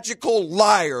pathological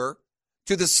liar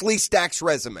to the Sleestack's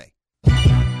resume.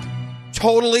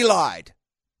 Totally lied.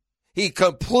 He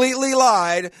completely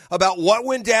lied about what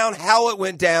went down, how it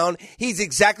went down. He's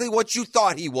exactly what you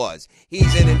thought he was.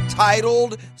 He's an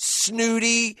entitled,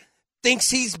 snooty,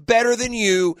 thinks he's better than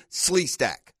you,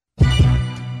 Sleestack.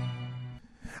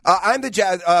 I'm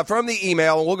the from the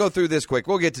email, and we'll go through this quick.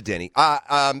 We'll get to Denny.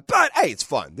 But, hey, it's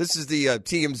fun. This is the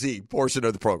TMZ portion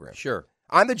of the program. Sure.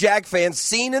 I'm the Jag fan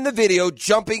seen in the video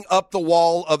jumping up the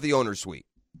wall of the owner's suite.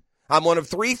 I'm one of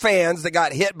 3 fans that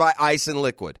got hit by ice and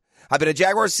liquid. I've been a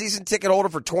Jaguars season ticket holder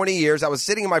for 20 years. I was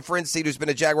sitting in my friend's seat who's been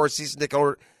a Jaguars season ticket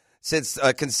holder since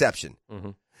conception.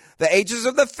 The ages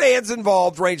of the fans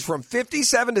involved range from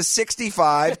 57 to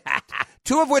 65,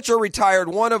 2 of which are retired,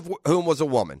 one of whom was a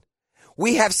woman.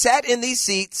 We have sat in these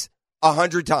seats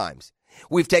 100 times.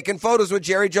 We've taken photos with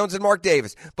Jerry Jones and Mark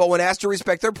Davis, but when asked to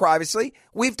respect their privacy,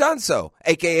 we've done so,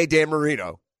 a.k.a. Dan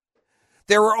Marino.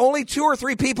 There were only 2 or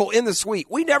 3 people in the suite.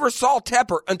 We never saw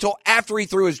Tepper until after he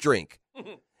threw his drink.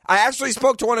 I actually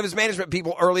spoke to one of his management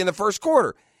people early in the first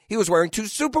quarter. He was wearing 2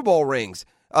 Super Bowl rings,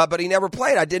 but he never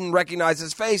played. I didn't recognize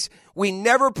his face. We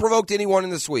never provoked anyone in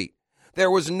the suite.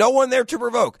 There was no one there to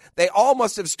provoke. They all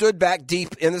must have stood back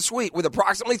deep in the suite with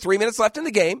approximately 3 minutes left in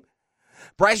the game.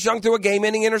 Bryce Young threw a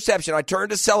game-ending interception. I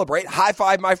turned to celebrate,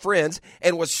 high-fived my friends,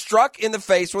 and was struck in the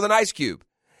face with an ice cube.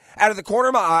 Out of the corner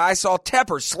of my eye, I saw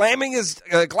Tepper slamming his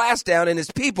glass down, and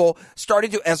his people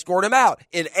started to escort him out.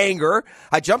 In anger,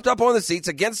 I jumped up on the seats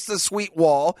against the suite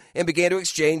wall and began to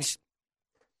exchange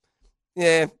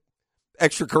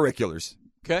extracurriculars.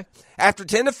 Okay. After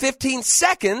 10 to 15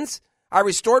 seconds, I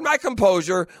restored my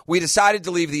composure. We decided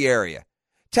to leave the area.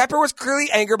 Tepper was clearly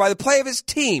angered by the play of his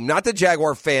team, not the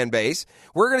Jaguar fan base.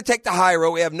 We're going to take the high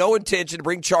road. We have no intention to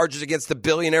bring charges against the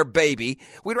billionaire baby.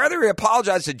 We'd rather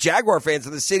apologize to Jaguar fans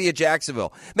in the city of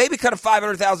Jacksonville. Maybe cut a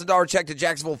 $500,000 check to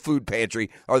Jacksonville Food Pantry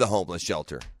or the homeless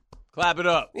shelter. Clap it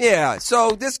up. Yeah,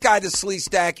 so this guy, the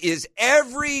Sleestack, is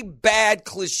every bad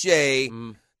cliche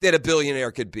that a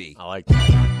billionaire could be. I like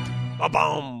that.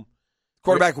 Ba-boom.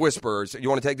 Quarterback whisperers. You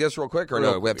want to take this real quick or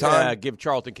no? We have time? Yeah, give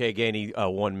Charlton K. Gainey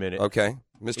 1 minute. Okay.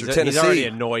 Mr. Tennessee. He's already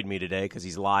annoyed me today because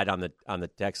he's lied on the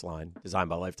text line designed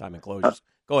by Lifetime Enclosures.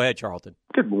 Go ahead, Charlton.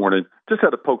 Good morning. Just had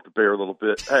to poke the bear a little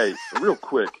bit. Hey, real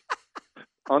quick.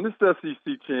 On this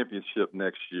SEC championship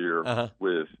next year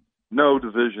with no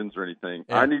divisions or anything,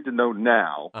 I need to know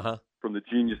now from the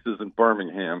geniuses in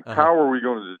Birmingham, how are we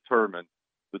going to determine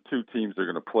the 2 teams are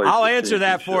going to play? I'll answer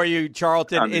that for you,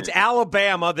 Charlton. It's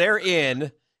Alabama. They're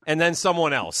in, and then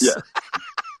someone else. Yeah.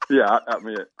 Yeah, I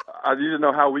mean, I need to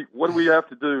know what do we have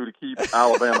to do to keep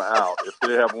Alabama out if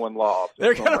they have one loss?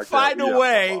 They're going to find a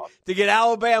way to get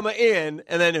Alabama in,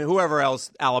 and then whoever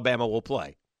else Alabama will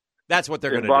play. That's what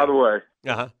they're going to do. By the way,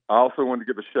 I also wanted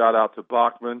to give a shout-out to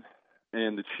Bachman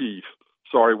and the Chiefs.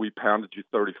 Sorry we pounded you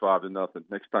 35-0.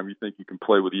 Next time you think you can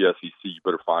play with the SEC, you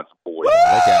better find some boys.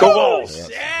 Go Vols!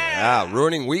 Yeah,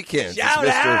 ruining weekends. Shout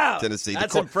it's Mr. out. Tennessee.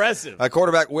 That's impressive.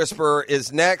 Quarterback Whisperer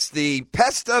is next. The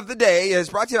Pest of the Day is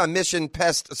brought to you by Mission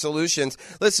Pest Solutions.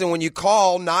 Listen, when you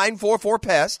call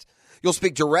 944-PEST, you'll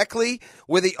speak directly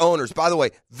with the owners. By the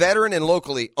way, veteran and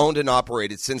locally owned and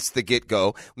operated since the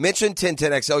get-go. Mention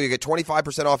 1010XL. You get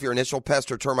 25% off your initial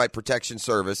pest or termite protection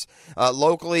service.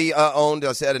 Locally owned,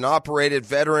 I said, and operated,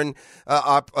 veteran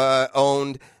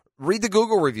owned. Read the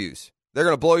Google reviews. They're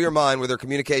going to blow your mind with their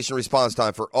communication response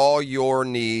time for all your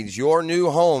needs. Your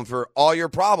new home for all your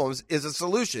problems is a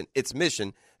solution. It's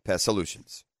Mission Pest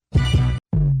Solutions.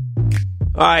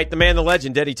 All right, the man, the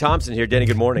legend, Denny Thompson here. Denny,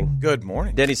 good morning. Good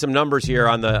morning. Denny, some numbers here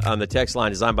on the text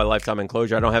line designed by Lifetime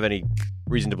Enclosure. I don't have any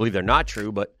reason to believe they're not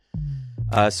true, but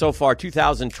so far,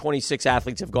 2,026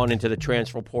 athletes have gone into the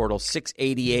transfer portal,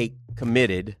 688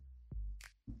 committed.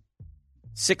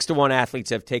 6-1 athletes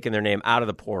have taken their name out of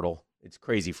the portal. It's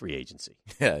crazy free agency.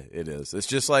 Yeah, it is. It's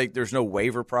just like there's no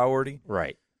waiver priority.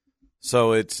 Right.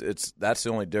 So it's that's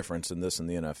the only difference in this and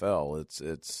the NFL.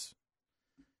 It's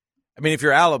I mean, if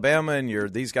you're Alabama and you're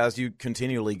these guys, you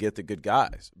continually get the good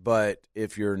guys. But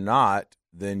if you're not,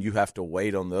 then you have to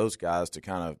wait on those guys to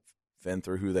kind of fend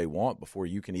through who they want before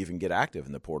you can even get active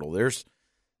in the portal. There's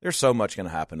so much going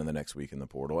to happen in the next week in the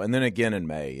portal. And then again in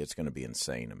May, it's going to be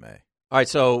insane in May. All right,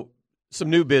 so some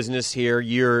new business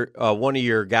here. One of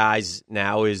your guys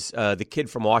now is the kid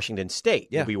from Washington State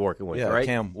you'll be working with, right?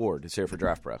 Cam Ward is here for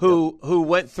draft prep. Who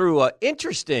went through an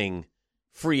interesting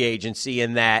free agency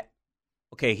in that,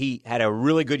 okay, he had a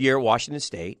really good year at Washington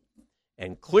State,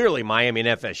 and clearly Miami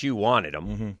and FSU wanted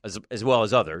him, as well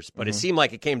as others, but it seemed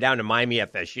like it came down to Miami,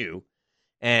 FSU,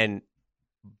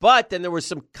 but then there was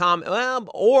some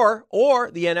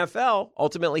or the NFL.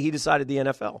 Ultimately, he decided the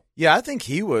NFL. Yeah, I think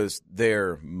he was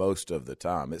there most of the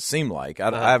time. It seemed like.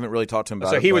 I haven't really talked to him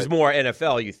about it. So he was more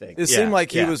NFL, you think? It seemed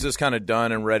like he was just kind of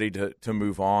done and ready to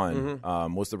move on,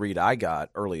 was the read I got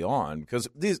early on, because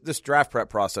this draft prep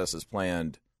process is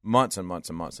planned months and months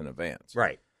and months in advance.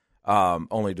 Right.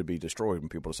 Only to be destroyed when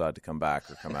people decide to come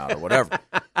back or come out or whatever.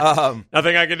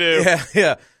 Nothing I can do.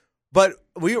 Yeah. But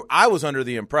I was under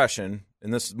the impression,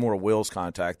 and this is more Will's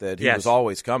contact, that he was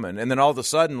always coming. And then all of a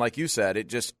sudden, like you said, it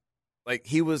just like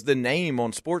he was the name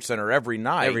on SportsCenter every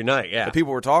night. Every night, yeah. That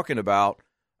people were talking about.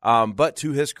 But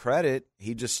to his credit,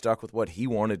 he just stuck with what he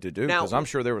wanted to do, because I'm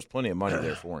sure there was plenty of money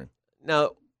there for him.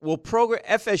 Now,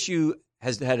 FSU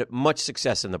has had much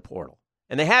success in the portal,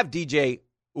 and they have DJ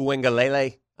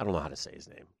Uwengalele. I don't know how to say his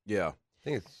name. Yeah, I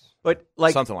think it's but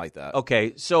like something like that.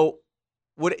 Okay, so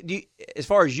what do you, as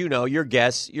far as you know, your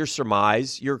guess, your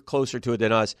surmise, you're closer to it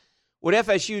than us. Would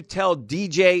FSU tell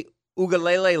DJ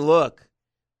Ugalele, look,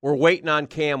 we're waiting on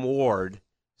Cam Ward,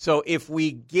 so if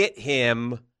we get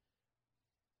him,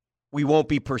 we won't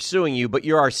be pursuing you, but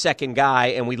you're our second guy,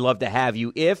 and we'd love to have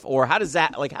you if, or how does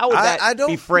that, like, how would that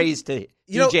be phrased to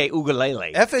DJ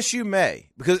Ugalele? FSU may,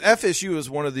 because FSU is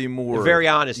one of the more... They're very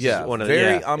honest.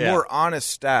 More honest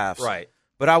staffs. Right.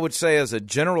 But I would say as a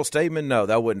general statement, no,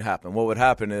 that wouldn't happen. What would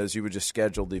happen is you would just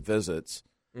schedule the visits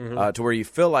to where you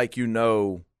feel like you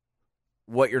know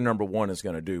what your number one is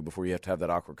going to do before you have to have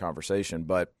that awkward conversation.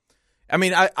 But, I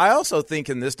mean, I also think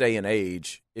in this day and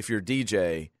age, if you're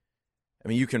DJ... I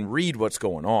mean, you can read what's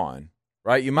going on,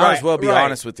 right? You might as well be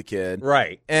honest with the kid.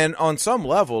 Right. And on some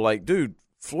level, like, dude,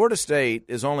 Florida State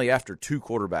is only after two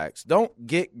quarterbacks. Don't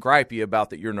get gripey about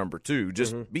that you're number two.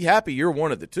 Just be happy you're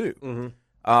one of the two.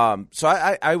 So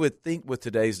I would think with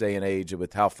today's day and age,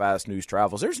 with how fast news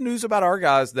travels, there's news about our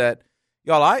guys that,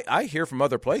 y'all, I hear from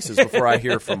other places before I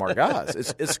hear from our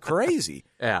guys. It's crazy.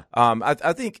 Yeah.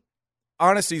 I think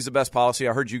honesty is the best policy.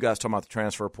 I heard you guys talking about the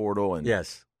transfer portal and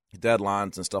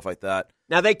deadlines and stuff like that.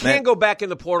 Now, they can go back in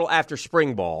the portal after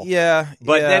spring ball. Yeah.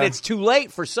 But then it's too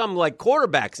late for some, like,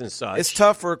 quarterbacks and such. It's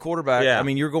tough for a quarterback. Yeah. I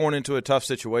mean, you're going into a tough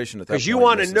situation at that point. Because you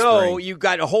want to know, you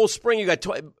got a whole spring, you got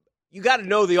to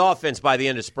know the offense by the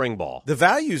end of spring ball. The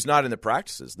value is not in the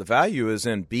practices. The value is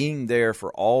in being there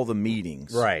for all the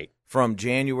meetings. Right. From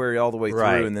January all the way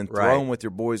through, and then throwing with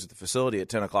your boys at the facility at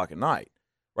 10 o'clock at night.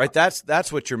 Right?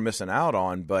 That's what you're missing out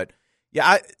on. But,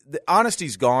 yeah, the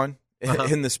honesty's gone.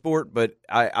 In the sport, but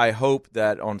I hope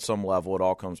that on some level it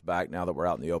all comes back now that we're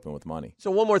out in the open with money. So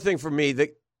one more thing for me,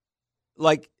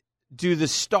 do the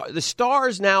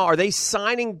stars now, are they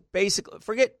signing basically,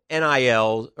 forget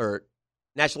NIL or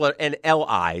national and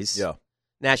LIs, Yeah.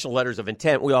 national letters of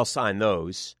intent. We all sign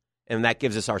those, and that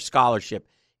gives us our scholarship.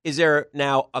 Is there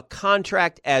now a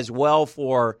contract as well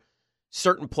for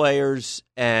certain players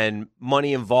and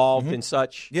money involved and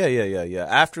such? Yeah.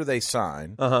 After they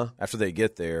sign, after they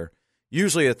get there,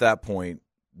 usually at that point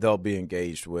they'll be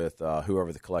engaged with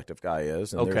whoever the collective guy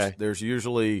is. And there's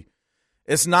usually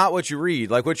it's not what you read.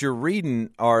 Like what you're reading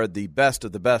are the best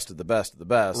of the best of the best of the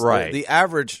best. Right. The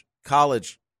average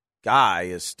college guy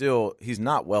is still he's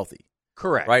not wealthy.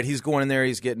 Correct. Right. He's going in there.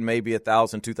 He's getting maybe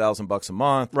 $1,000, $2,000 a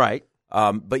month. Right.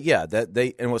 But yeah,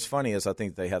 and what's funny is I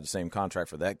think they have the same contract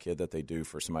for that kid that they do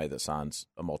for somebody that signs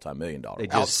a multi-million-dollar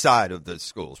outside of the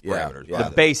school's parameters. Yeah,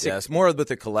 the basic. Yeah, it's more with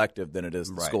the collective than it is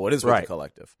the school. It is with the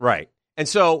collective, right? And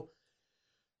so,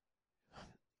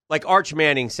 like Arch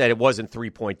Manning said, it wasn't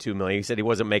 $3.2 million. He said he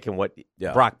wasn't making what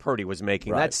Brock Purdy was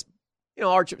making. Right. That's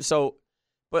Arch. So,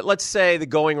 but let's say the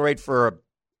going rate for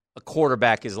a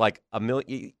quarterback is like $1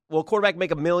 million. Will a quarterback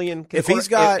make $1 million? If he's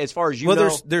got, as far as you know,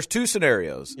 there's two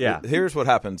scenarios. Yeah. Here's what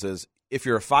happens: is if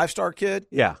you're a 5-star kid,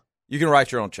 you can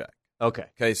write your own check.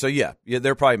 Okay. So yeah,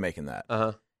 they're probably making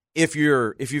that. If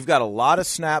you've got a lot of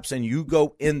snaps and you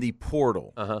go in the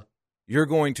portal, you're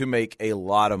going to make a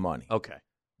lot of money. Okay.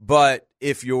 But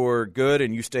if you're good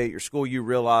and you stay at your school, you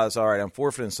realize, all right, I'm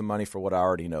forfeiting some money for what I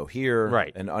already know here,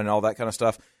 right, and all that kind of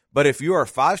stuff. But if you are a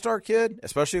 5-star kid,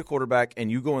 especially a quarterback, and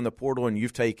you go in the portal and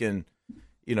you've taken,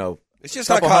 it's just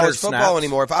not college football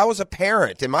anymore. If I was a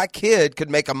parent and my kid could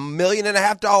make $1.5 million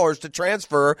to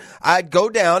transfer, I'd go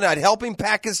down, I'd help him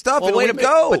pack his stuff, and we'd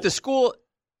go. But the school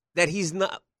that he's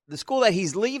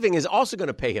leaving is also going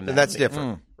to pay him that. And that's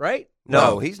different, right?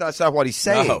 No, he's not. That's not what he's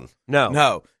saying.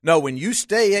 No. When you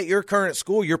stay at your current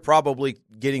school, you're probably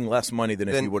getting less money than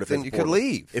if you would have. Then you could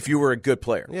leave if you were a good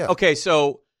player. Yeah. Okay,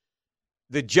 so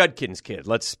the Judkins kid.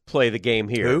 Let's play the game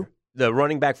here. Who? The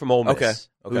running back from Ole Miss. Okay.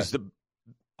 Who's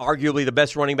arguably the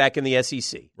best running back in the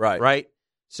SEC. Right.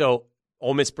 So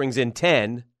Ole Miss brings in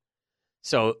 10.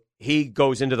 So he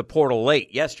goes into the portal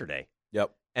late yesterday.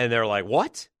 Yep. And they're like,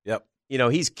 what? Yep.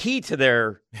 He's key to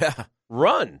their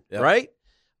run, Yep. right?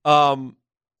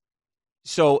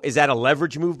 So is that a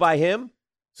leverage move by him?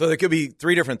 So there could be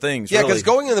three different things. Yeah, really. because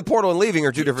going in the portal and leaving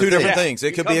are two different things.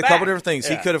 It could be a couple different things.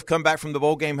 He could have come back from the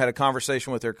bowl game, had a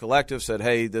conversation with their collective, said,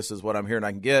 hey, this is what I'm hearing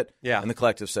I can get. Yeah. And the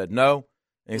collective said no.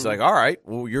 And he's like, all right,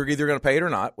 well, you're either going to pay it or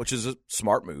not, which is a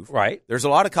smart move. Right. There's a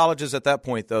lot of colleges at that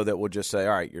point, though, that will just say,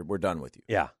 all right, we're done with you.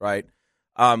 Yeah. Right.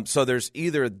 So there's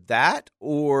either that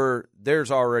or there's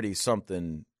already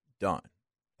something done.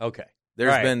 Okay.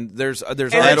 There's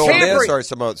at Ole Miss or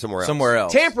somewhere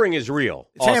else. Tampering is real.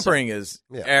 Tampering is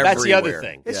everywhere. That's the other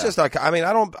thing. It's just like,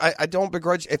 I don't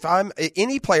begrudge. If I'm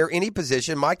any player, any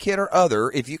position, my kid or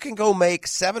other, if you can go make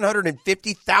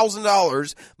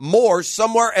 $750,000 more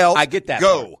somewhere else, I get that.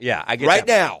 Go. Part. Yeah, I get right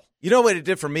that now. You know what it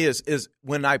did for me is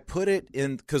when I put it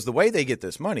in, because the way they get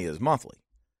this money is monthly.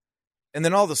 And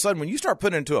then all of a sudden, when you start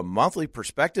putting it into a monthly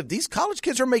perspective, these college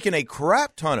kids are making a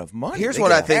crap ton of money. Here's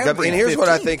what I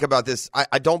think about this.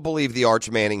 I don't believe the Arch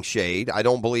Manning shade. I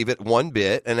don't believe it one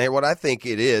bit. And what I think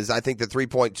it is, I think the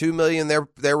 $3.2 million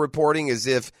they're reporting is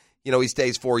if he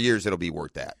stays 4 years, it'll be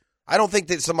worth that. I don't think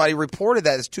that somebody reported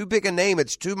that. It's too big a name.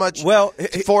 It's too much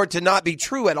for it to not be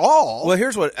true at all. Well,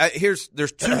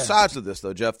 there's two sides to this,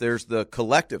 though, Jeff. There's the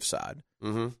collective side,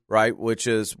 right, which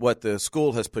is what the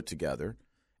school has put together.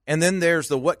 And then there's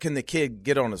the what can the kid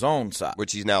get on his own side,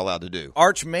 which he's now allowed to do.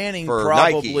 Arch Manning for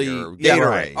probably Nike or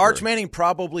Gatorade. Arch Manning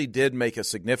probably did make a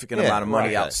significant amount of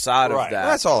money outside of that.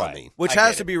 That's all I mean. Which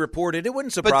has to be reported. It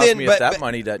wouldn't surprise me if that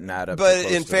money doesn't add up. But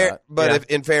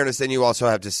in fairness, then you also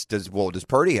have does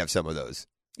Purdy have some of those?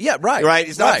 Yeah, right. Right.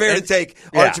 It's not fair to take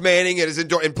Arch Manning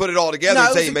and put it all together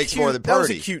and say he makes more than Purdy. That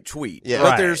was a cute tweet. Yeah.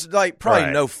 But there's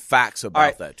probably no facts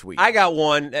about that tweet. I got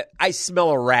one. I smell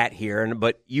a rat here,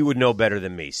 but you would know better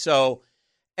than me. So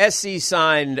SC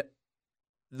signed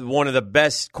one of the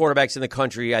best quarterbacks in the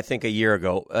country, I think, a year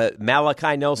ago.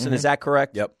 Malachi Nelson, is that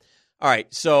correct? Yep. All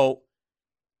right. So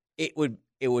it would.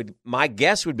 My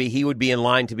guess would be he would be in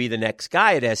line to be the next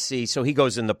guy at SC. So he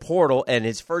goes in the portal, and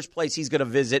his first place he's going to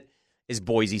visit is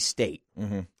Boise State.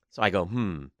 So I go,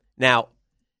 Now,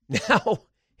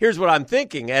 here's what I'm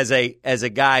thinking as a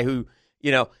guy who,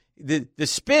 the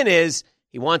spin is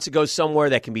he wants to go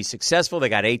somewhere that can be successful. They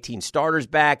got 18 starters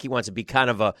back. He wants to be kind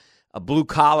of a blue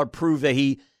collar, prove that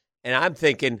and I'm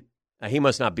thinking he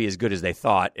must not be as good as they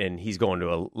thought, and he's going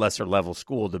to a lesser level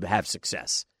school to have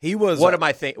success. He was. What am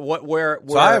I thinking? Where?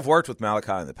 So I have worked with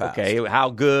Malachi in the past. Okay, how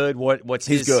good? What's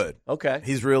he's good. Okay,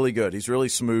 he's really good. He's really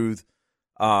smooth.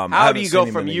 How do you go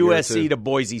from USC to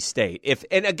Boise State?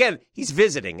 And again, he's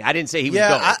visiting. I didn't say he was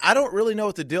going. I don't really know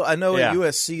what the deal. I know at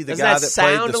USC, the guy that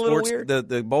played the sports,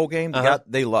 the bowl game, the guy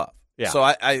they love. Yeah. So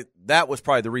I that was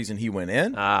probably the reason he went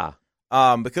in.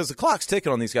 Because the clock's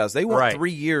ticking on these guys. They want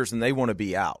 3 years and they want to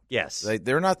be out. Yes.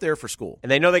 They're not there for school.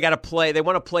 And they know they got to play. They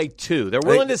want to play 2. They're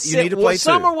willing to sit. You need to play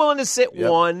some 2. are willing to sit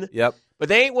 1. Yep. But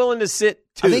they ain't willing to sit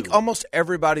 2. I think almost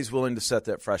everybody's willing to set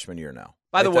that freshman year now.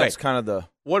 By the way, that's kind of the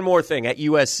one more thing at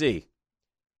USC.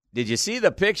 Did you see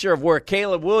the picture of where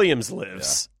Caleb Williams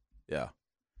lives? Yeah.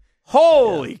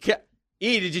 Holy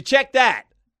did you check that?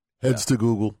 Heads to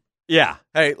Google. Yeah.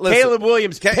 Hey, listen, Caleb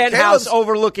Williams penthouse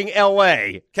overlooking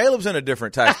L.A. Caleb's in a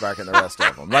different tax bracket than the rest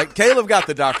of them. Like, Caleb got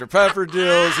the Dr. Pepper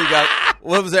deals. He got,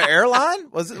 what was there, airline?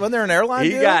 Wasn't there an airline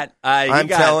deal? I'm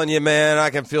telling you, man, I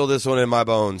can feel this one in my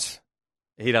bones.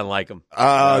 He doesn't like them.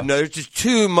 No, there's just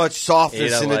too much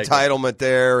softness and entitlement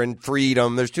there and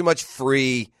freedom. There's too much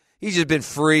free. He's just been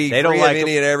free. They don't like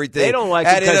any and everything. They don't like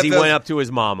him because he went up to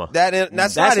his mama. That's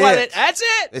not it. That's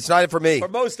it. It's not it for me. For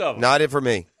most of them. Not it for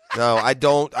me. No, I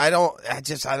don't. I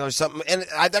know something, and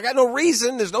I got no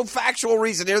reason. There's no factual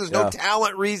reason here. There's no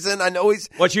talent reason. I know he's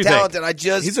talented. Think? I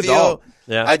just he's feel. A dog.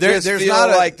 Yeah. I just feel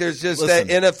like there's just that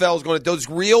NFL is going to. Those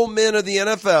real men of the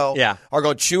NFL are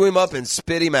going to chew him up and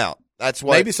spit him out. That's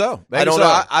what. Maybe so. I don't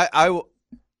know.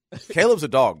 Caleb's a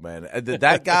dog, man.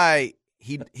 That guy.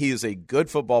 He is a good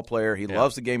football player. He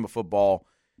loves the game of football.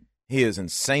 He is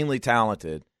insanely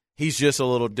talented. He's just a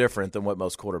little different than what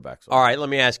most quarterbacks are. All right, let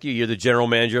me ask you. You're the general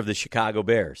manager of the Chicago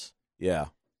Bears. Yeah.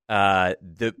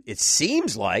 It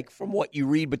seems like, from what you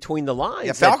read between the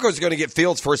lines, Falco's going to get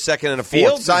Fields for a second and a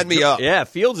fourth. Sign me up. Yeah,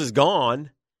 Fields is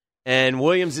gone, and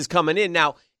Williams is coming in.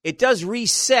 Now, it does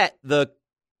reset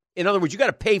in other words, you got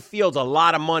to pay Fields a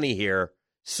lot of money here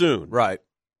soon. Right.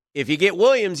 If you get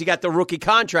Williams, you got the rookie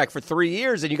contract for 3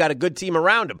 years, and you got a good team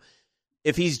around him.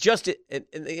 If he's just – and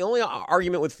the only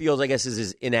argument with Fields, I guess, is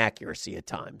his inaccuracy at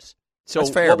times. So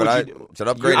that's fair, but it's an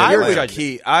upgrade.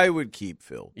 I would keep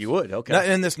Fields. You would?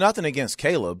 Okay. And there's nothing against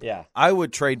Caleb. Yeah. I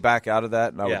would trade back out of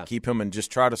that, and I would keep him and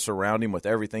just try to surround him with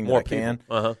everything that I can.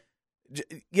 Uh-huh.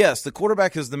 Yes, the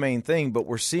quarterback is the main thing, but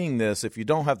we're seeing this. If you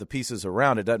don't have the pieces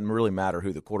around, it doesn't really matter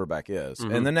who the quarterback is.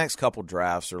 Mm-hmm. And the next couple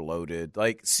drafts are loaded.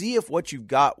 Like, see if what you've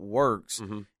got works.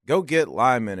 Mm-hmm. Go get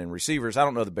linemen and receivers. I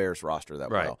don't know the Bears roster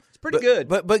that well. It's pretty good,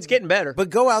 but it's getting better.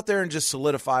 But go out there and just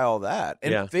solidify all that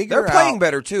and figure out. They're playing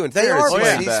better, too. And they are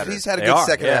playing better. He's had a good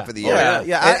second half of the year.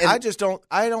 I just don't.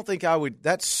 I don't think I would.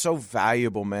 That's so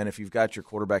valuable, man. If you've got your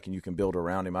quarterback and you can build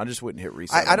around him, I just wouldn't hit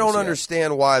reset. I don't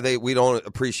understand why we don't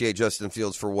appreciate Justin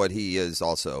Fields for what he is.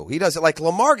 Also, he does it like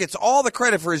Lamar gets all the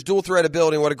credit for his dual threat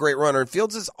ability and what a great runner. And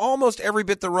Fields is almost every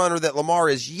bit the runner that Lamar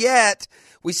is. Yet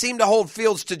we seem to hold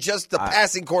Fields to just the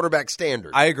passing quarterback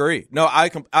standard. I agree. No,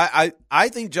 I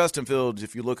think Justin Fields,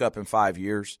 if you look up in 5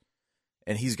 years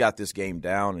and he's got this game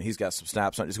down and he's got some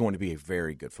snaps on, he's going to be a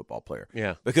very good football player.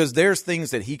 Yeah. Because there's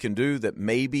things that he can do that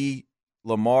maybe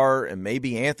Lamar and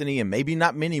maybe Anthony and maybe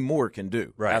not many more can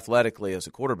do athletically as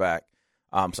a quarterback.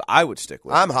 So I would stick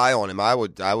with him. I'm high on him. I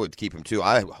would keep him too.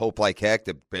 I hope like heck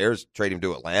the Bears trade him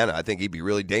to Atlanta. I think he'd be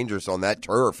really dangerous on that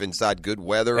turf inside good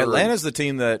weather. Atlanta's the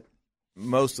team that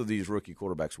most of these rookie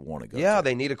quarterbacks want to go. Yeah,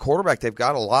 they need a quarterback. They've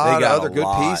got a lot of other good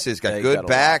pieces. Got good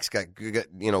backs. Got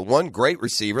one great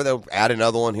receiver. They'll add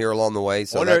another one here along the way.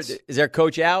 So is their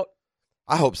coach out?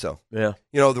 I hope so. Yeah.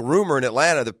 The rumor in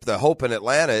Atlanta, the hope in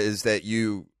Atlanta is that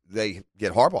they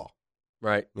get Harbaugh.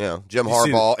 Right. Jim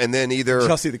Harbaugh, and then either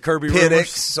y'all see the Kirby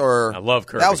Penix or I love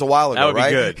Kirby. That was a while ago, that would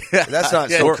right? Be good. That's not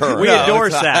so current. We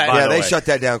endorse that. By the way. They shut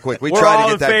that down quick. We're tried all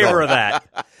to get in that favor going. of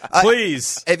that.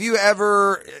 Please. Have you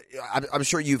ever? I'm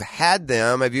sure you've had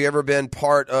them. Have you ever been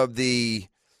part of the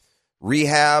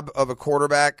rehab of a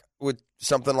quarterback with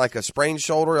something like a sprained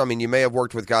shoulder? I mean, you may have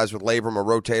worked with guys with labrum or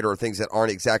rotator or things that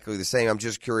aren't exactly the same. I'm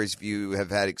just curious if you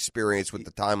have had experience with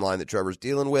the timeline that Trevor's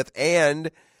dealing with, and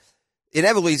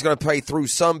inevitably he's going to play through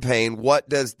some pain. What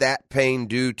does that pain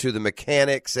do to the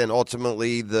mechanics and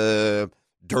ultimately the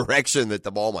direction that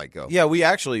the ball might go? Yeah, we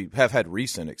actually have had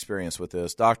recent experience with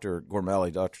this. Dr.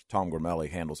 Tom Gormelli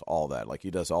handles all that. Like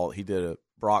he did a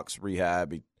Brock's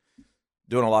rehab. He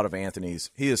doing a lot of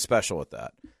Anthony's. He is special at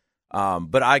that.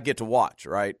 But I get to watch,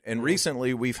 right? And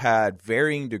recently we've had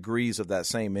varying degrees of that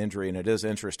same injury, and it is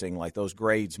interesting, like those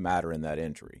grades matter in that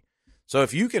injury. So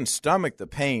if you can stomach the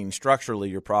pain structurally,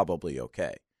 you're probably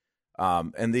okay.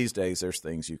 And these days there's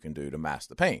things you can do to mask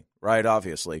the pain, right?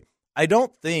 Obviously. I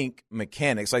don't think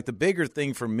mechanics, like the bigger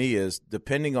thing for me is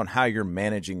depending on how you're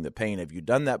managing the pain. Have you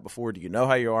done that before? Do you know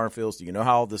how your arm feels? Do you know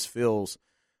how all this feels?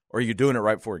 Or are you doing it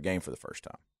right before a game for the first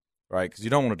time? right? Because you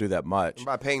don't want to do that much.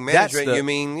 By pain management, you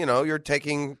mean, you're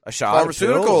taking a shot,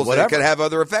 pharmaceuticals that could have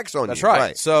other effects on you. That's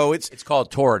right. So it's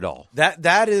called Toradol.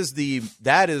 That is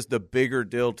the bigger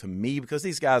deal to me, because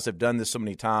these guys have done this so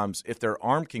many times. If their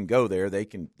arm can go there, they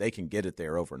can get it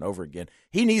there over and over again.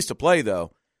 He needs to play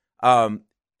though.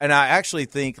 And I actually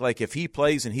think, like, if he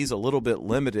plays and he's a little bit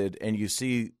limited and you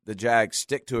see the Jags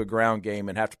stick to a ground game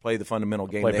and have to play the fundamental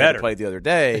game they had to play the other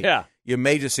day, you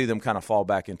may just see them kind of fall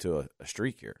back into a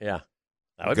streak here. Yeah.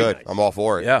 That would Good. be nice. I'm all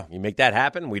for it. Yeah. You make that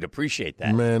happen, we'd appreciate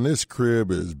that. Man, this crib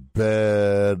is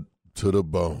bad to the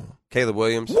bone. Caleb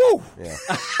Williams. Woo! Yeah.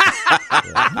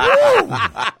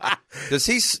 Does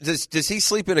he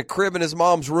sleep in a crib in his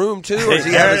mom's room too, or does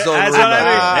he have his own room?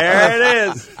 There it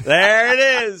is. There it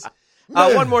is.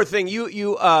 One more thing.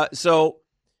 You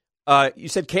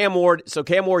said Cam Ward. So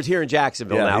Cam Ward's here in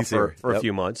Jacksonville now for a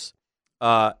few months.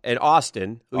 And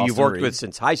Austin, who you've worked with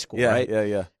since high school, right?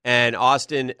 Yeah. And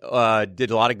Austin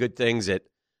did a lot of good things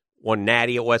won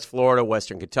Natty at West Florida,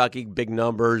 Western Kentucky, big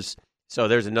numbers. So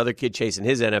there's another kid chasing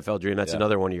his NFL dream. That's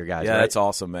another one of your guys, Yeah, right? that's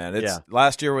awesome, man. It's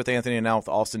last year with Anthony and now with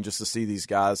Austin, just to see these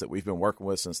guys that we've been working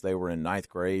with since they were in ninth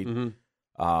grade.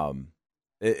 Mm-hmm.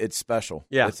 It's special.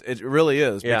 Yeah. It really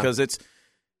is, because it's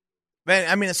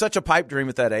such a pipe dream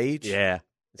at that age. Yeah.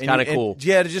 It's kind of cool.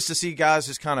 Just to see guys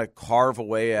just kind of carve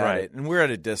away at it. And we're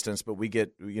at a distance, but we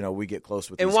get close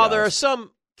with these And while guys. there are some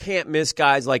can't miss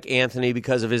guys like Anthony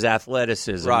because of his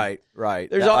athleticism. Right.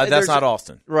 That's not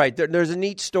Austin. Right. There's a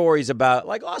neat stories about,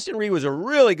 like, Austin Reed was a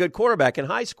really good quarterback in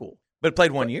high school. But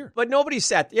played 1 year. But nobody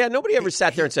ever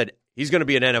sat there and said, he's going to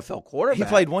be an NFL quarterback. He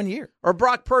played 1 year. Or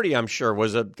Brock Purdy, I'm sure,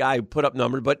 was a guy who put up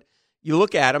numbers. But you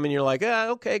look at him and you're like,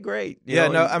 okay, great.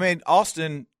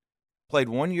 Austin played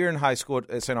 1 year in high school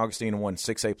at St. Augustine and won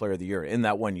 6A Player of the Year in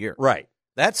that 1 year. Right.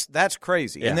 That's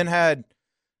crazy. Yeah. And then had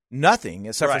nothing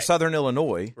except for Southern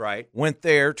Illinois. Right. Went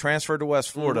there, transferred to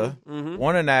West Florida,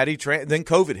 won a natty, then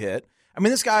COVID hit.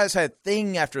 This guy has had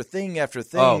thing after thing after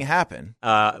thing happen.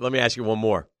 Let me ask you one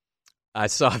more. I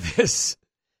saw this.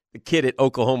 The kid at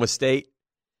Oklahoma State,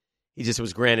 he just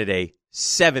was granted a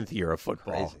 7th year of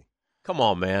football. Crazy. Come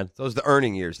on, man. Those are the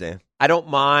earning years, Dan. I don't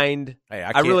mind. Hey,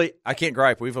 I can't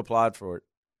gripe. We've applied for it.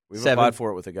 We've applied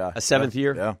for it with a guy. A 7th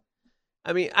year? Yeah.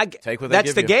 Take what they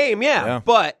that's give the you. game, Yeah.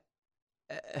 But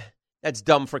that's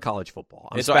dumb for college football.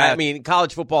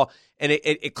 College football, and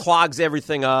it clogs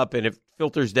everything up, and it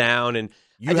filters down. And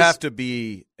you have to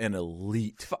be an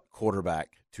elite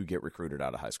quarterback to get recruited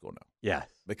out of high school now. Yeah.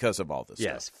 Because of all this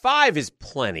Yes. stuff. 5 is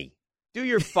plenty. Do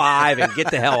your 5 and get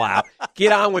the hell out.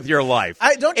 Get on with your life.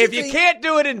 If you can't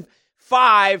do it in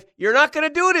 5, you're not going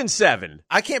to do it in 7.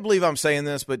 I can't believe I'm saying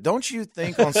this, but don't you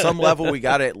think on some level we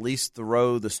got to at least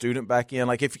throw the student back in?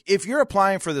 Like, if you're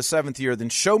applying for the 7th year, then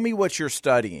show me what you're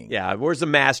studying. Yeah, where's the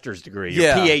master's degree?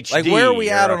 Your PhD? Like, where are we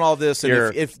at on all this?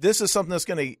 And if this is something that's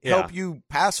going to help you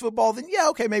pass football, then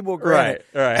okay, maybe we'll grant it.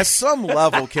 Right. At some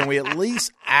level, can we at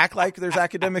least act like there's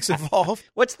academics involved?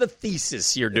 What's the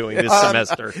thesis you're doing this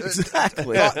semester?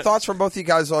 Exactly. Thoughts from both of you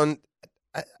guys on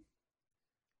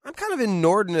I'm kind of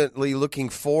inordinately looking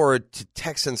forward to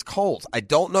Texans-Colts. I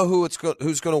don't know who's going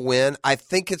to win. I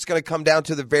think it's going to come down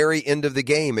to the very end of the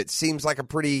game. It seems like a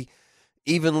pretty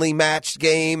evenly matched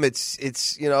game. I'm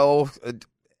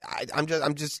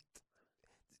just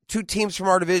two teams from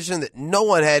our division that no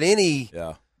one had any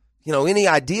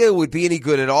idea would be any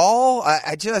good at all.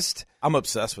 I'm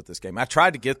obsessed with this game. I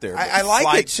tried to get there. I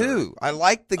like it too. I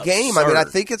like the game. I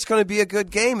think it's going to be a good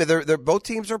game. They're both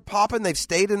teams are popping. They've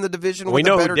stayed in the division. We with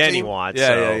know a better who Denny team. wants.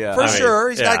 Yeah. For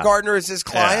sure. He's got Gardner as his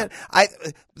client. Yeah.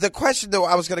 The question though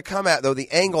I was going to come at the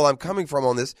angle I'm coming from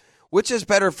on this, which is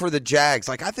better for the Jags?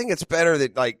 Like, I think it's better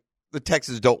that the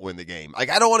Texans don't win the game.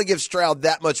 Like, I don't want to give Stroud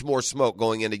that much more smoke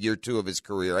going into year 2 of his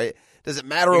career. Right? Does it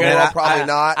matter overall? Probably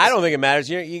not. I don't think it matters.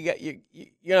 You're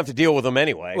gonna have to deal with them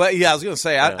anyway. Well, I was going to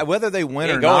say whether they win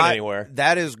or going not, anywhere.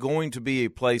 That is going to be a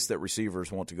place that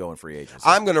receivers want to go in free agency.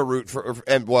 I'm going to root for,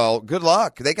 and good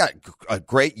luck. They got a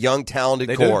great young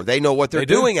talented core. Do. They know what they're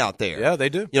doing out there. Yeah, they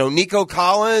do. Nico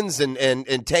Collins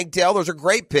and Tank Dell. Those are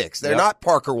great picks. They're not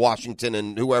Parker Washington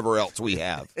and whoever else we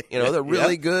have. They're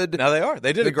really good. No, they are.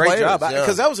 They did a great job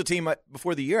because that was a team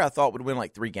before the year I thought would win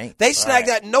like 3 games. They snagged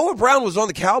that. Noah Brown was on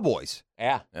the Cowboys.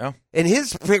 Yeah. And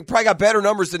his probably got better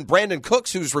numbers than Brandon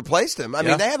Cooks, who's replaced him. I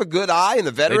mean, they have a good eye in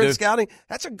the veteran scouting.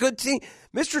 That's a good team.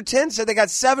 Mr. 10 said they got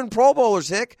 7 Pro Bowlers,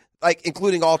 Hick,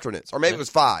 including alternates, or maybe it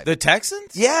was 5. The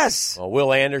Texans? Yes. Well,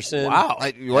 Will Anderson. Wow.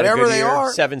 Whatever they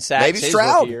are. 7 sacks. Maybe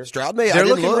Stroud. Stroud may. They're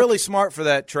looking really smart for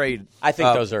that trade. I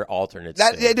think those are alternates.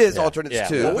 It is alternates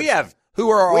too. Well, we have. Who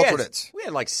are our alternates? We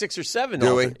had like 6 or 7.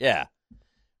 Do we? Yeah.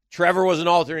 Trevor was an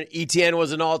alternate. Etienne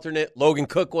was an alternate. Logan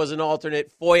Cook was an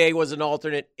alternate. Foye was an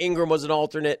alternate. Ingram was an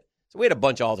alternate. So we had a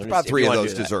bunch of alternates. About 3 of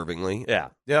those deservingly.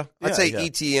 Yeah. I'd say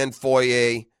Etienne,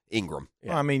 Foye, Ingram.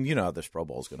 Yeah. Well, I mean, you know how this Pro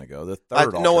Bowl is going to go. The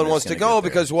third no one wants to go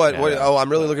because what? Oh, I'm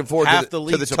really looking forward to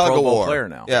the tug of war. Player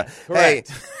now. Yeah.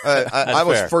 Correct. Hey, I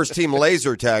was first team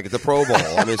laser tag at the Pro Bowl.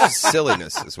 I mean, it's just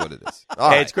silliness is what it is.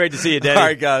 Hey, it's great to see you, Denny. All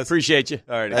right, guys. Appreciate you.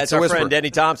 All right. That's our friend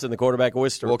Denny Thompson, the quarterback of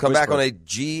Worcester. We'll come back on a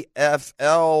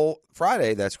GFL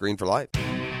Friday. That's Green for Life.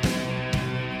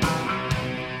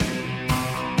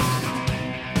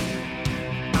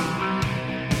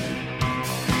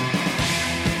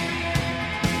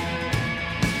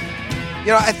 You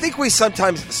know, I think we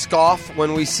sometimes scoff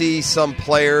when we see some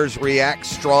players react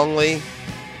strongly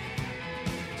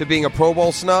to being a Pro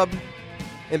Bowl snub.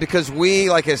 And because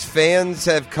we, like as fans,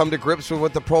 have come to grips with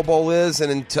what the Pro Bowl is,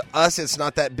 and to us it's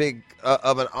not that big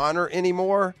of an honor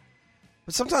anymore.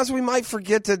 But sometimes we might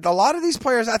forget that a lot of these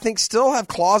players, I think, still have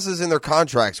clauses in their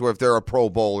contracts where if they're a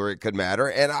Pro Bowler, it could matter.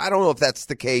 And I don't know if that's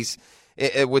the case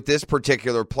with this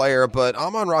particular player, but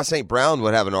Amon-Ra St. Brown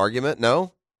would have an argument,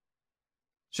 no?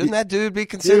 Shouldn't that dude be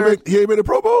considered? He ain't made a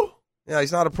Pro Bowl? Yeah,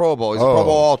 he's not a Pro Bowl. He's a Pro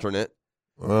Bowl alternate.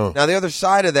 Oh. Now, the other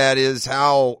side of that is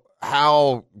how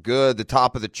good the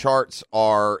top of the charts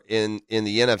are in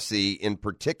the NFC in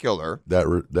particular.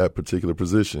 That particular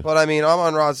position. But, I mean,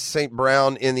 Amon-Ra St.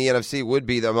 Brown in the NFC would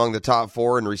be among the top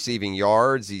 4 in receiving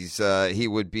yards. He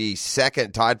would be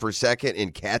tied for second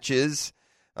in catches.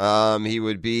 He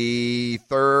would be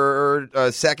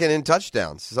second in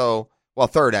touchdowns. So, well,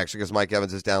 third, actually, because Mike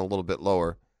Evans is down a little bit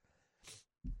lower.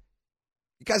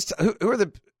 You guys, who are the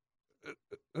top?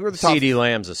 CeeDee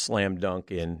Lamb's a slam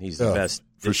dunk in. He's the best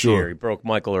this year. He broke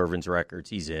Michael Irvin's records.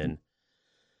 He's in.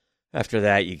 After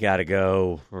that, you got to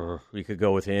go. You could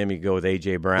go with him. You could go with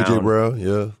A.J. Brown. A.J. Brown,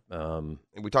 yeah. And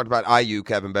we talked about Ayuk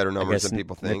having better numbers than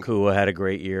people think. Nakua had a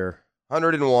great year.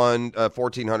 101,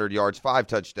 1,400 yards, 5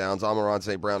 touchdowns. Amon-Ra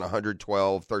St. Brown,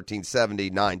 112, 1,370,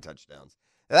 9 touchdowns.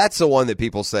 That's the one that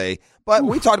people say. But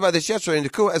we talked about this yesterday,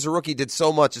 and Nakua as a rookie did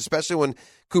so much, especially when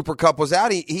Cooper Kupp was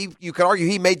out. You could argue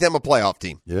he made them a playoff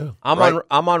team. Yeah.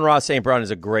 Amon-Ra St. Brown is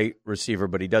a great receiver,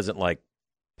 but he doesn't,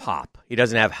 pop. He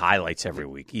doesn't have highlights every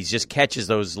week. He just catches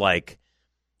those,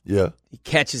 Yeah. He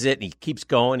catches it, and he keeps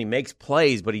going. He makes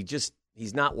plays, but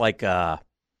he's not like not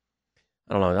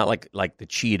like the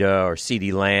Cheetah or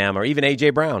CeeDee Lamb or even A.J.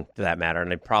 Brown, for that matter. And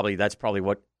that's probably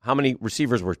what. How many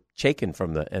receivers were taken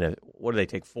from what do they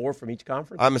take, 4 from each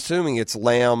conference? I'm assuming it's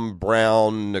Lamb,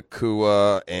 Brown,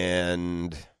 Nakua,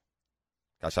 and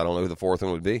gosh, I don't know who the 4th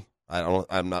one would be.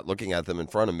 I'm not looking at them in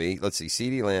front of me. Let's see,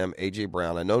 CeeDee Lamb, A.J.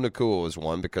 Brown. I know Nakua was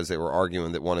one because they were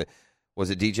arguing that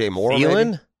was it DJ Moore?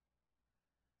 Thielen?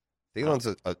 Thielen's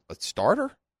a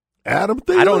starter? Adam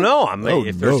Thielen? I don't know.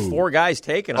 If there's 4 guys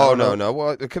taken, I don't know. No.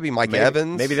 Well, it could be Mike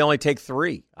Evans. Maybe they only take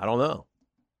 3. I don't know.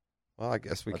 Well, I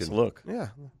guess we Let's can look. Yeah,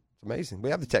 it's amazing.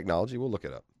 We have the technology. We'll look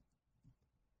it up.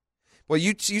 Well,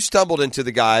 you stumbled into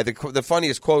the guy. The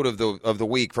funniest quote of the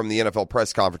week from the NFL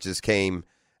press conferences came.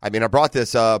 I mean, I brought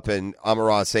this up, and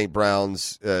Amon-Ra St.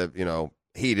 Brown's,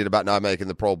 heated about not making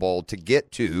the Pro Bowl to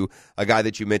get to a guy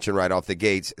that you mentioned right off the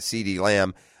gates, CeeDee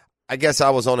Lamb. I guess I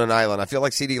was on an island. I feel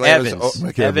like CeeDee Lamb Evans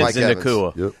and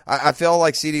Nakua. Yep. I feel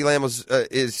like CeeDee Lamb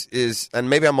is, and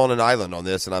maybe I'm on an island on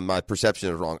this, and my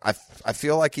perception is wrong. I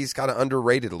feel like he's kind of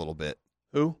underrated a little bit.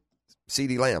 Who?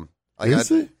 CeeDee Lamb. Is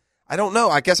he? I don't know.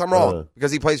 I guess I'm wrong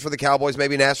because he plays for the Cowboys.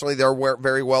 Maybe nationally they're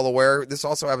very well aware. This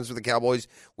also happens with the Cowboys.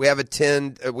 We have a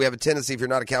tendency, if you're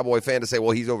not a Cowboy fan, to say,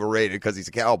 well, he's overrated because he's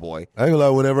a Cowboy. I ain't gonna lie,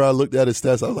 whenever I looked at his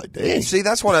stats, I was like, dang. See,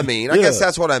 that's what I mean. I guess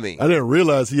that's what I mean. I didn't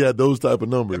realize he had those type of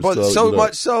numbers. But so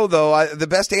much so, though, the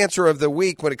best answer of the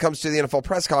week when it comes to the NFL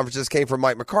press conferences came from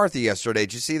Mike McCarthy yesterday.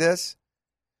 Did you see this?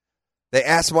 They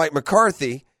asked Mike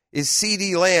McCarthy, is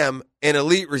CeeDee Lamb an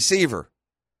elite receiver?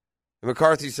 And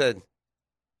McCarthy said,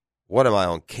 what am I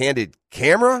on candid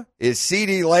camera? Is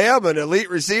CeeDee Lamb an elite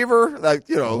receiver?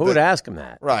 Who would ask him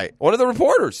that? Right, one of the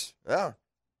reporters. Yeah,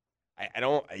 I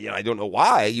don't know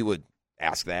why you would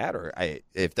ask that, or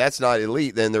if that's not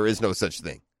elite, then there is no such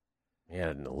thing. He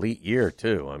had an elite year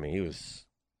too. I mean, he was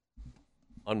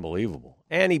unbelievable,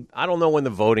 and I don't know when the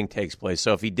voting takes place.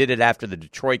 So if he did it after the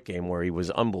Detroit game where he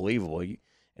was unbelievable, and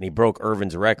he broke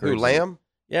Irvin's record, Who, Lamb?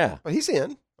 Yeah, but he's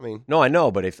in. I mean, no, I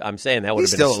know, but if I'm saying that would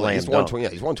have been a slam dunk.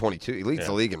 He's 122. He leads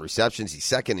the league in receptions. He's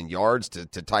second in yards to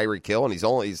Tyreek Hill, and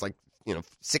he's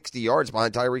 60 yards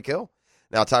behind Tyreek Hill.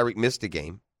 Now Tyreek missed a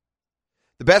game.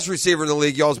 The best receiver in the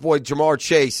league, y'all's boy Jamar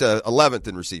Chase, 11th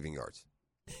in receiving yards.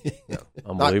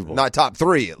 Unbelievable. Not top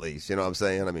 3 at least. You know what I'm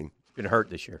saying? I mean, been hurt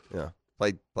this year. Yeah,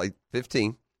 played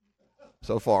 15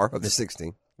 so far of the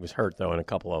 16. He was hurt though in a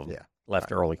couple of them. Yeah.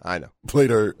 Left early. I know. Played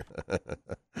hurt.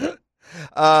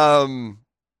 Man,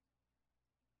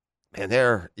 at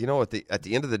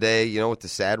the end of the day, you know what the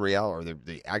sad reality, or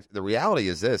the reality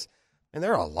is this, and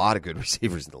there are a lot of good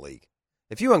receivers in the league.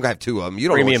 If you don't have two of them, you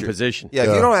don't know premium position. Yeah, if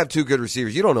you don't have two good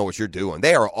receivers, you don't know what you're doing.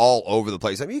 They are all over the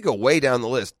place. I mean, you go way down the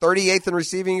list. 38th in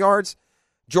receiving yards,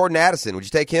 Jordan Addison. Would you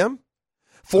take him?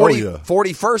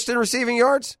 41st in receiving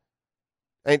yards?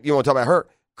 And you want to talk about her?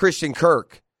 Christian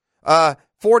Kirk.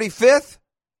 45th,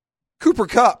 Cooper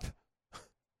Kupp.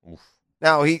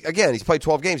 Now, he's played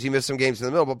 12 games. He missed some games in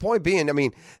the middle. But point being, I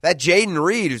mean, that Jaden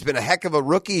Reed, who's been a heck of a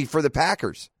rookie for the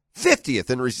Packers, 50th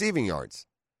in receiving yards.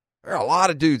 There are a lot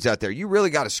of dudes out there. You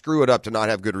really got to screw it up to not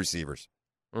have good receivers.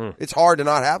 It's hard to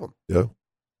not have them. Yeah.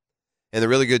 And the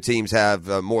really good teams have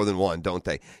more than one, don't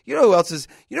they? You know who else is,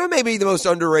 maybe the most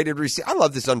underrated receiver? I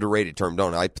love this underrated term,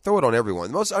 don't I? I throw it on everyone.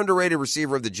 The most underrated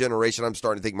receiver of the generation, I'm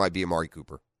starting to think, might be Amari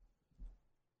Cooper.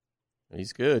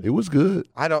 He's good. It was good.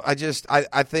 I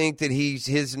think that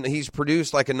he's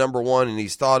produced like a number one, and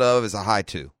he's thought of as a high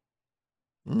two.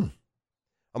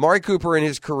 Amari Cooper in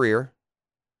his career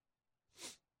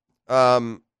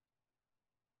has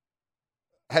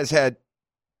had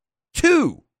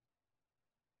 2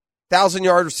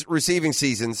 1,000-yard receiving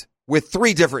seasons with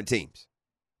 3 different teams.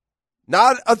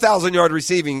 Not a 1,000-yard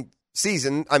receiving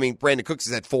season. I mean, Brandon Cooks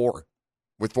has had 4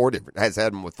 with 4 different. Has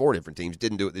had them with 4 different teams.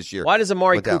 Didn't do it this year. Why does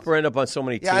Amari Cooper end up on so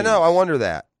many teams? Yeah, I know. I wonder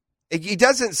that. He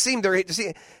doesn't seem to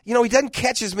see. He doesn't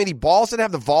catch as many balls. Doesn't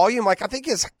have the volume. Like I think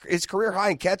his career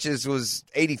high in catches was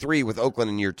 83 with Oakland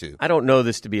in year 2. I don't know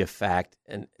this to be a fact.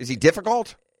 And is he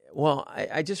difficult? Well,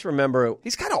 I just remember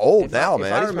he's kind of old now,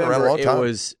 man. He's been around a long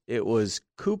time. It was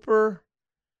Cooper,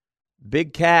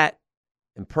 Big Cat,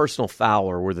 and Personal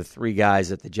Fowler were the 3 guys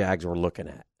that the Jags were looking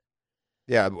at.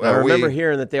 Yeah, I remember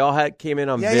hearing that they all came in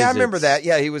on visits. Yeah, I remember that.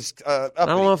 Yeah, he was. I don't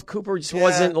know if Cooper just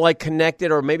wasn't like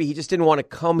connected, or maybe he just didn't want to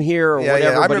come here, or whatever.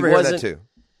 Yeah, I but remember he wasn't, that too.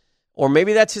 Or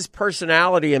maybe that's his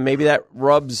personality, and maybe that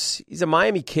rubs. He's a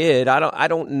Miami kid. I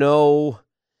don't know.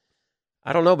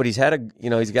 But he's had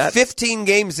he's got 15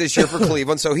 games this year for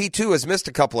Cleveland, so he too has missed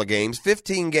a couple of games.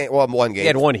 15 games, well, one game. He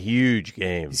had one huge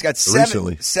game. He's got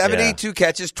 72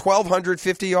 catches,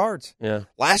 1,250 yards. Yeah.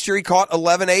 Last year he caught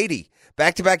 1,180.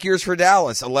 Back-to-back years for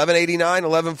Dallas, 1189,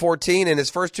 1114. In his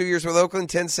first 2 years with Oakland,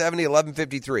 1070,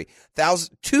 1153.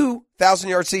 2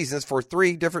 1,000-yard seasons for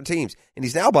 3 different teams. And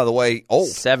he's now, by the way, old.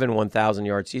 7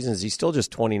 1,000-yard seasons. He's still just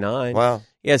 29. Wow.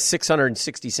 He has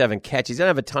 667 catches. He doesn't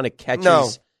have a ton of catches. No.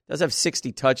 Does have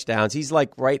 60 touchdowns. He's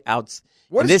like right out.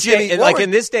 What in is this Jimmy? day, in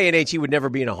this day and age, he would never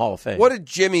be in a Hall of Fame. What did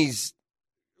Jimmy's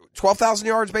 12,000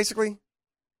 yards basically?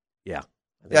 Yeah.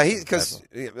 Yeah,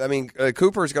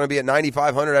 Cooper is going to be at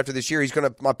 9,500 after this year. He's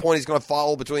going to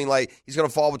fall between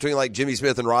Jimmy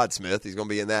Smith and Rod Smith. He's going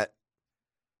to be in that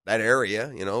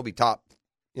area, be top,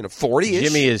 40-ish.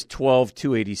 Jimmy is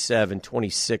 12,287,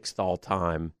 26th all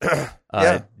time.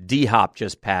 Yeah. D-Hop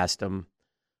just passed him.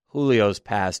 Julio's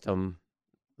passed him.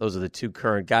 Those are the 2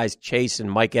 current guys. Chase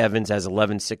and Mike Evans has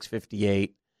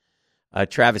 11,658.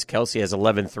 Travis Kelce has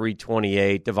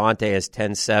 11,328. Devontae has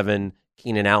 10,7.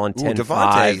 Keenan Allen, 10-5.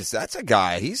 Devontae, that's a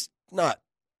guy. He's not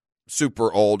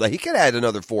super old. He could add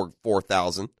another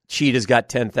 4,000. Cheetah's got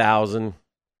 10,000.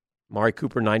 Amari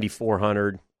Cooper,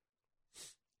 9,400.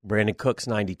 Brandon Cooks,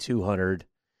 9,200.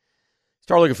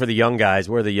 Start looking for the young guys.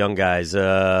 Where are the young guys?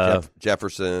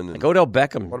 Jefferson. Like Odell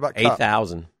Beckham, what about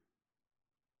 8,000.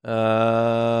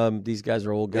 These guys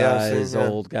are old guys.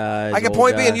 Old guys. I can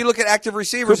point being, you look at active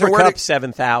receivers. Cooper Kupp,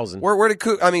 7,000. Where did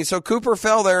Cooper? So Cooper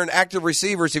fell there in active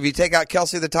receivers. If you take out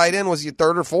Kelce, the tight end, was he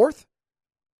 3rd or 4th? Is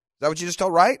that what you just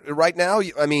told? Right now,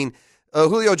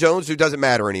 Julio Jones, who doesn't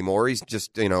matter anymore. He's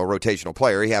just a rotational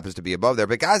player. He happens to be above there.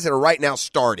 But guys that are right now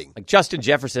starting, like Justin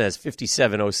Jefferson has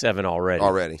 57.07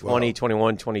 already. 20, wow.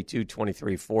 21, 22,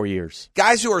 23, 4 years.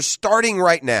 Guys who are starting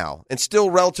right now and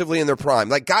still relatively in their prime,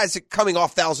 like guys that coming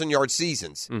off 1,000-yard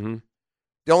seasons. Mm-hmm.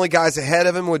 The only guys ahead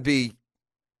of him would be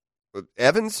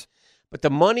Evans. But the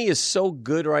money is so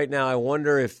good right now, I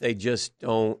wonder if they just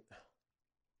don't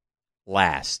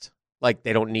last. Like,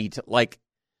 they don't need to, like,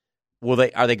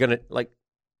 are they going to,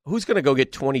 who's going to go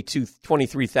get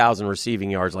 23,000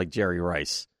 receiving yards like Jerry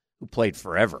Rice, who played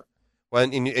forever? Well,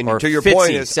 and to your Fitzy,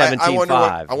 point is, I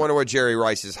wonder what Jerry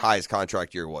Rice's highest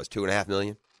contract year was. $2.5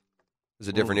 million. It was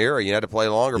a different era. You had to play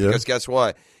longer because guess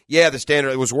what? Yeah, the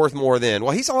standard, it was worth more then.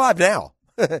 Well, he's alive now.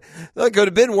 It could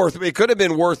have been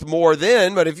worth more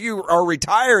then, but if you are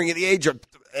retiring at the age of,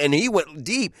 and he went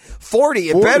deep, 40,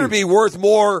 it better be worth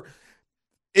more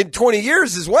in 20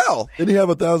 years as well. Didn't he have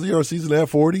a 1,000-yard season at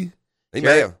 40? He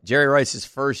may have. Jerry Rice's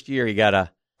first year, he got a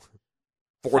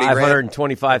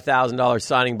 $525,000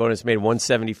 signing bonus made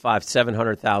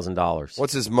 $700,000.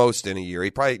 What's his most in a year?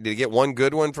 Did he get one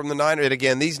good one from the Niners? And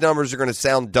again, these numbers are going to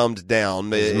sound dumbed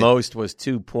down. His most was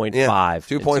 2.5. Yeah,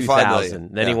 2.5 million.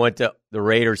 Then he went to the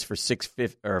Raiders for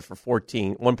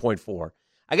 1.4.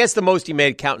 I guess the most he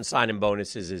made counting signing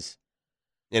bonuses is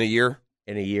in a year.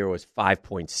 In a year was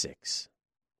 5.6.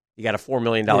 He got a $4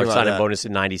 million signing bonus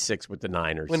in '96 with the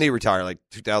Niners. When did he retire? Like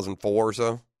 2004 or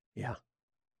so. Yeah.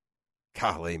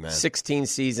 Golly, man. 16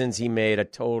 seasons, he made a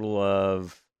total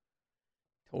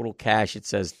cash, it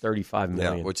says $35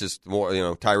 million. Yeah, which is more,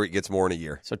 Tyreek gets more in a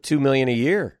year. So $2 million a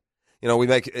year. We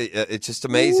make it's just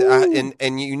amazing. And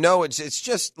it's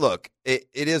just, look, it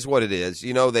is what it is.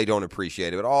 They don't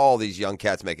appreciate it. But all these young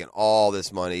cats making all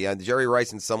this money. And Jerry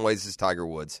Rice, in some ways, is Tiger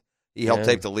Woods. He helped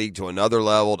take the league to another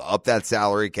level, to up that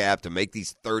salary cap, to make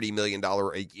these $30 million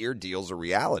a year deals a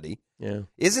reality. Yeah.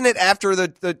 Isn't it after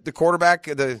the quarterback,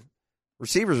 the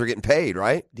receivers are getting paid,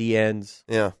 right? The ends.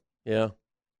 Yeah. Yeah.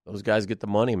 Those guys get the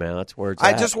money, man. That's where it's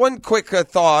at. Just one quick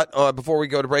thought before we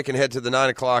go to break and head to the 9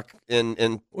 o'clock. We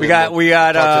got. We're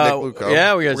going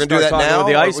to do that now.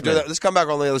 With the Iceman. Let's come back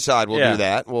on the other side. We'll do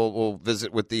that. We'll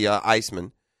visit with the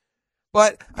Iceman.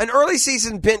 But an early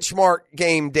season benchmark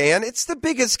game, Dan, it's the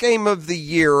biggest game of the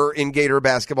year in Gator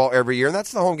basketball every year, and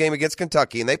that's the home game against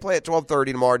Kentucky. And they play at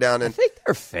 12:30 tomorrow down in. I think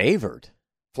they're favored.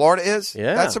 Florida is?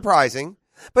 Yeah. That's surprising.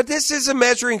 But this is a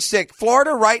measuring stick.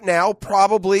 Florida right now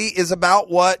probably is about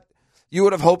what you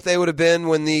would have hoped they would have been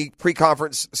when the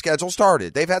pre-conference schedule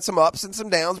started. They've had some ups and some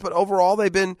downs, but overall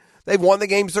they've won the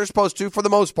games they're supposed to for the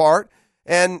most part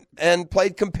and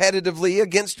played competitively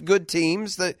against good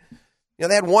teams that.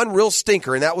 They had one real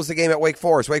stinker, and that was the game at Wake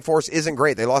Forest. Wake Forest isn't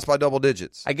great. They lost by double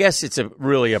digits. I guess it's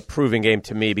really a proving game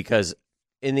to me because,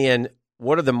 in the end,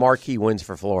 what are the marquee wins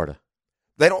for Florida?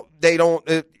 They don't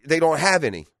have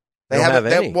any.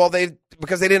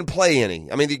 Because they didn't play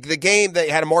any. I mean, the game they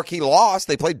had a marquee loss.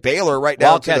 They played Baylor right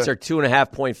now. Wildcats are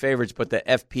 2.5-point favorites, but the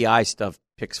FPI stuff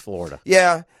picks Florida.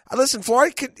 Yeah, listen,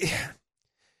 Florida could.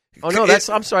 Oh no,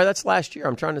 I'm sorry. That's last year.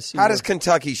 I'm trying to see. How does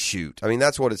Kentucky shoot? I mean,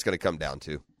 that's what it's going to come down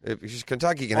to. If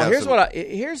Kentucky can have.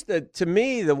 To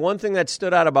me, the one thing that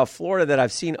stood out about Florida that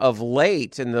I've seen of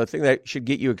late, and the thing that should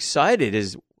get you excited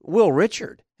is Will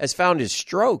Richard has found his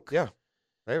stroke. Yeah,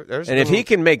 and if he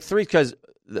can make three, because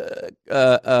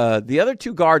the other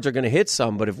two guards are going to hit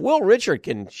some, but if Will Richard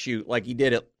can shoot like he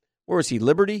did at where was he,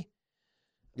 Liberty?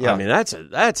 Yeah, I mean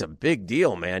that's a big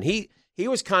deal, man. He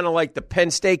was kind of like the Penn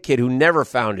State kid who never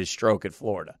found his stroke at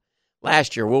Florida.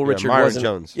 Last year, Will Richard wasn't.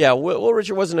 Jones. Yeah, Will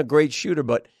Richard wasn't a great shooter,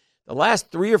 but the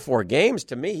last 3 or 4 games,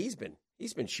 to me, he's been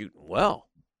shooting well.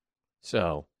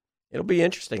 So it'll be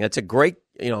interesting. It's a great.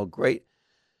 Yeah,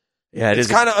 it's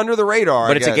kind of under the radar,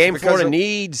 but it's a game Florida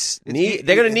needs. They're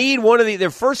going to need one of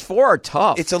their first 4 are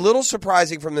tough. It's a little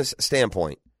surprising from this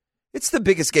standpoint. It's the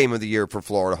biggest game of the year for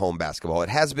Florida home basketball. It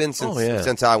has been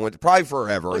since I went, probably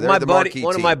forever.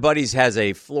 One of my buddies has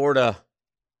a Florida.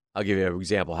 I'll give you an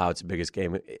example how it's the biggest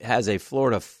game. It has a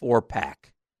Florida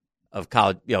 4-pack of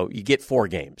college. You get 4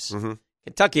 games. Mm-hmm.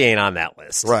 Kentucky ain't on that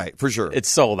list. Right, for sure. It's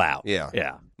sold out.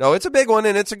 Yeah. No, it's a big one,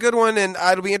 and it's a good one, and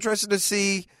I'll be interested to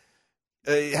see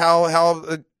how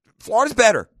Florida's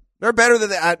better. They're better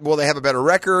than that. Will they have a better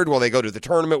record? Will they go to the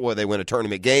tournament? Will they win a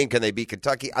tournament game? Can they beat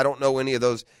Kentucky? I don't know any of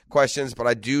those questions, but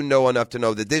I do know enough to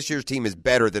know that this year's team is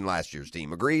better than last year's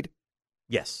team. Agreed?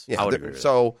 Yes, yeah, I would agree with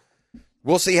so.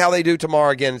 We'll see how they do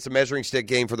tomorrow. Again, it's a measuring stick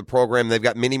game for the program. They've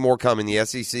got many more coming. The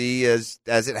SEC,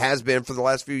 as it has been for the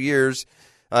last few years,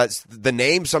 the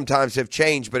names sometimes have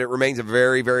changed, but it remains a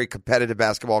very, very competitive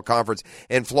basketball conference.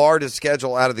 And Florida's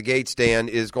schedule out of the gate, Stan,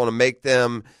 is going to make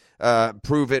them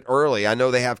prove it early. I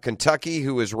know they have Kentucky,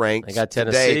 who is ranked. They got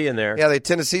Tennessee today. In there. Yeah,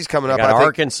 Tennessee's coming up. I think,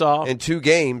 Arkansas in 2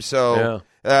 games. So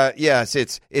yes,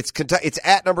 it's Kentucky. It's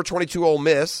at number 22 Ole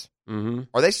Miss. Mm-hmm.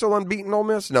 Are they still unbeaten, Ole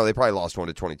Miss? No, they probably lost 1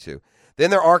 to 22. Then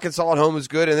they're Arkansas at home is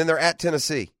good, and then they're at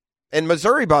Tennessee. And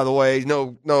Missouri, by the way,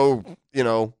 no,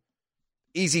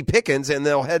 easy pickings, and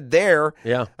they'll head there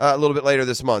a little bit later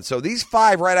this month. So these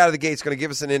 5 right out of the gate is going to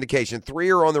give us an indication. 3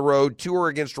 are on the road, 2 are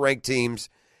against ranked teams,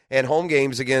 and home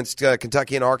games against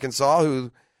Kentucky and Arkansas,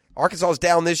 who Arkansas is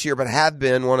down this year, but have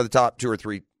been one of the top 2 or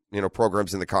 3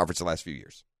 programs in the conference the last few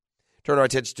years. Turn our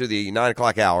attention to the 9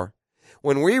 o'clock hour.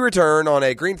 When we return on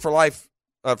a Green for Life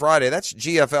Friday, that's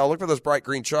GFL. Look for those bright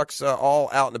green trucks all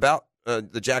out and about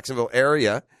the Jacksonville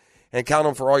area, and count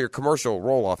them for all your commercial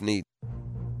roll-off needs.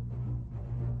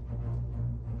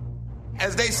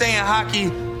 As they say in hockey,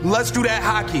 let's do that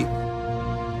hockey.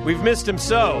 We've missed him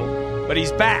but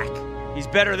he's back. He's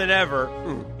better than ever.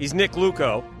 He's Nick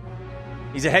Luco.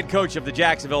 He's a head coach of the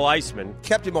Jacksonville Icemen.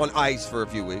 Kept him on ice for a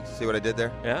few weeks. See what I did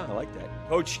there? Yeah, I like that.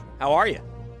 Coach, how are you?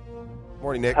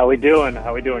 Morning, Nick. How we doing,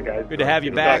 guys? Good to have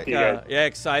you back. To you guys. Yeah,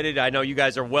 excited. I know you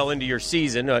guys are well into your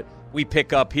season. We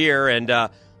pick up here, and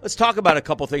let's talk about a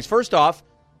couple things. First off,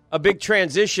 a big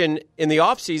transition in the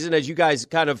offseason as you guys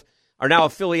kind of are now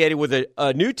affiliated with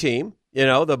a new team,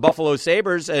 the Buffalo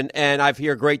Sabres, and I've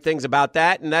heard great things about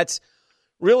that, and that's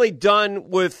really done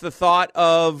with the thought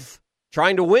of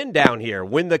trying to win down here,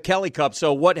 win the Kelly Cup.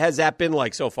 So what has that been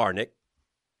like so far, Nick?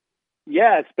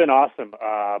 Yeah, it's been awesome.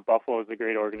 Buffalo is a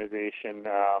great organization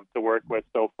to work with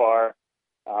so far.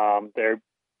 They're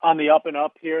on the up and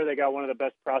up here. They got one of the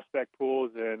best prospect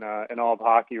pools in all of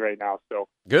hockey right now. So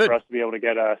good for us to be able to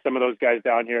get some of those guys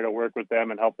down here to work with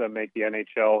them and help them make the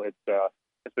NHL.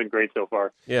 It's been great so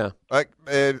far. Yeah.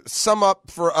 Sum up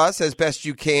for us as best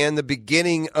you can the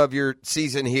beginning of your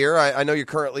season here. I know you're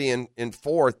currently in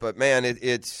fourth, but man,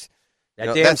 it's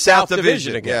that South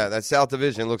Division again. Yeah, that South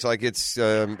Division looks like it's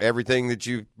everything that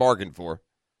you bargained for.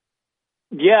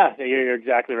 Yeah, you're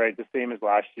exactly right. The same as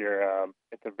last year.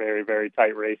 It's a very, very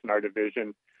tight race in our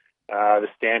division. The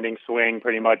standings swing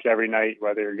pretty much every night,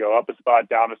 whether you go up a spot,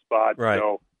 down a spot. Right.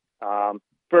 So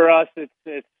for us,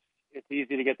 it's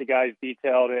easy to get the guys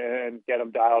detailed and get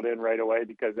them dialed in right away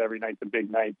because every night's a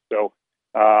big night. So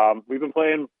we've been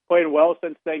playing well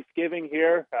since Thanksgiving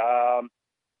here.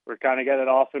 We're kind of getting it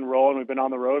off and rolling. We've been on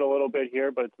the road a little bit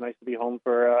here, but it's nice to be home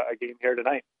for a game here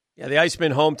tonight. Yeah, the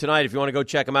Icemen home tonight. If you want to go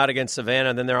check them out against Savannah,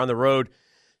 and then they're on the road.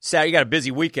 You got a busy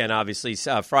weekend, obviously.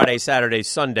 Friday, Saturday,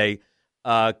 Sunday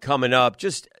coming up.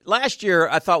 Just last year,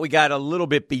 I thought we got a little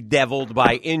bit bedeviled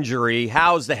by injury.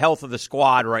 How's the health of the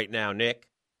squad right now, Nick?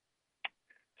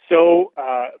 So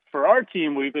for our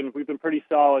team, we've been pretty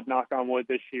solid, knock on wood,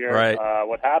 this year. Right.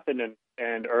 What happened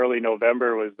in early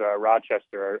November was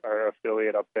Rochester, our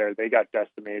affiliate up there. They got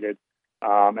decimated.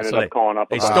 Ended up calling up.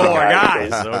 They stole our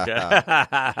guys.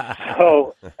 Okay.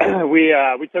 So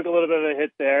we took a little bit of a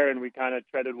hit there, and we kind of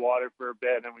treaded water for a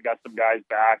bit, and then we got some guys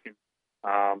back.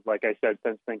 And like I said,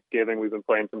 since Thanksgiving, we've been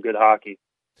playing some good hockey.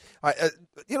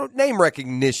 Name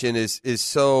recognition is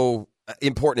so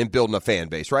important in building a fan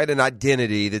base, right? An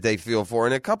identity that they feel for.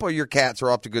 And a couple of your cats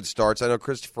are off to good starts. I know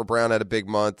Christopher Brown had a big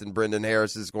month, and Brendan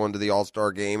Harris is going to the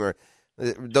All-Star game. Or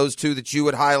those two that you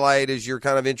would highlight as you're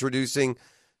kind of introducing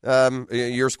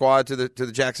your squad to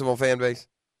the Jacksonville fan base?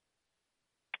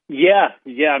 Yeah.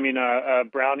 I mean,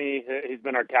 Brownie, he's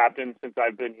been our captain since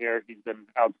I've been here. He's been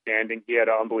outstanding. He had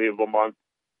an unbelievable month.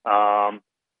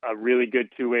 A really good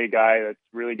two-way guy that's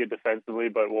really good defensively,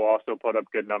 but will also put up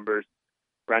good numbers.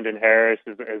 Brendan Harris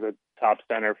is a top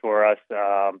center for us.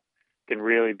 Can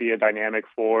really be a dynamic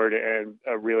forward and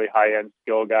a really high-end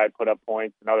skill guy, put up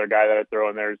points. Another guy that I throw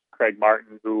in there is Craig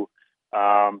Martin, who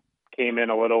came in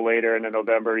a little later in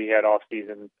November. He had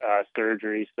off-season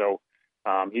surgery, so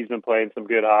he's been playing some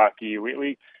good hockey.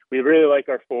 We really like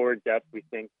our forward depth. We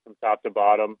think from top to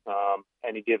bottom,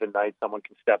 any given night, someone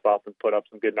can step up and put up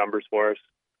some good numbers for us.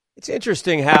 It's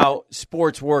interesting how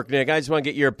sports work, Nick. I just want to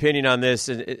get your opinion on this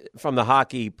from the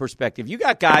hockey perspective. You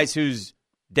got guys whose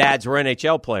dads were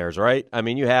NHL players, right? I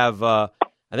mean, you have, I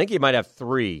think you might have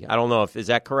three. I don't know is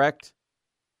that correct?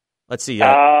 Let's see.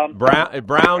 Brown,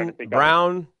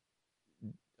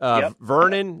 Yep.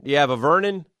 Vernon. You have a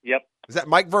Vernon? Yep. Is that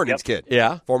Mike Vernon's kid?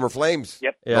 Yeah. Former Flames.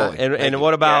 Yep. Yeah. And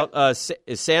what about,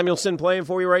 is Samuelson playing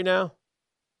for you right now?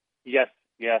 Yes.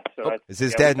 Yeah. So is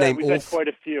his dad named We've Ulf? had quite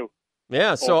a few.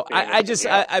 Yeah, so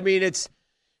I mean,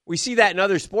 we see that in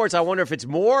other sports. I wonder if it's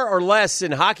more or less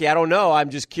in hockey. I don't know.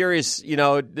 I'm just curious,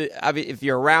 if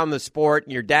you're around the sport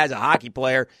and your dad's a hockey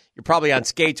player, you're probably on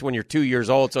skates when you're 2 years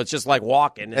old, so it's just like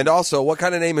walking. And also, what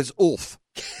kind of name is Ulf?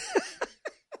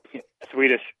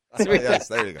 Swedish. Yes,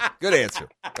 there you go. Good answer.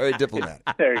 Very diplomatic.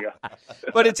 There you go.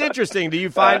 But it's interesting. Do you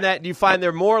find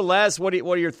they're more or less? What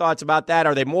are your thoughts about that?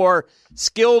 Are they more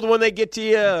skilled when they get to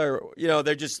you, or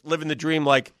they're just living the dream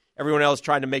like everyone else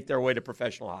trying to make their way to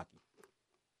professional hockey?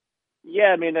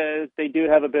 Yeah, I mean, they do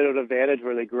have a bit of an advantage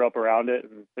where they grew up around it,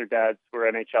 and their dads were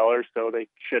NHLers, so they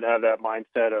should have that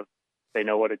mindset of they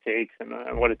know what it takes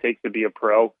and what it takes to be a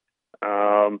pro.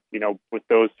 With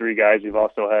those three guys, we've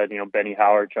also had, Benny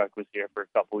Howardchuk was here for a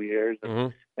couple of years,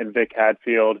 and Vic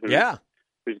Hadfield,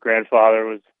 whose grandfather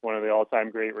was one of the all-time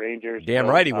great Rangers. Damn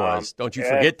right he was. Don't you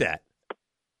forget that.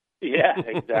 Yeah,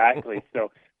 exactly.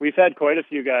 So we've had quite a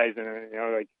few guys,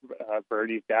 and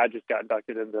Birdie's dad just got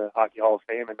inducted into the Hockey Hall of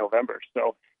Fame in November.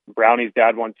 So Brownie's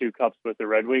dad won 2 cups with the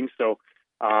Red Wings. So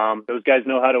those guys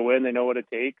know how to win. They know what it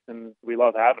takes, and we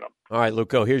love having them. All right,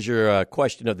 Luco, here's your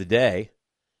question of the day.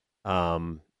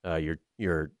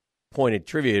 Your pointed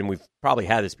trivia, and we've probably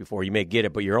had this before. You may get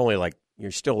it, but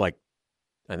you're still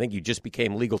I think you just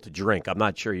became legal to drink. I'm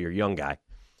not sure you're a young guy.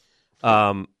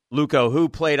 Luco, who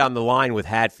played on the line with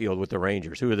Hatfield with the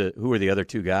Rangers? Who are the other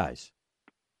two guys?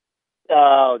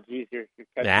 Oh, geez, you're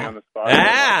catching me on the spot.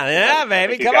 Yeah,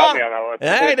 baby, come on.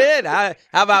 Yeah, I did. How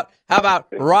about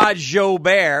Rod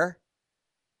Jobert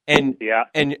and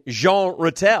Jean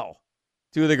Rattel,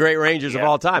 two of the great Rangers of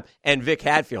all time, and Vic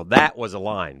Hatfield? That was a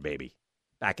line, baby,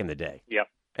 back in the day. Yep.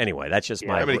 Anyway, that's just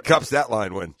my. How many cups that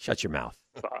line win? Shut your mouth.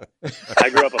 I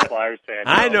grew up a Flyers fan.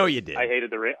 I know you did. I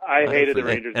hated the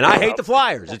Rangers. And I hate the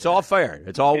Flyers. It's all fair.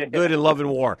 It's all good in love and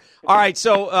war. All right,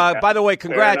 so, by the way,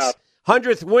 congrats.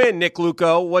 100th win, Nick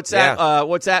Luco. What's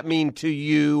that mean to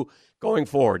you going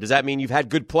forward? Does that mean you've had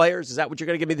good players? Is that what you're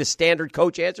going to give me the standard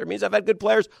coach answer? It means I've had good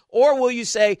players? Or will you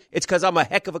say it's because I'm a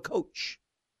heck of a coach?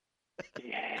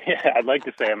 Yeah, I'd like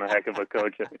to say I'm a heck of a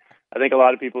coach. I think a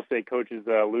lot of people say coaches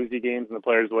lose you games and the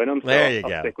players win them. So there you I'll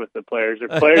go. stick with the players.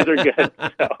 The players are good.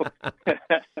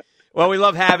 So. Well, we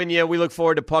love having you. We look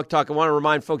forward to Puck Talk. I want to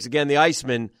remind folks again, the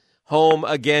Icemen home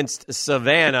against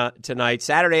Savannah tonight.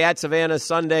 Saturday at Savannah,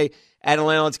 Sunday at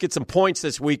Atlanta. Let's get some points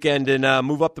this weekend and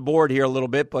move up the board here a little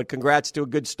bit. But congrats to a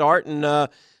good start. And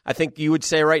I think you would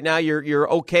say right now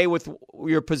you're okay with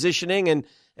your positioning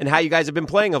and how you guys have been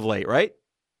playing of late, right?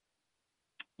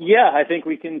 Yeah, I think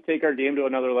we can take our game to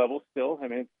another level still. I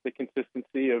mean, it's the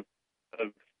consistency of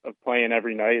playing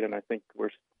every night, and I think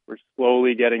we're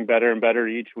slowly getting better and better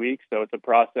each week. So it's a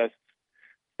process.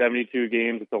 72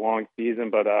 games, it's a long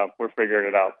season, but we're figuring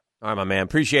it out. All right, my man.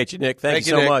 Appreciate you, Nick. Thank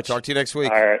you so Nick. much. Talk to you next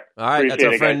week. All right. That's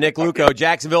our friend Nick Luco,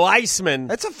 Jacksonville Iceman.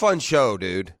 That's a fun show,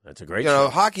 dude. That's a great show.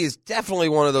 Hockey is definitely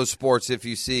one of those sports, if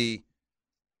you see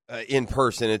in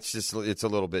person, it's a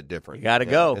little bit different. You got to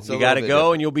go. You got to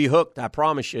go, and you'll be hooked. I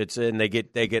promise you. And they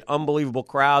get unbelievable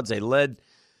crowds. They led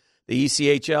the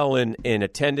ECHL in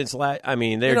attendance. I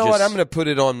mean, they're what? I'm going to put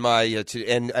it on my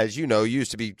and as you know, you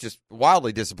used to be just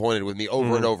wildly disappointed with me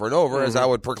over and over and over as I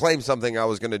would proclaim something I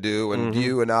was going to do, and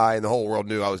you and I and the whole world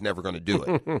knew I was never going to do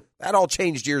it. That all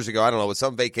changed years ago. I don't know, with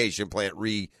some vacation plant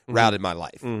rerouted my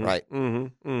life, right?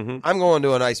 I'm going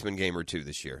to an Iceman game or two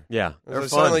this year. Yeah, they're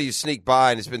suddenly you sneak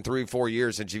by, and it's been 3-4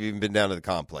 years since you've even been down to the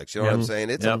complex. You know what I'm saying?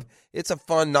 It's a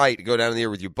fun night to go down there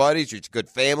with your buddies. It's a good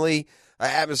family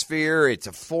atmosphere. It's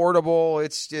affordable.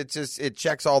 It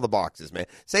checks all the boxes, man.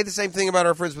 Say the same thing about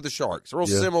our friends with the Sharks. Real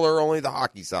similar, only the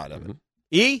hockey side of it.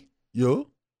 E? Yo?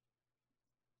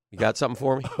 You got something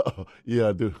for me? Yeah,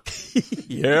 I do.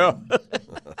 Yeah.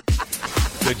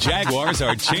 The Jaguars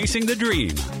are chasing the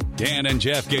dream. Dan and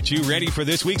Jeff get you ready for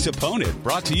this week's opponent,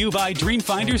 brought to you by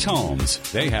Dreamfinders Homes.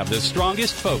 They have the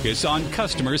strongest focus on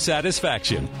customer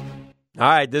satisfaction. All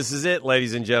right, this is it,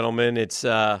 ladies and gentlemen. It's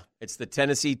the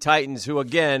Tennessee Titans, who,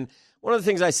 again, one of the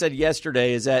things I said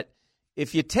yesterday is that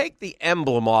if you take the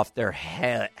emblem off their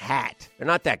hat, they're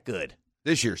not that good.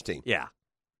 This year's team. Yeah.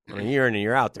 I mean, year in and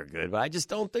year out, they're good, but I just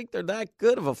don't think they're that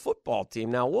good of a football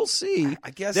team. Now, we'll see. I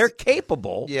guess they're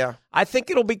capable. Yeah. I think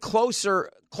it'll be close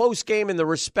game in the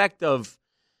respect of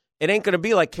it ain't going to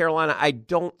be like Carolina. I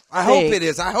hope it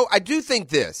is. I do think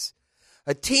this.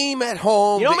 A team at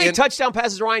home. You know how many touchdown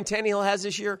passes Ryan Tannehill has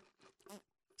this year?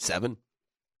 7.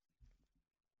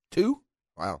 2?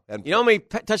 Wow. You know how many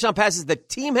touchdown passes the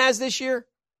team has this year?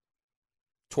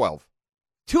 12.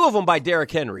 2 of them by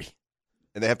Derrick Henry.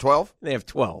 And they have 12? They have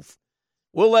 12.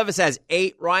 Will Levis has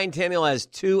 8, Ryan Tannehill has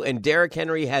 2, and Derrick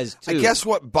Henry has 2. I guess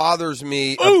what bothers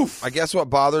me. Oof! I guess what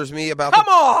bothers me about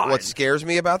what scares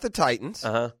me about the Titans.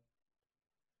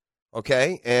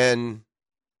 Okay, and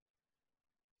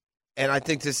I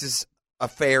think this is a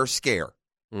fair scare.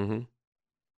 Mm-hmm.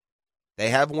 They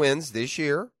have wins this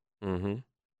year. Mm-hmm.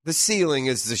 The ceiling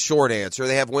is the short answer.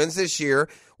 They have wins this year.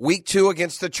 Week 2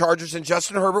 against the Chargers and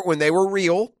Justin Herbert when they were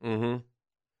real. Mm-hmm.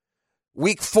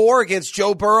 Week 4 against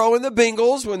Joe Burrow and the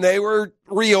Bengals when they were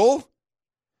real.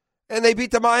 And they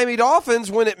beat the Miami Dolphins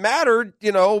when it mattered,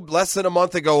 less than a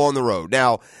month ago on the road.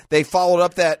 Now, they followed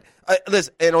up that.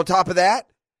 Listen, and on top of that,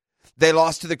 they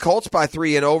lost to the Colts by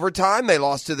 3 in overtime. They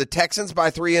lost to the Texans by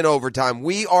 3 in overtime.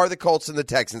 We are the Colts and the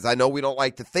Texans. I know we don't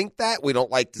like to think that. We don't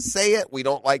like to say it. We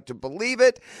don't like to believe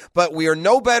it. But we are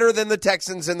no better than the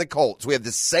Texans and the Colts. We have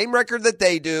the same record that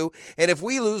they do. And if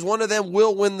we lose, one of them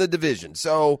will win the division.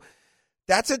 So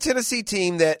that's a Tennessee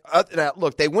team that,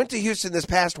 look, they went to Houston this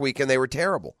past week and they were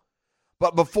terrible.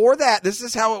 But before that, this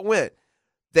is how it went.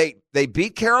 They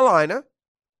beat Carolina.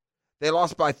 They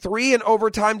lost by 3 in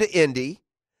overtime to Indy.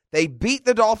 They beat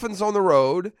the Dolphins on the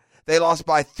road. They lost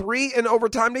by 3 in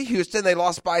overtime to Houston. They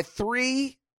lost by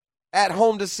 3 at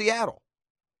home to Seattle.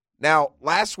 Now,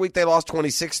 last week they lost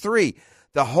 26-3.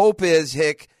 The hope is,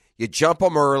 Hick, you jump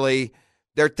them early.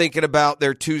 They're thinking about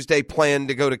their Tuesday plan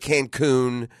to go to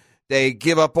Cancun. They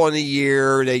give up on the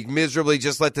year. They miserably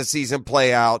just let the season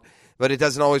play out, but it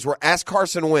doesn't always work. Ask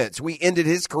Carson Wentz. We ended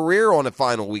his career on a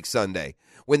final week Sunday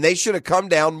when they should have come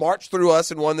down, marched through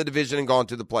us, and won the division and gone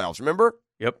to the playoffs. Remember?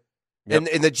 Yep. And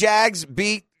the Jags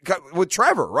beat with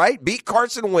Trevor, right? Beat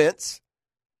Carson Wentz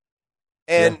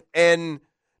and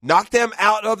knocked them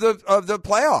out of the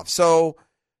playoffs. So,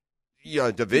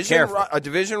 a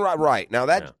division right. Now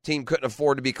that team couldn't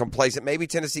afford to be complacent. Maybe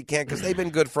Tennessee can because they've been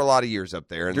good for a lot of years up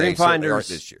there, and they certainly aren't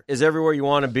this year. Is everywhere you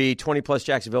want to be. 20+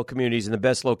 Jacksonville communities in the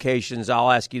best locations. I'll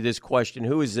ask you this question: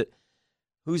 Who's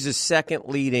the second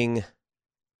leading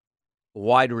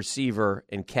wide receiver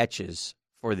in catches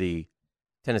for the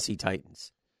Tennessee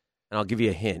Titans? And I'll give you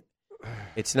a hint.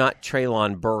 It's not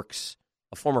Treylon Burks,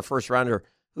 a former first-rounder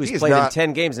who's played in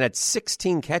 10 games and had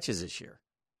 16 catches this year.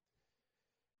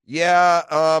 Yeah,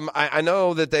 I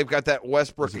know that they've got that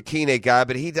Westbrook-Akine guy,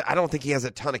 but I don't think he has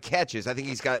a ton of catches. I think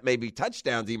he's got maybe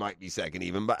touchdowns. He might be second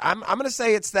even, but I'm going to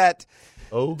say it's that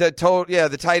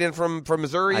the tight end from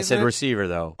Missouri. I said receiver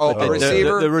though. Oh, the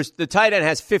receiver. The tight end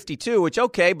has 52, which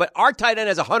okay, but our tight end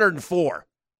has 104.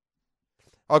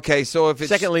 Okay, so if it's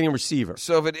second leading receiver,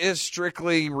 so if it is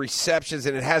strictly receptions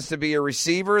and it has to be a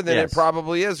receiver, then it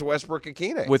probably is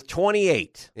Westbrook-Akine with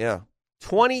 28. Yeah.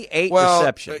 28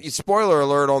 receptions. Spoiler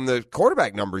alert on the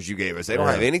quarterback numbers you gave us. They don't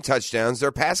have any touchdowns.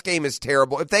 Their pass game is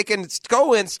terrible. If they can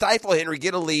go in, stifle Henry,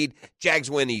 get a lead,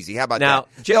 Jags win easy. How about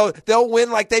that? They'll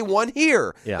win like they won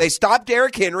here. Yeah. They stop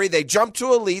Derrick Henry. They jump to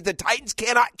a lead. The Titans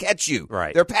cannot catch you.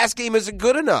 Right. Their pass game isn't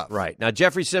good enough. Right. Now,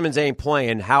 Jeffrey Simmons ain't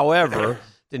playing. However,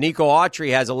 Danico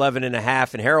Autry has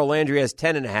 11.5, and Harold Landry has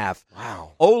 10.5.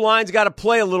 Wow. O-line's got to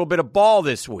play a little bit of ball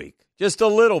this week. Just a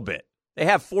little bit. They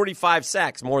have 45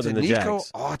 sacks more than the Jags.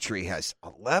 Danico Autry has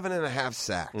 11.5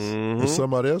 sacks. Mm-hmm. There's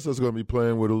somebody else that's going to be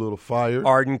playing with a little fire.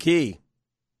 Arden Key.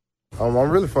 I'm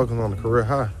really focusing on the career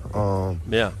high.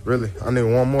 Really, I need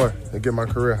one more to get my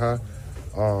career high,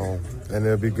 and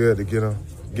it'll be good to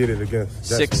get it against.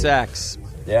 6 sacks.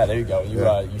 Yeah, there you go.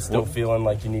 You still feeling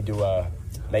like you need to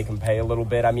make them pay a little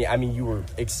bit? I mean, you were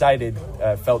excited,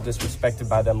 felt disrespected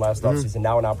by them last offseason.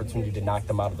 Now an opportunity to knock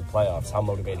them out of the playoffs. How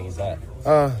motivating is that?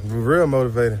 Real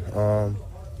motivating.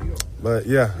 But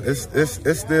yeah,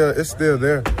 it's still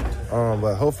there.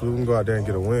 But hopefully we can go out there and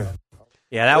get a win.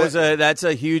 Yeah, that's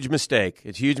a huge mistake.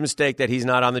 It's a huge mistake that he's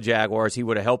not on the Jaguars. He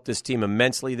would have helped this team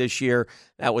immensely this year.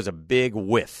 That was a big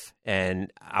whiff, and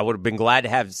I would have been glad to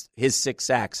have his 6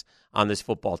 sacks on this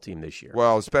football team this year.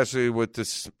 Well, especially with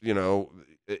this,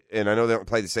 and I know they don't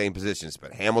play the same positions,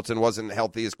 but Hamilton wasn't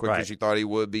healthy as quick as you thought he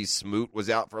would be. Smoot was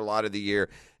out for a lot of the year.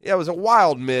 Yeah, it was a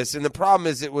wild miss, and the problem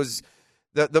is it was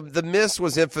the miss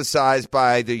was emphasized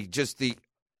by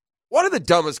one of the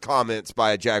dumbest comments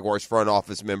by a Jaguars front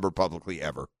office member publicly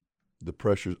ever. The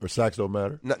pressure or sacks don't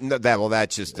matter.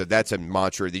 That's a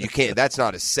mantra that you can't. That's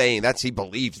not a saying. He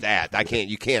believes that.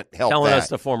 You can't help telling that. us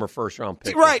the former first round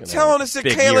pick, right? Telling us that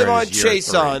Caleb on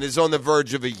Chason is on the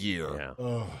verge of a year.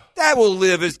 Yeah. That will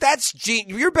live that's Gene.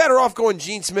 You're better off going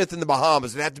Gene Smith in the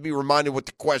Bahamas and have to be reminded what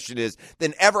the question is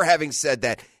than ever having said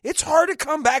that. It's hard to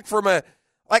come back from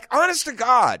honest to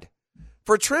God,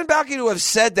 for Trent Baalke to have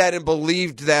said that and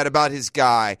believed that about his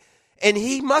guy. And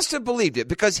he must have believed it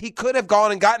because he could have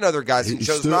gone and gotten other guys and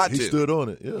chose not to. He stood on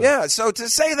it, yeah. Yeah, so to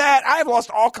say that, I have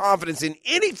lost all confidence in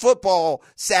any football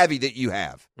savvy that you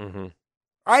have. Mm-hmm.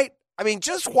 Right? I mean,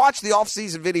 just watch the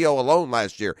offseason video alone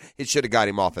last year. It should have got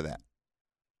him off of that.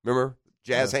 Remember?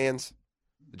 Jazz hands?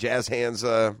 The Jazz hands.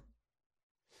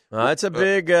 That's a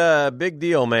big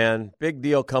deal, man. Big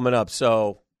deal coming up.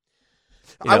 So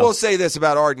I will say this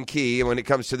about Arden Key when it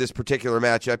comes to this particular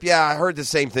matchup. Yeah, I heard the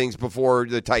same things before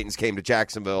the Titans came to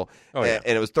Jacksonville, and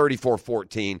it was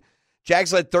 34-14.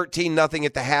 Jags led 13-0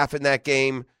 at the half in that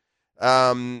game.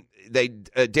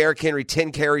 Derrick Henry,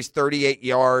 10 carries, 38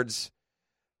 yards.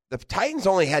 The Titans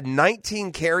only had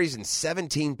 19 carries and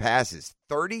 17 passes,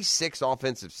 36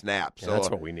 offensive snaps. So that's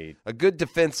what we need. A good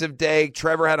defensive day.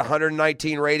 Trevor had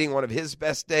 119 rating, one of his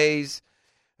best days.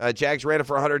 Jags ran it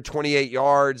for 128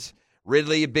 yards.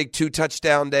 Ridley, a big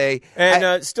 2-touchdown day.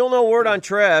 And still no word on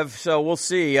Trev, so we'll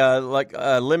see.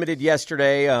 Limited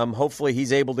yesterday. Hopefully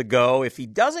he's able to go. If he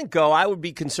doesn't go, I would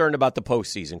be concerned about the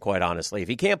postseason, quite honestly. If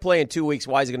he can't play in 2 weeks,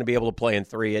 why is he going to be able to play in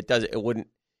 3? It wouldn't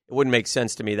make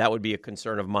sense to me. That would be a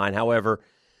concern of mine. However,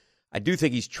 I do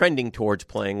think he's trending towards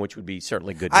playing, which would be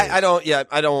certainly good news.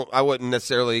 I wouldn't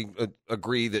necessarily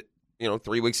agree that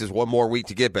 3 weeks is one more week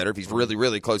to get better. If he's really,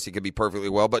 really close, he could be perfectly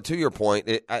well. But to your point,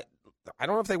 I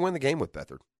don't know if they win the game with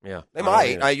Beathard. Yeah. They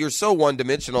might. You're so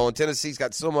one-dimensional, and Tennessee's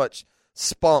got so much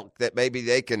spunk that maybe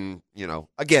they can,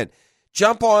 again,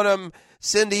 jump on them,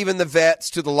 Send even the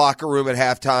vets to the locker room at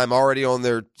halftime, already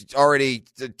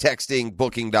texting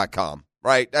booking.com.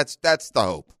 Right? That's the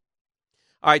hope.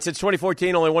 All right, since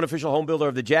 2014, only one official home builder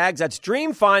of the Jags. That's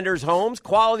Dream Finders Homes,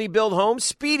 quality build homes,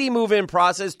 speedy move-in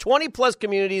process, 20-plus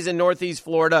communities in Northeast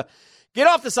Florida. Get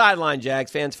off the sideline,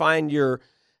 Jags fans.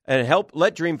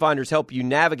 Let Dream Finders help you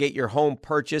navigate your home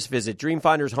purchase. Visit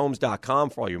dreamfindershomes.com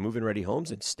for all your move-in-ready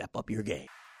homes and step up your game.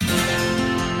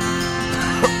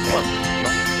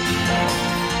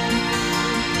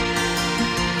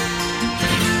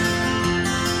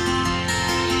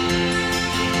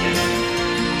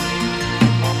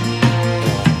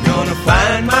 Gonna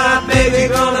find my baby,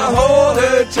 gonna hold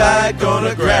her tight,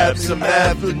 gonna grab some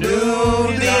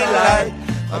afternoon delight.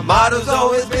 My motto's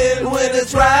always been, when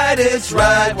it's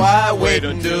right, why wait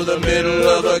until the middle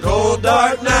of the cold,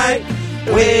 dark night?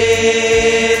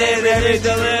 Wait, and everything's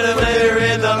a little better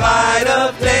in the light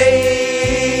of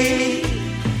day.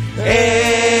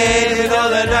 And you know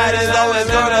the night is always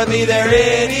gonna be there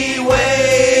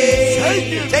anyway.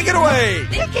 Take it away.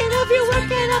 Thinking of you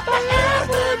working up a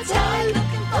appetite.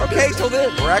 Okay, till then.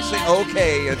 We're actually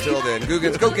okay until then.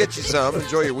 Googans, go get you some.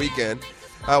 Enjoy your weekend.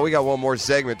 We got one more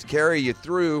segment to carry you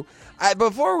through.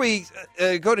 Before we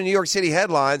go to New York City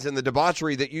headlines and the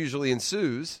debauchery that usually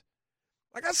ensues,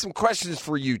 I got some questions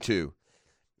for you two.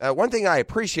 One thing I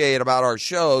appreciate about our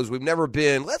shows, we've never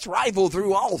been, let's rifle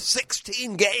through all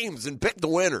 16 games and pick the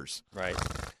winners. Right.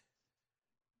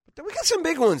 But we got some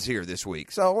big ones here this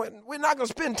week, so we're not going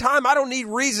to spend time. I don't need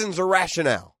reasons or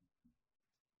rationale.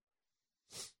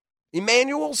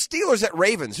 Emmanuel, Steelers at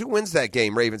Ravens. Who wins that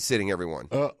game? Ravens sitting everyone.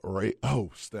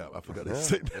 Oh, snap. I forgot to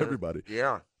say to everybody.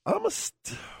 Yeah. It's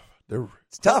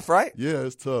tough, right? Yeah,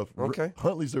 it's tough. Okay.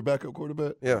 Huntley's their backup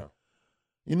quarterback. Yeah.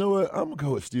 You know what? I'm going to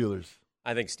go with Steelers.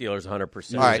 I think Steelers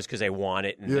 100%, right, just because they want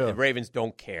it. And the Ravens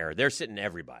don't care. They're sitting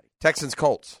everybody. Texans,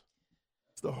 Colts.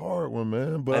 It's the hard one,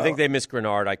 man. But I think they miss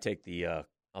Grenard. I'll take the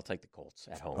Colts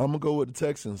at home. I'm going to go with the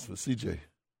Texans for CJ.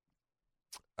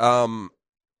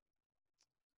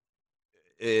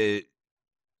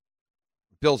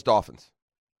 Bills, Dolphins.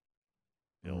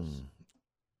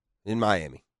 In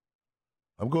Miami.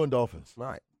 I'm going Dolphins. All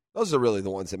right. Those are really the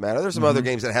ones that matter. There's some other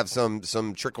games that have some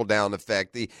trickle-down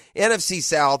effect. The NFC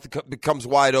South becomes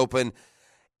wide open.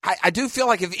 I do feel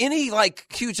like if any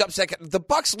huge upset, the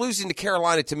Bucs losing to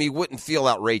Carolina to me wouldn't feel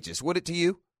outrageous. Would it to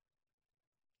you?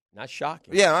 Not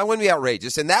shocking. Yeah, that wouldn't be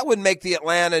outrageous. And that would make the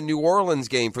Atlanta-New Orleans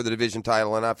game for the division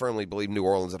title, and I firmly believe New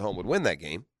Orleans at home would win that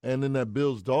game. And in that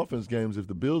Bills-Dolphins games, if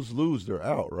the Bills lose, they're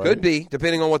out, right? Could be,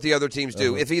 depending on what the other teams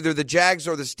do. If either the Jags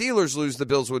or the Steelers lose, the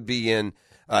Bills would be in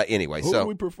anyway. Who would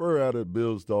we prefer out of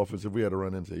Bills-Dolphins if we had to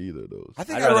run into either of those? I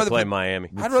think I'd rather play Miami.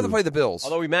 I'd rather play the Bills.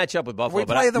 Although we match up with Buffalo. We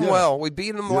play them well. We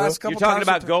beat them the last couple times. You're talking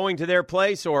about going to their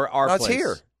place or our place? It's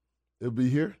here. It'll be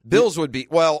here? Bills would be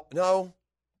 – well, no.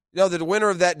 No, the winner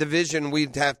of that division,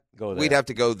 we'd have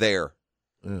to go there.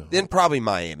 Yeah. Then probably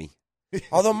Miami.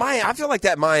 Although I feel like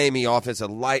that Miami offense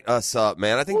would light us up,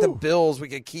 man. I think the Bills, we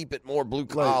could keep it more blue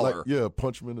collar.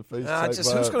 Punch them in the face.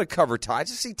 Who's going to cover Ty?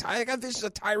 Just see Ty. I got visions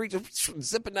of Tyree just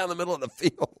zipping down the middle of the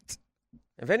field.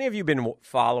 Have any of you been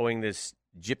following this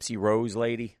Gypsy Rose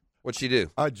lady? What'd she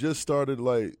do? I just started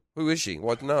Who is she?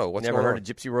 What's Never heard of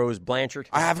Gypsy Rose Blanchard?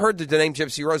 I have heard the name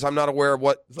Gypsy Rose. I'm not aware of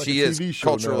what she is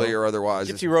culturally or otherwise.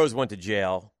 Gypsy Rose went to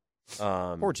jail.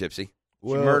 Poor Gypsy.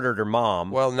 She murdered her mom.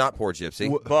 Well, not poor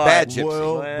Gypsy. Bad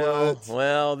Gypsy.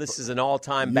 Well, this is an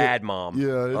all-time bad mom.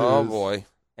 Yeah, it is. Oh, boy.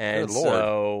 And good Lord.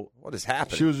 so what has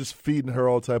happened? She was just feeding her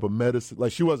all type of medicine.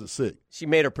 Like, she wasn't sick. She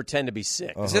made her pretend to be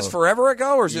sick. Is this forever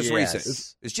ago or is this recent?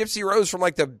 Is Gypsy Rose from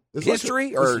the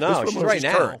history? No, she's right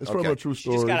now. It's from a true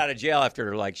story. She just got out of jail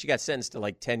after she got sentenced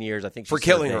to 10 years, I think. For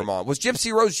killing her mom. Was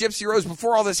Gypsy Rose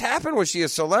before all this happened? Was she a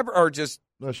celebrity or just?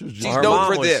 No, she was she's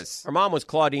known for this. Her mom was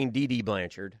Claudine Dee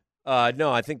Blanchard.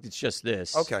 No, I think it's just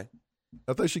this. Okay.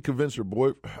 I think she convinced her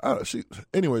boy.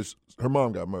 Anyways, her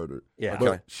mom got murdered. Yeah.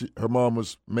 But her mom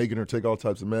was making her take all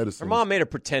types of medicine. Her mom made her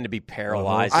pretend to be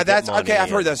paralyzed. That's okay. I've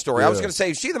heard that story. Yeah. I was going to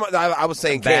say I was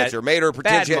saying cancer. Made her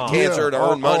pretend she had cancer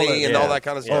to earn money and all that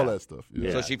kind of stuff. All that stuff.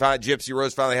 Yeah. So Gypsy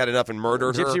Rose finally had enough and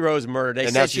murdered her. Gypsy Rose murdered.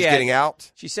 And now she's getting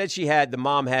out. She said the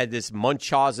mom had this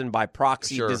Munchausen by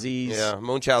proxy disease. Yeah,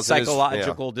 Munchausen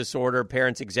psychological disorder.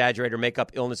 Parents exaggerate or make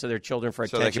up illness of their children for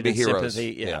attention and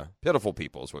sympathy. Yeah. Pitiful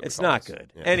people is what it's not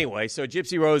good. Anyway, so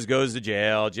Gypsy Rose goes to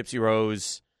jail. Gypsy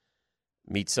Rose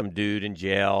meets some dude in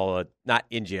jail, not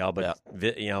in jail, but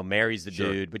marries the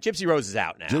dude. But Gypsy Rose is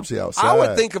out now. Gypsy outside. I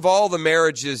would think of all the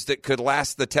marriages that could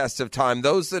last the test of time,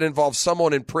 those that involve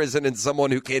someone in prison and someone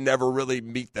who can never really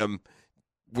meet them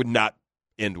would not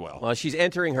end well. Well, she's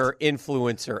entering her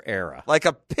influencer era. Like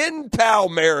a pen pal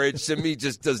marriage to me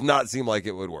just does not seem like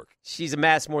it would work. She's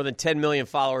amassed more than 10 million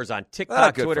followers on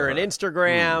TikTok, Twitter, and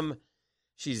Instagram.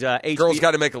 She's Girl's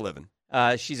got to make a living.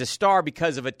 She's a star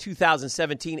because of a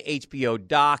 2017 HBO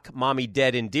doc, Mommy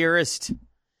Dead and Dearest.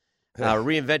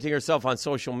 Reinventing herself on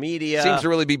social media. Seems to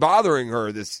really be bothering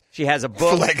her, this she has a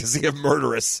book, Legacy of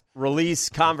Murderess. Release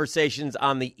Conversations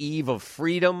on the Eve of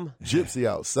Freedom. Gypsy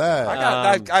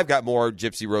outside. I've got more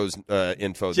Gypsy Rose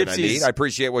info than I need. I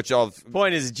appreciate what y'all...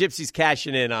 Point is, Gypsy's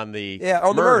cashing in on the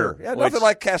the murder. Yeah, nothing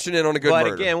like cashing in on a good murder.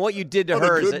 But again, what you did to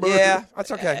her is...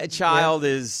 that's okay. A child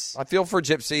is... I feel for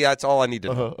Gypsy. That's all I need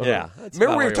to know. Yeah.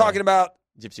 Remember we were talking about...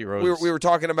 Gypsy Rose. We were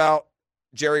talking about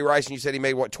Jerry Rice, and you said he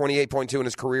made, 28.2 in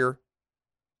his career?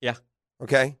 Yeah.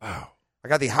 Okay. Wow. I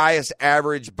got the highest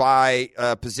average by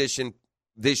position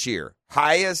this year.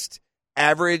 Highest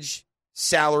average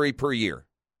salary per year.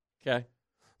 Okay.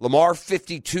 Lamar,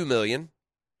 $52 million.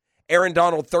 Aaron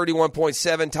Donald,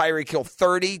 $31.7. Tyreek Hill,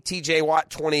 $30. TJ Watt,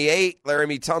 $28.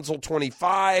 Laramie Tunsil,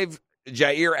 $25.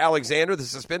 Jair Alexander, the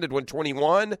suspended one,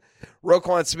 $21.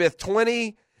 Roquan Smith,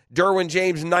 $20. Derwin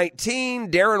James,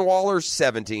 $19. Darren Waller,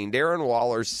 $17. Darren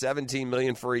Waller, $17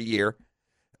 million for a year.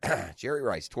 Jerry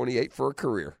Rice, 28 for a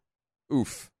career.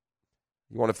 Oof.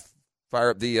 You want to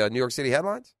fire up the New York City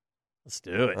headlines? Let's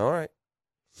do it. All right.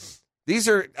 These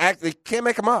are, they can't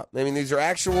make them up. I mean, these are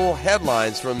actual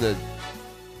headlines from the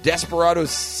desperado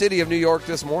city of New York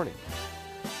this morning.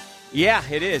 Yeah,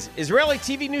 it is. Israeli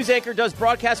TV news anchor does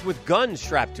broadcast with guns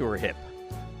strapped to her hip.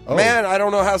 Oh. Man, I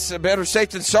don't know how better safe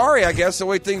than sorry, I guess, the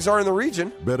way things are in the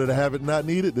region. Better to have it not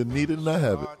needed than needed and not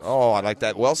have it. Oh, I like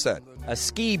that. Well said. A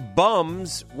ski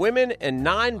bums women and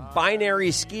non-binary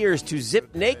skiers to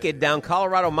zip naked down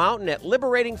Colorado Mountain at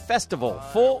Liberating Festival.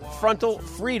 Full frontal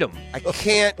freedom. I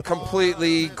can't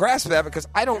completely grasp that because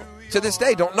I don't, to this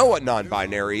day, don't know what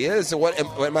non-binary is. And what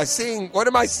am I seeing? What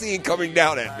am I seeing coming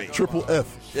down at me? Triple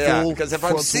F. Yeah, because if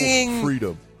I'm seeing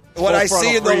freedom. What I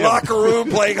see in the locker room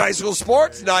playing high school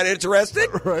sports, not interested.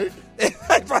 Right.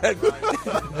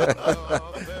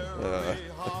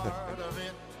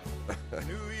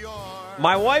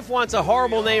 My wife wants a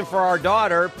horrible name for our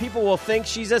daughter. People will think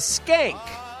she's a skank.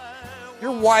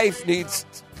 Your wife needs...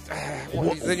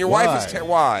 then your why? Wife is...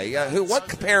 Why?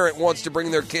 What parent wants to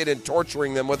bring their kid in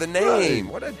torturing them with a name?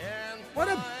 Right.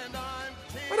 What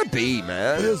a bee,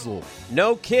 man. Bizzle.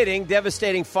 No kidding.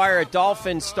 Devastating fire at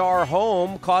Dolphin Star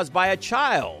home caused by a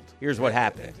child. Here's what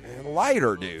happened.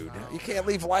 Lighter, dude. You can't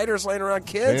leave lighters laying around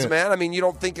kids, man. I mean, you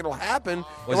don't think it'll happen.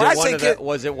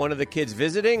 Was it one of the kids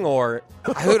visiting, or?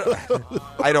 I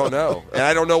don't know. And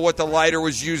I don't know what the lighter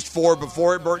was used for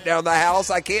before it burnt down the house.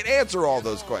 I can't answer all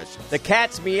those questions. The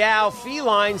cat's meow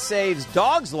feline saves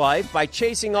dog's life by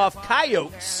chasing off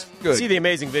coyotes. Good. See the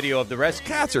amazing video of the rescue.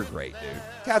 Cats are great, dude.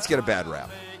 Cats get a bad rap.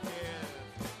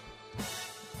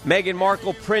 Meghan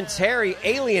Markle, Prince Harry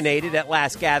alienated at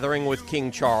last gathering with King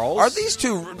Charles. Are these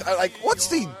two like what's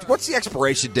the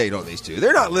expiration date on these two?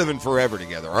 They're not living forever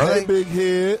together, are they? Big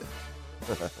head.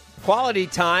 Quality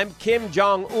time. Kim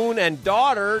Jong-un and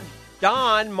daughter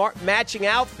don matching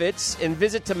outfits and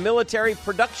visit to military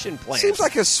production plants. Seems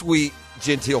like a sweet,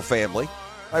 genteel family.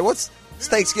 Like what's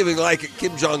Thanksgiving like at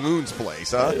Kim Jong-un's place,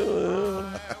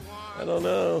 huh? I don't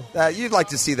know. You'd like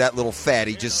to see that little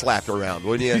fatty just slapped around,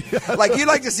 wouldn't you? Like, you'd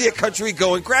like to see a country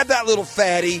go and grab that little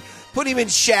fatty, put him in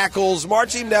shackles,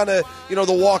 march him down to,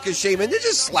 the walk of shame, and then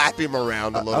just slap him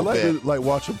around a little bit. I like to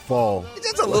watch him fall.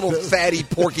 That's a little fatty,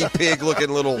 porky pig-looking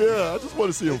little... Yeah, I just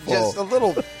want to see him fall. Just a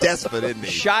little despot, isn't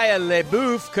he? Shia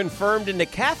LaBeouf, confirmed in the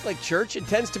Catholic Church,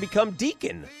 intends to become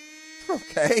deacon.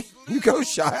 Okay. You go,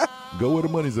 Shia. Go where the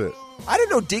money's at. I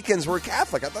didn't know deacons were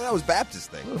Catholic. I thought that was a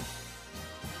Baptist thing. Oh.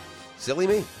 Silly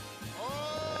me.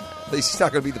 At least he's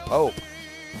not going to be the Pope.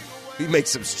 He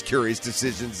makes some curious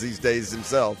decisions these days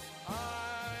himself.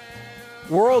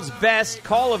 World's best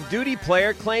Call of Duty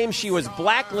player claims she was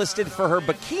blacklisted for her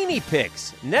bikini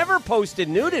pics. Never posted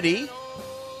nudity.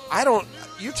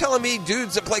 You're telling me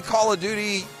dudes that play Call of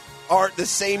Duty aren't the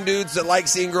same dudes that like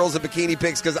seeing girls in bikini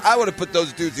pics? Because I would have put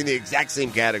those dudes in the exact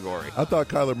same category. I thought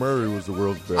Kyler Murray was the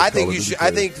world's best. I think you should.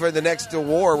 I think for the next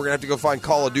war, we're gonna have to go find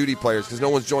Call of Duty players because no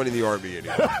one's joining the Army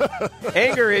anymore.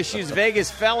 Anger issues. Vegas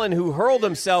felon who hurled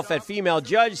himself at female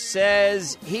judge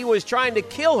says he was trying to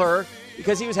kill her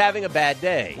because he was having a bad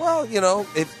day. Well,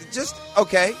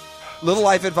 okay. Little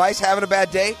life advice: having a bad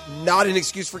day, not an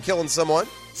excuse for killing someone.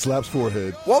 Slaps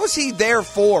forehead. What was he there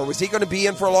for? Was he going to be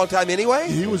in for a long time anyway?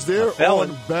 He was there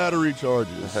on battery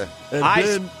charges. And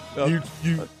then you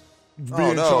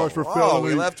being charged for felony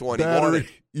we left one. battery.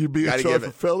 You'd be in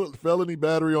charged for felony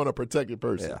battery on a protected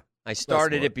person. Yeah. I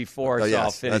started it before, so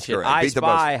I'll finish it. I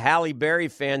Spy Halle Berry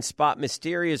fans spot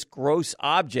mysterious gross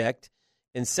object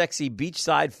in sexy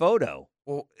beachside photo.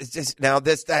 Well, it's just now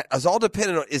that is all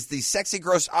dependent on, is the sexy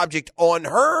gross object on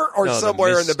her or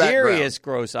somewhere in the background? The mysterious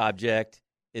gross object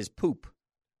is poop.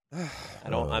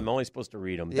 I'm only supposed to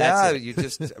read them. Yeah,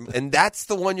 and that's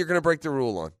the one you're going to break the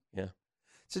rule on. Yeah.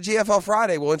 So GFL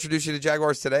Friday, we'll introduce you to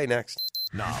Jaguars Today next.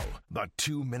 Now, the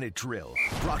 2-minute drill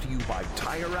brought to you by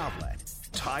Tire Outlet.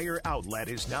 Tire Outlet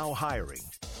is now hiring.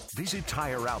 Visit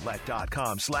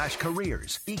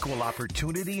TireOutlet.com/careers. Equal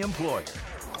opportunity employer.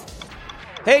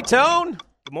 Hey, Tone.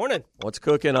 Good morning. What's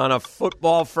cooking on a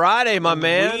football Friday, my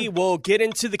man? We will get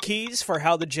into the keys for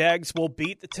how the Jags will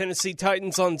beat the Tennessee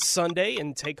Titans on Sunday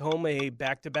and take home a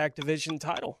back-to-back division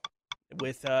title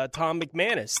with Tom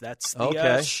McManus. That's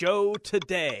the show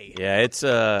today. Yeah, it's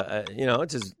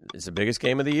it's the biggest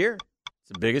game of the year.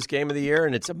 It's the biggest game of the year,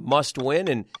 and it's a must-win.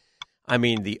 And I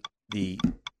mean, the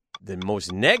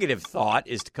most negative thought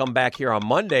is to come back here on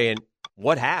Monday and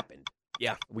what happened.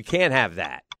 Yeah, we can't have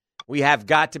that. We have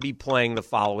got to be playing the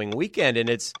following weekend, and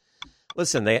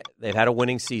listen, they've had a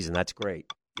winning season. That's great.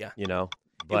 Yeah,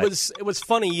 But it was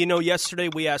funny. Yesterday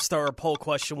we asked our poll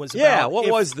question was about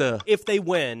if they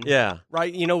win. Yeah,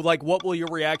 right. Like what will your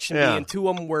reaction be? And two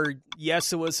of them were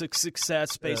yes, it was a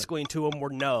success basically, and two of them were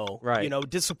no. Right.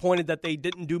 Disappointed that they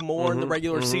didn't do more in the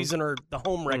regular season or the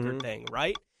home record thing.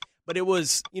 Right. But it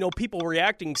was people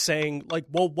reacting saying like,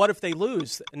 well, what if they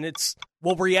lose? And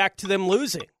we'll react to them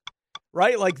losing.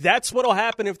 Right? Like, that's what will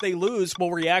happen if they lose.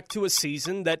 We'll react to a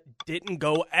season that didn't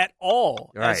go at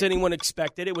all as anyone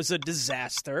expected. It was a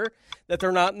disaster that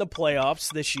they're not in the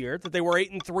playoffs this year, that they were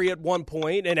 8-3 at one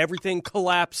point, and everything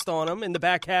collapsed on them in the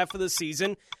back half of the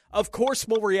season. Of course,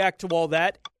 we'll react to all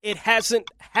that. It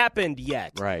hasn't happened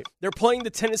yet. Right. They're playing the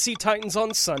Tennessee Titans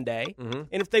on Sunday, and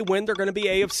if they win, they're going to be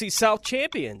AFC South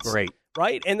champions. Great.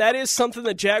 Right? And that is something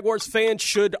that Jaguars fans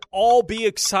should all be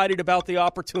excited about the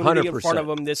opportunity 100%. in front of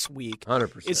them this week.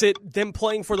 100%. Is it them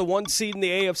playing for the 1 seed in the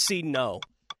AFC? No.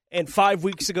 And 5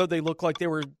 weeks ago, they looked like they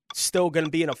were still going to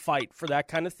be in a fight for that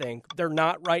kind of thing. They're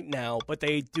not right now, but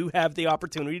they do have the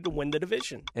opportunity to win the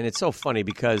division. And it's so funny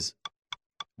because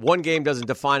one game doesn't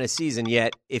define a season,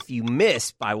 yet if you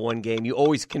miss by one game, you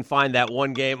always can find that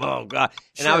one game. Oh, God.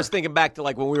 And I was thinking back to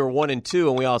like when we were 1-2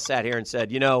 and we all sat here and said,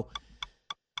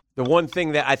 the one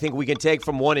thing that I think we can take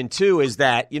from 1 and 2 is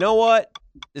that, you know what?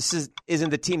 This isn't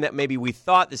the team that maybe we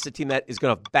thought. This is a team that is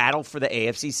going to battle for the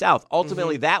AFC South.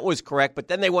 Ultimately, that was correct, but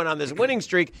then they went on this winning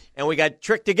streak, and we got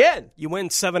tricked again. You win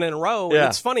 7 in a row, and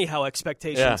it's funny how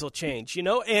expectations will change,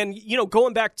 And,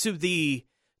 going back to the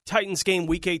Titans game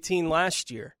Week 18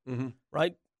 last year,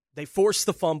 right? They force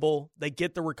the fumble, they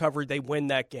get the recovery, they win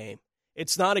that game.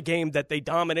 It's not a game that they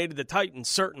dominated the Titans,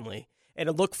 certainly. And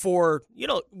to look for,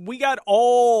 we got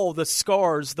all the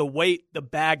scars, the weight, the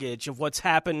baggage of what's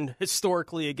happened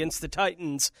historically against the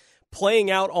Titans playing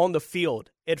out on the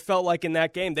field. It felt like in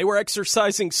that game. They were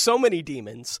exercising so many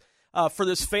demons for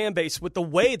this fan base with the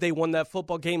way they won that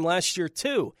football game last year,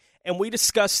 too. And we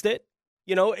discussed it.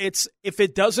 It's if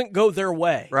it doesn't go their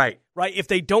way. Right. If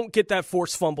they don't get that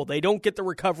forced fumble, they don't get the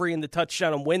recovery and the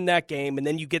touchdown and win that game, and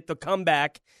then you get the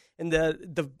comeback in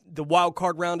the wild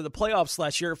card round of the playoffs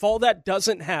last year. If all that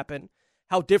doesn't happen,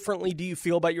 how differently do you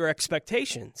feel about your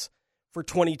expectations for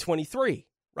 2023,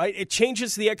 right? It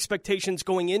changes the expectations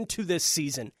going into this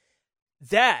season.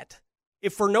 That,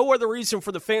 if for no other reason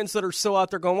for the fans that are still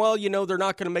out there going, well, they're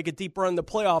not going to make a deep run in the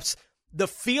playoffs, the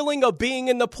feeling of being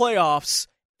in the playoffs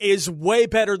is way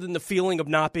better than the feeling of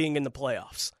not being in the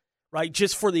playoffs. Right,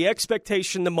 just for the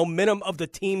expectation, the momentum of the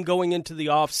team going into the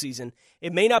offseason.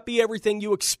 It may not be everything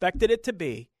you expected it to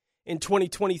be in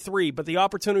 2023, but the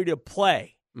opportunity to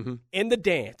play in the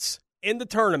dance, in the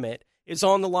tournament, is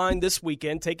on the line this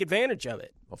weekend. Take advantage of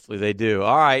it. Hopefully they do.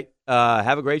 All right.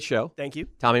 Have a great show. Thank you.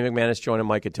 Tommy McManus joining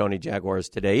Mike and Tony, Jaguars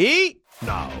Today.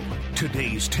 Now,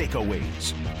 today's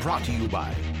takeaways brought to you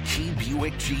by Key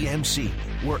Buick GMC,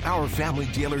 where our family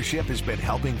dealership has been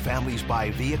helping families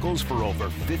buy vehicles for over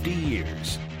 50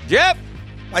 years. Jeff,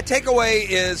 my takeaway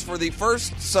is for the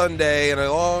first Sunday in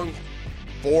a long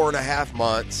 4.5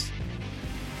 months,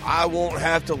 I won't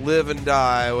have to live and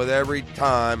die with every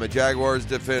time a Jaguars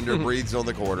defender breathes on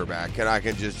the quarterback, and I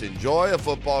can just enjoy a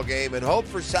football game and hope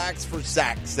for sacks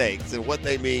sakes and what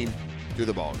they mean to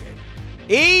the ball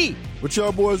game. What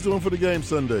y'all boys doing for the game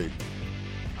Sunday?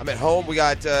 I'm at home. We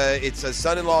got it's a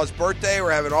son-in-law's birthday.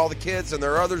 We're having all the kids and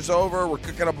their others over. We're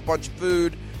cooking up a bunch of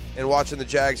food and watching the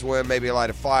Jags win. Maybe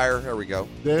light a fire. There we go.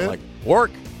 Dad?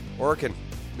 Working.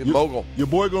 mogul. Your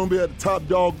boy going to be at the Top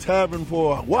Dog Tavern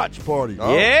for a watch party.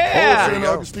 Yeah. St.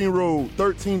 Augustine Road,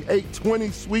 13820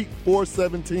 Suite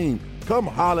 417. Come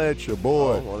holler at your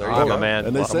boy. Well, there you go, man.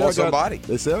 And they say somebody.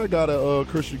 They say I got a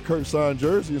Christian Kirk signed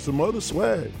jersey and some other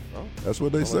swag. Oh. That's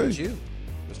what they say. You,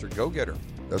 Mr. Go-Getter.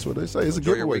 That's what they say. It's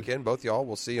Enjoy a good your way. weekend. Both y'all.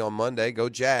 We'll see you on Monday. Go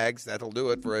Jags. That'll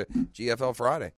do it for a GFL Friday.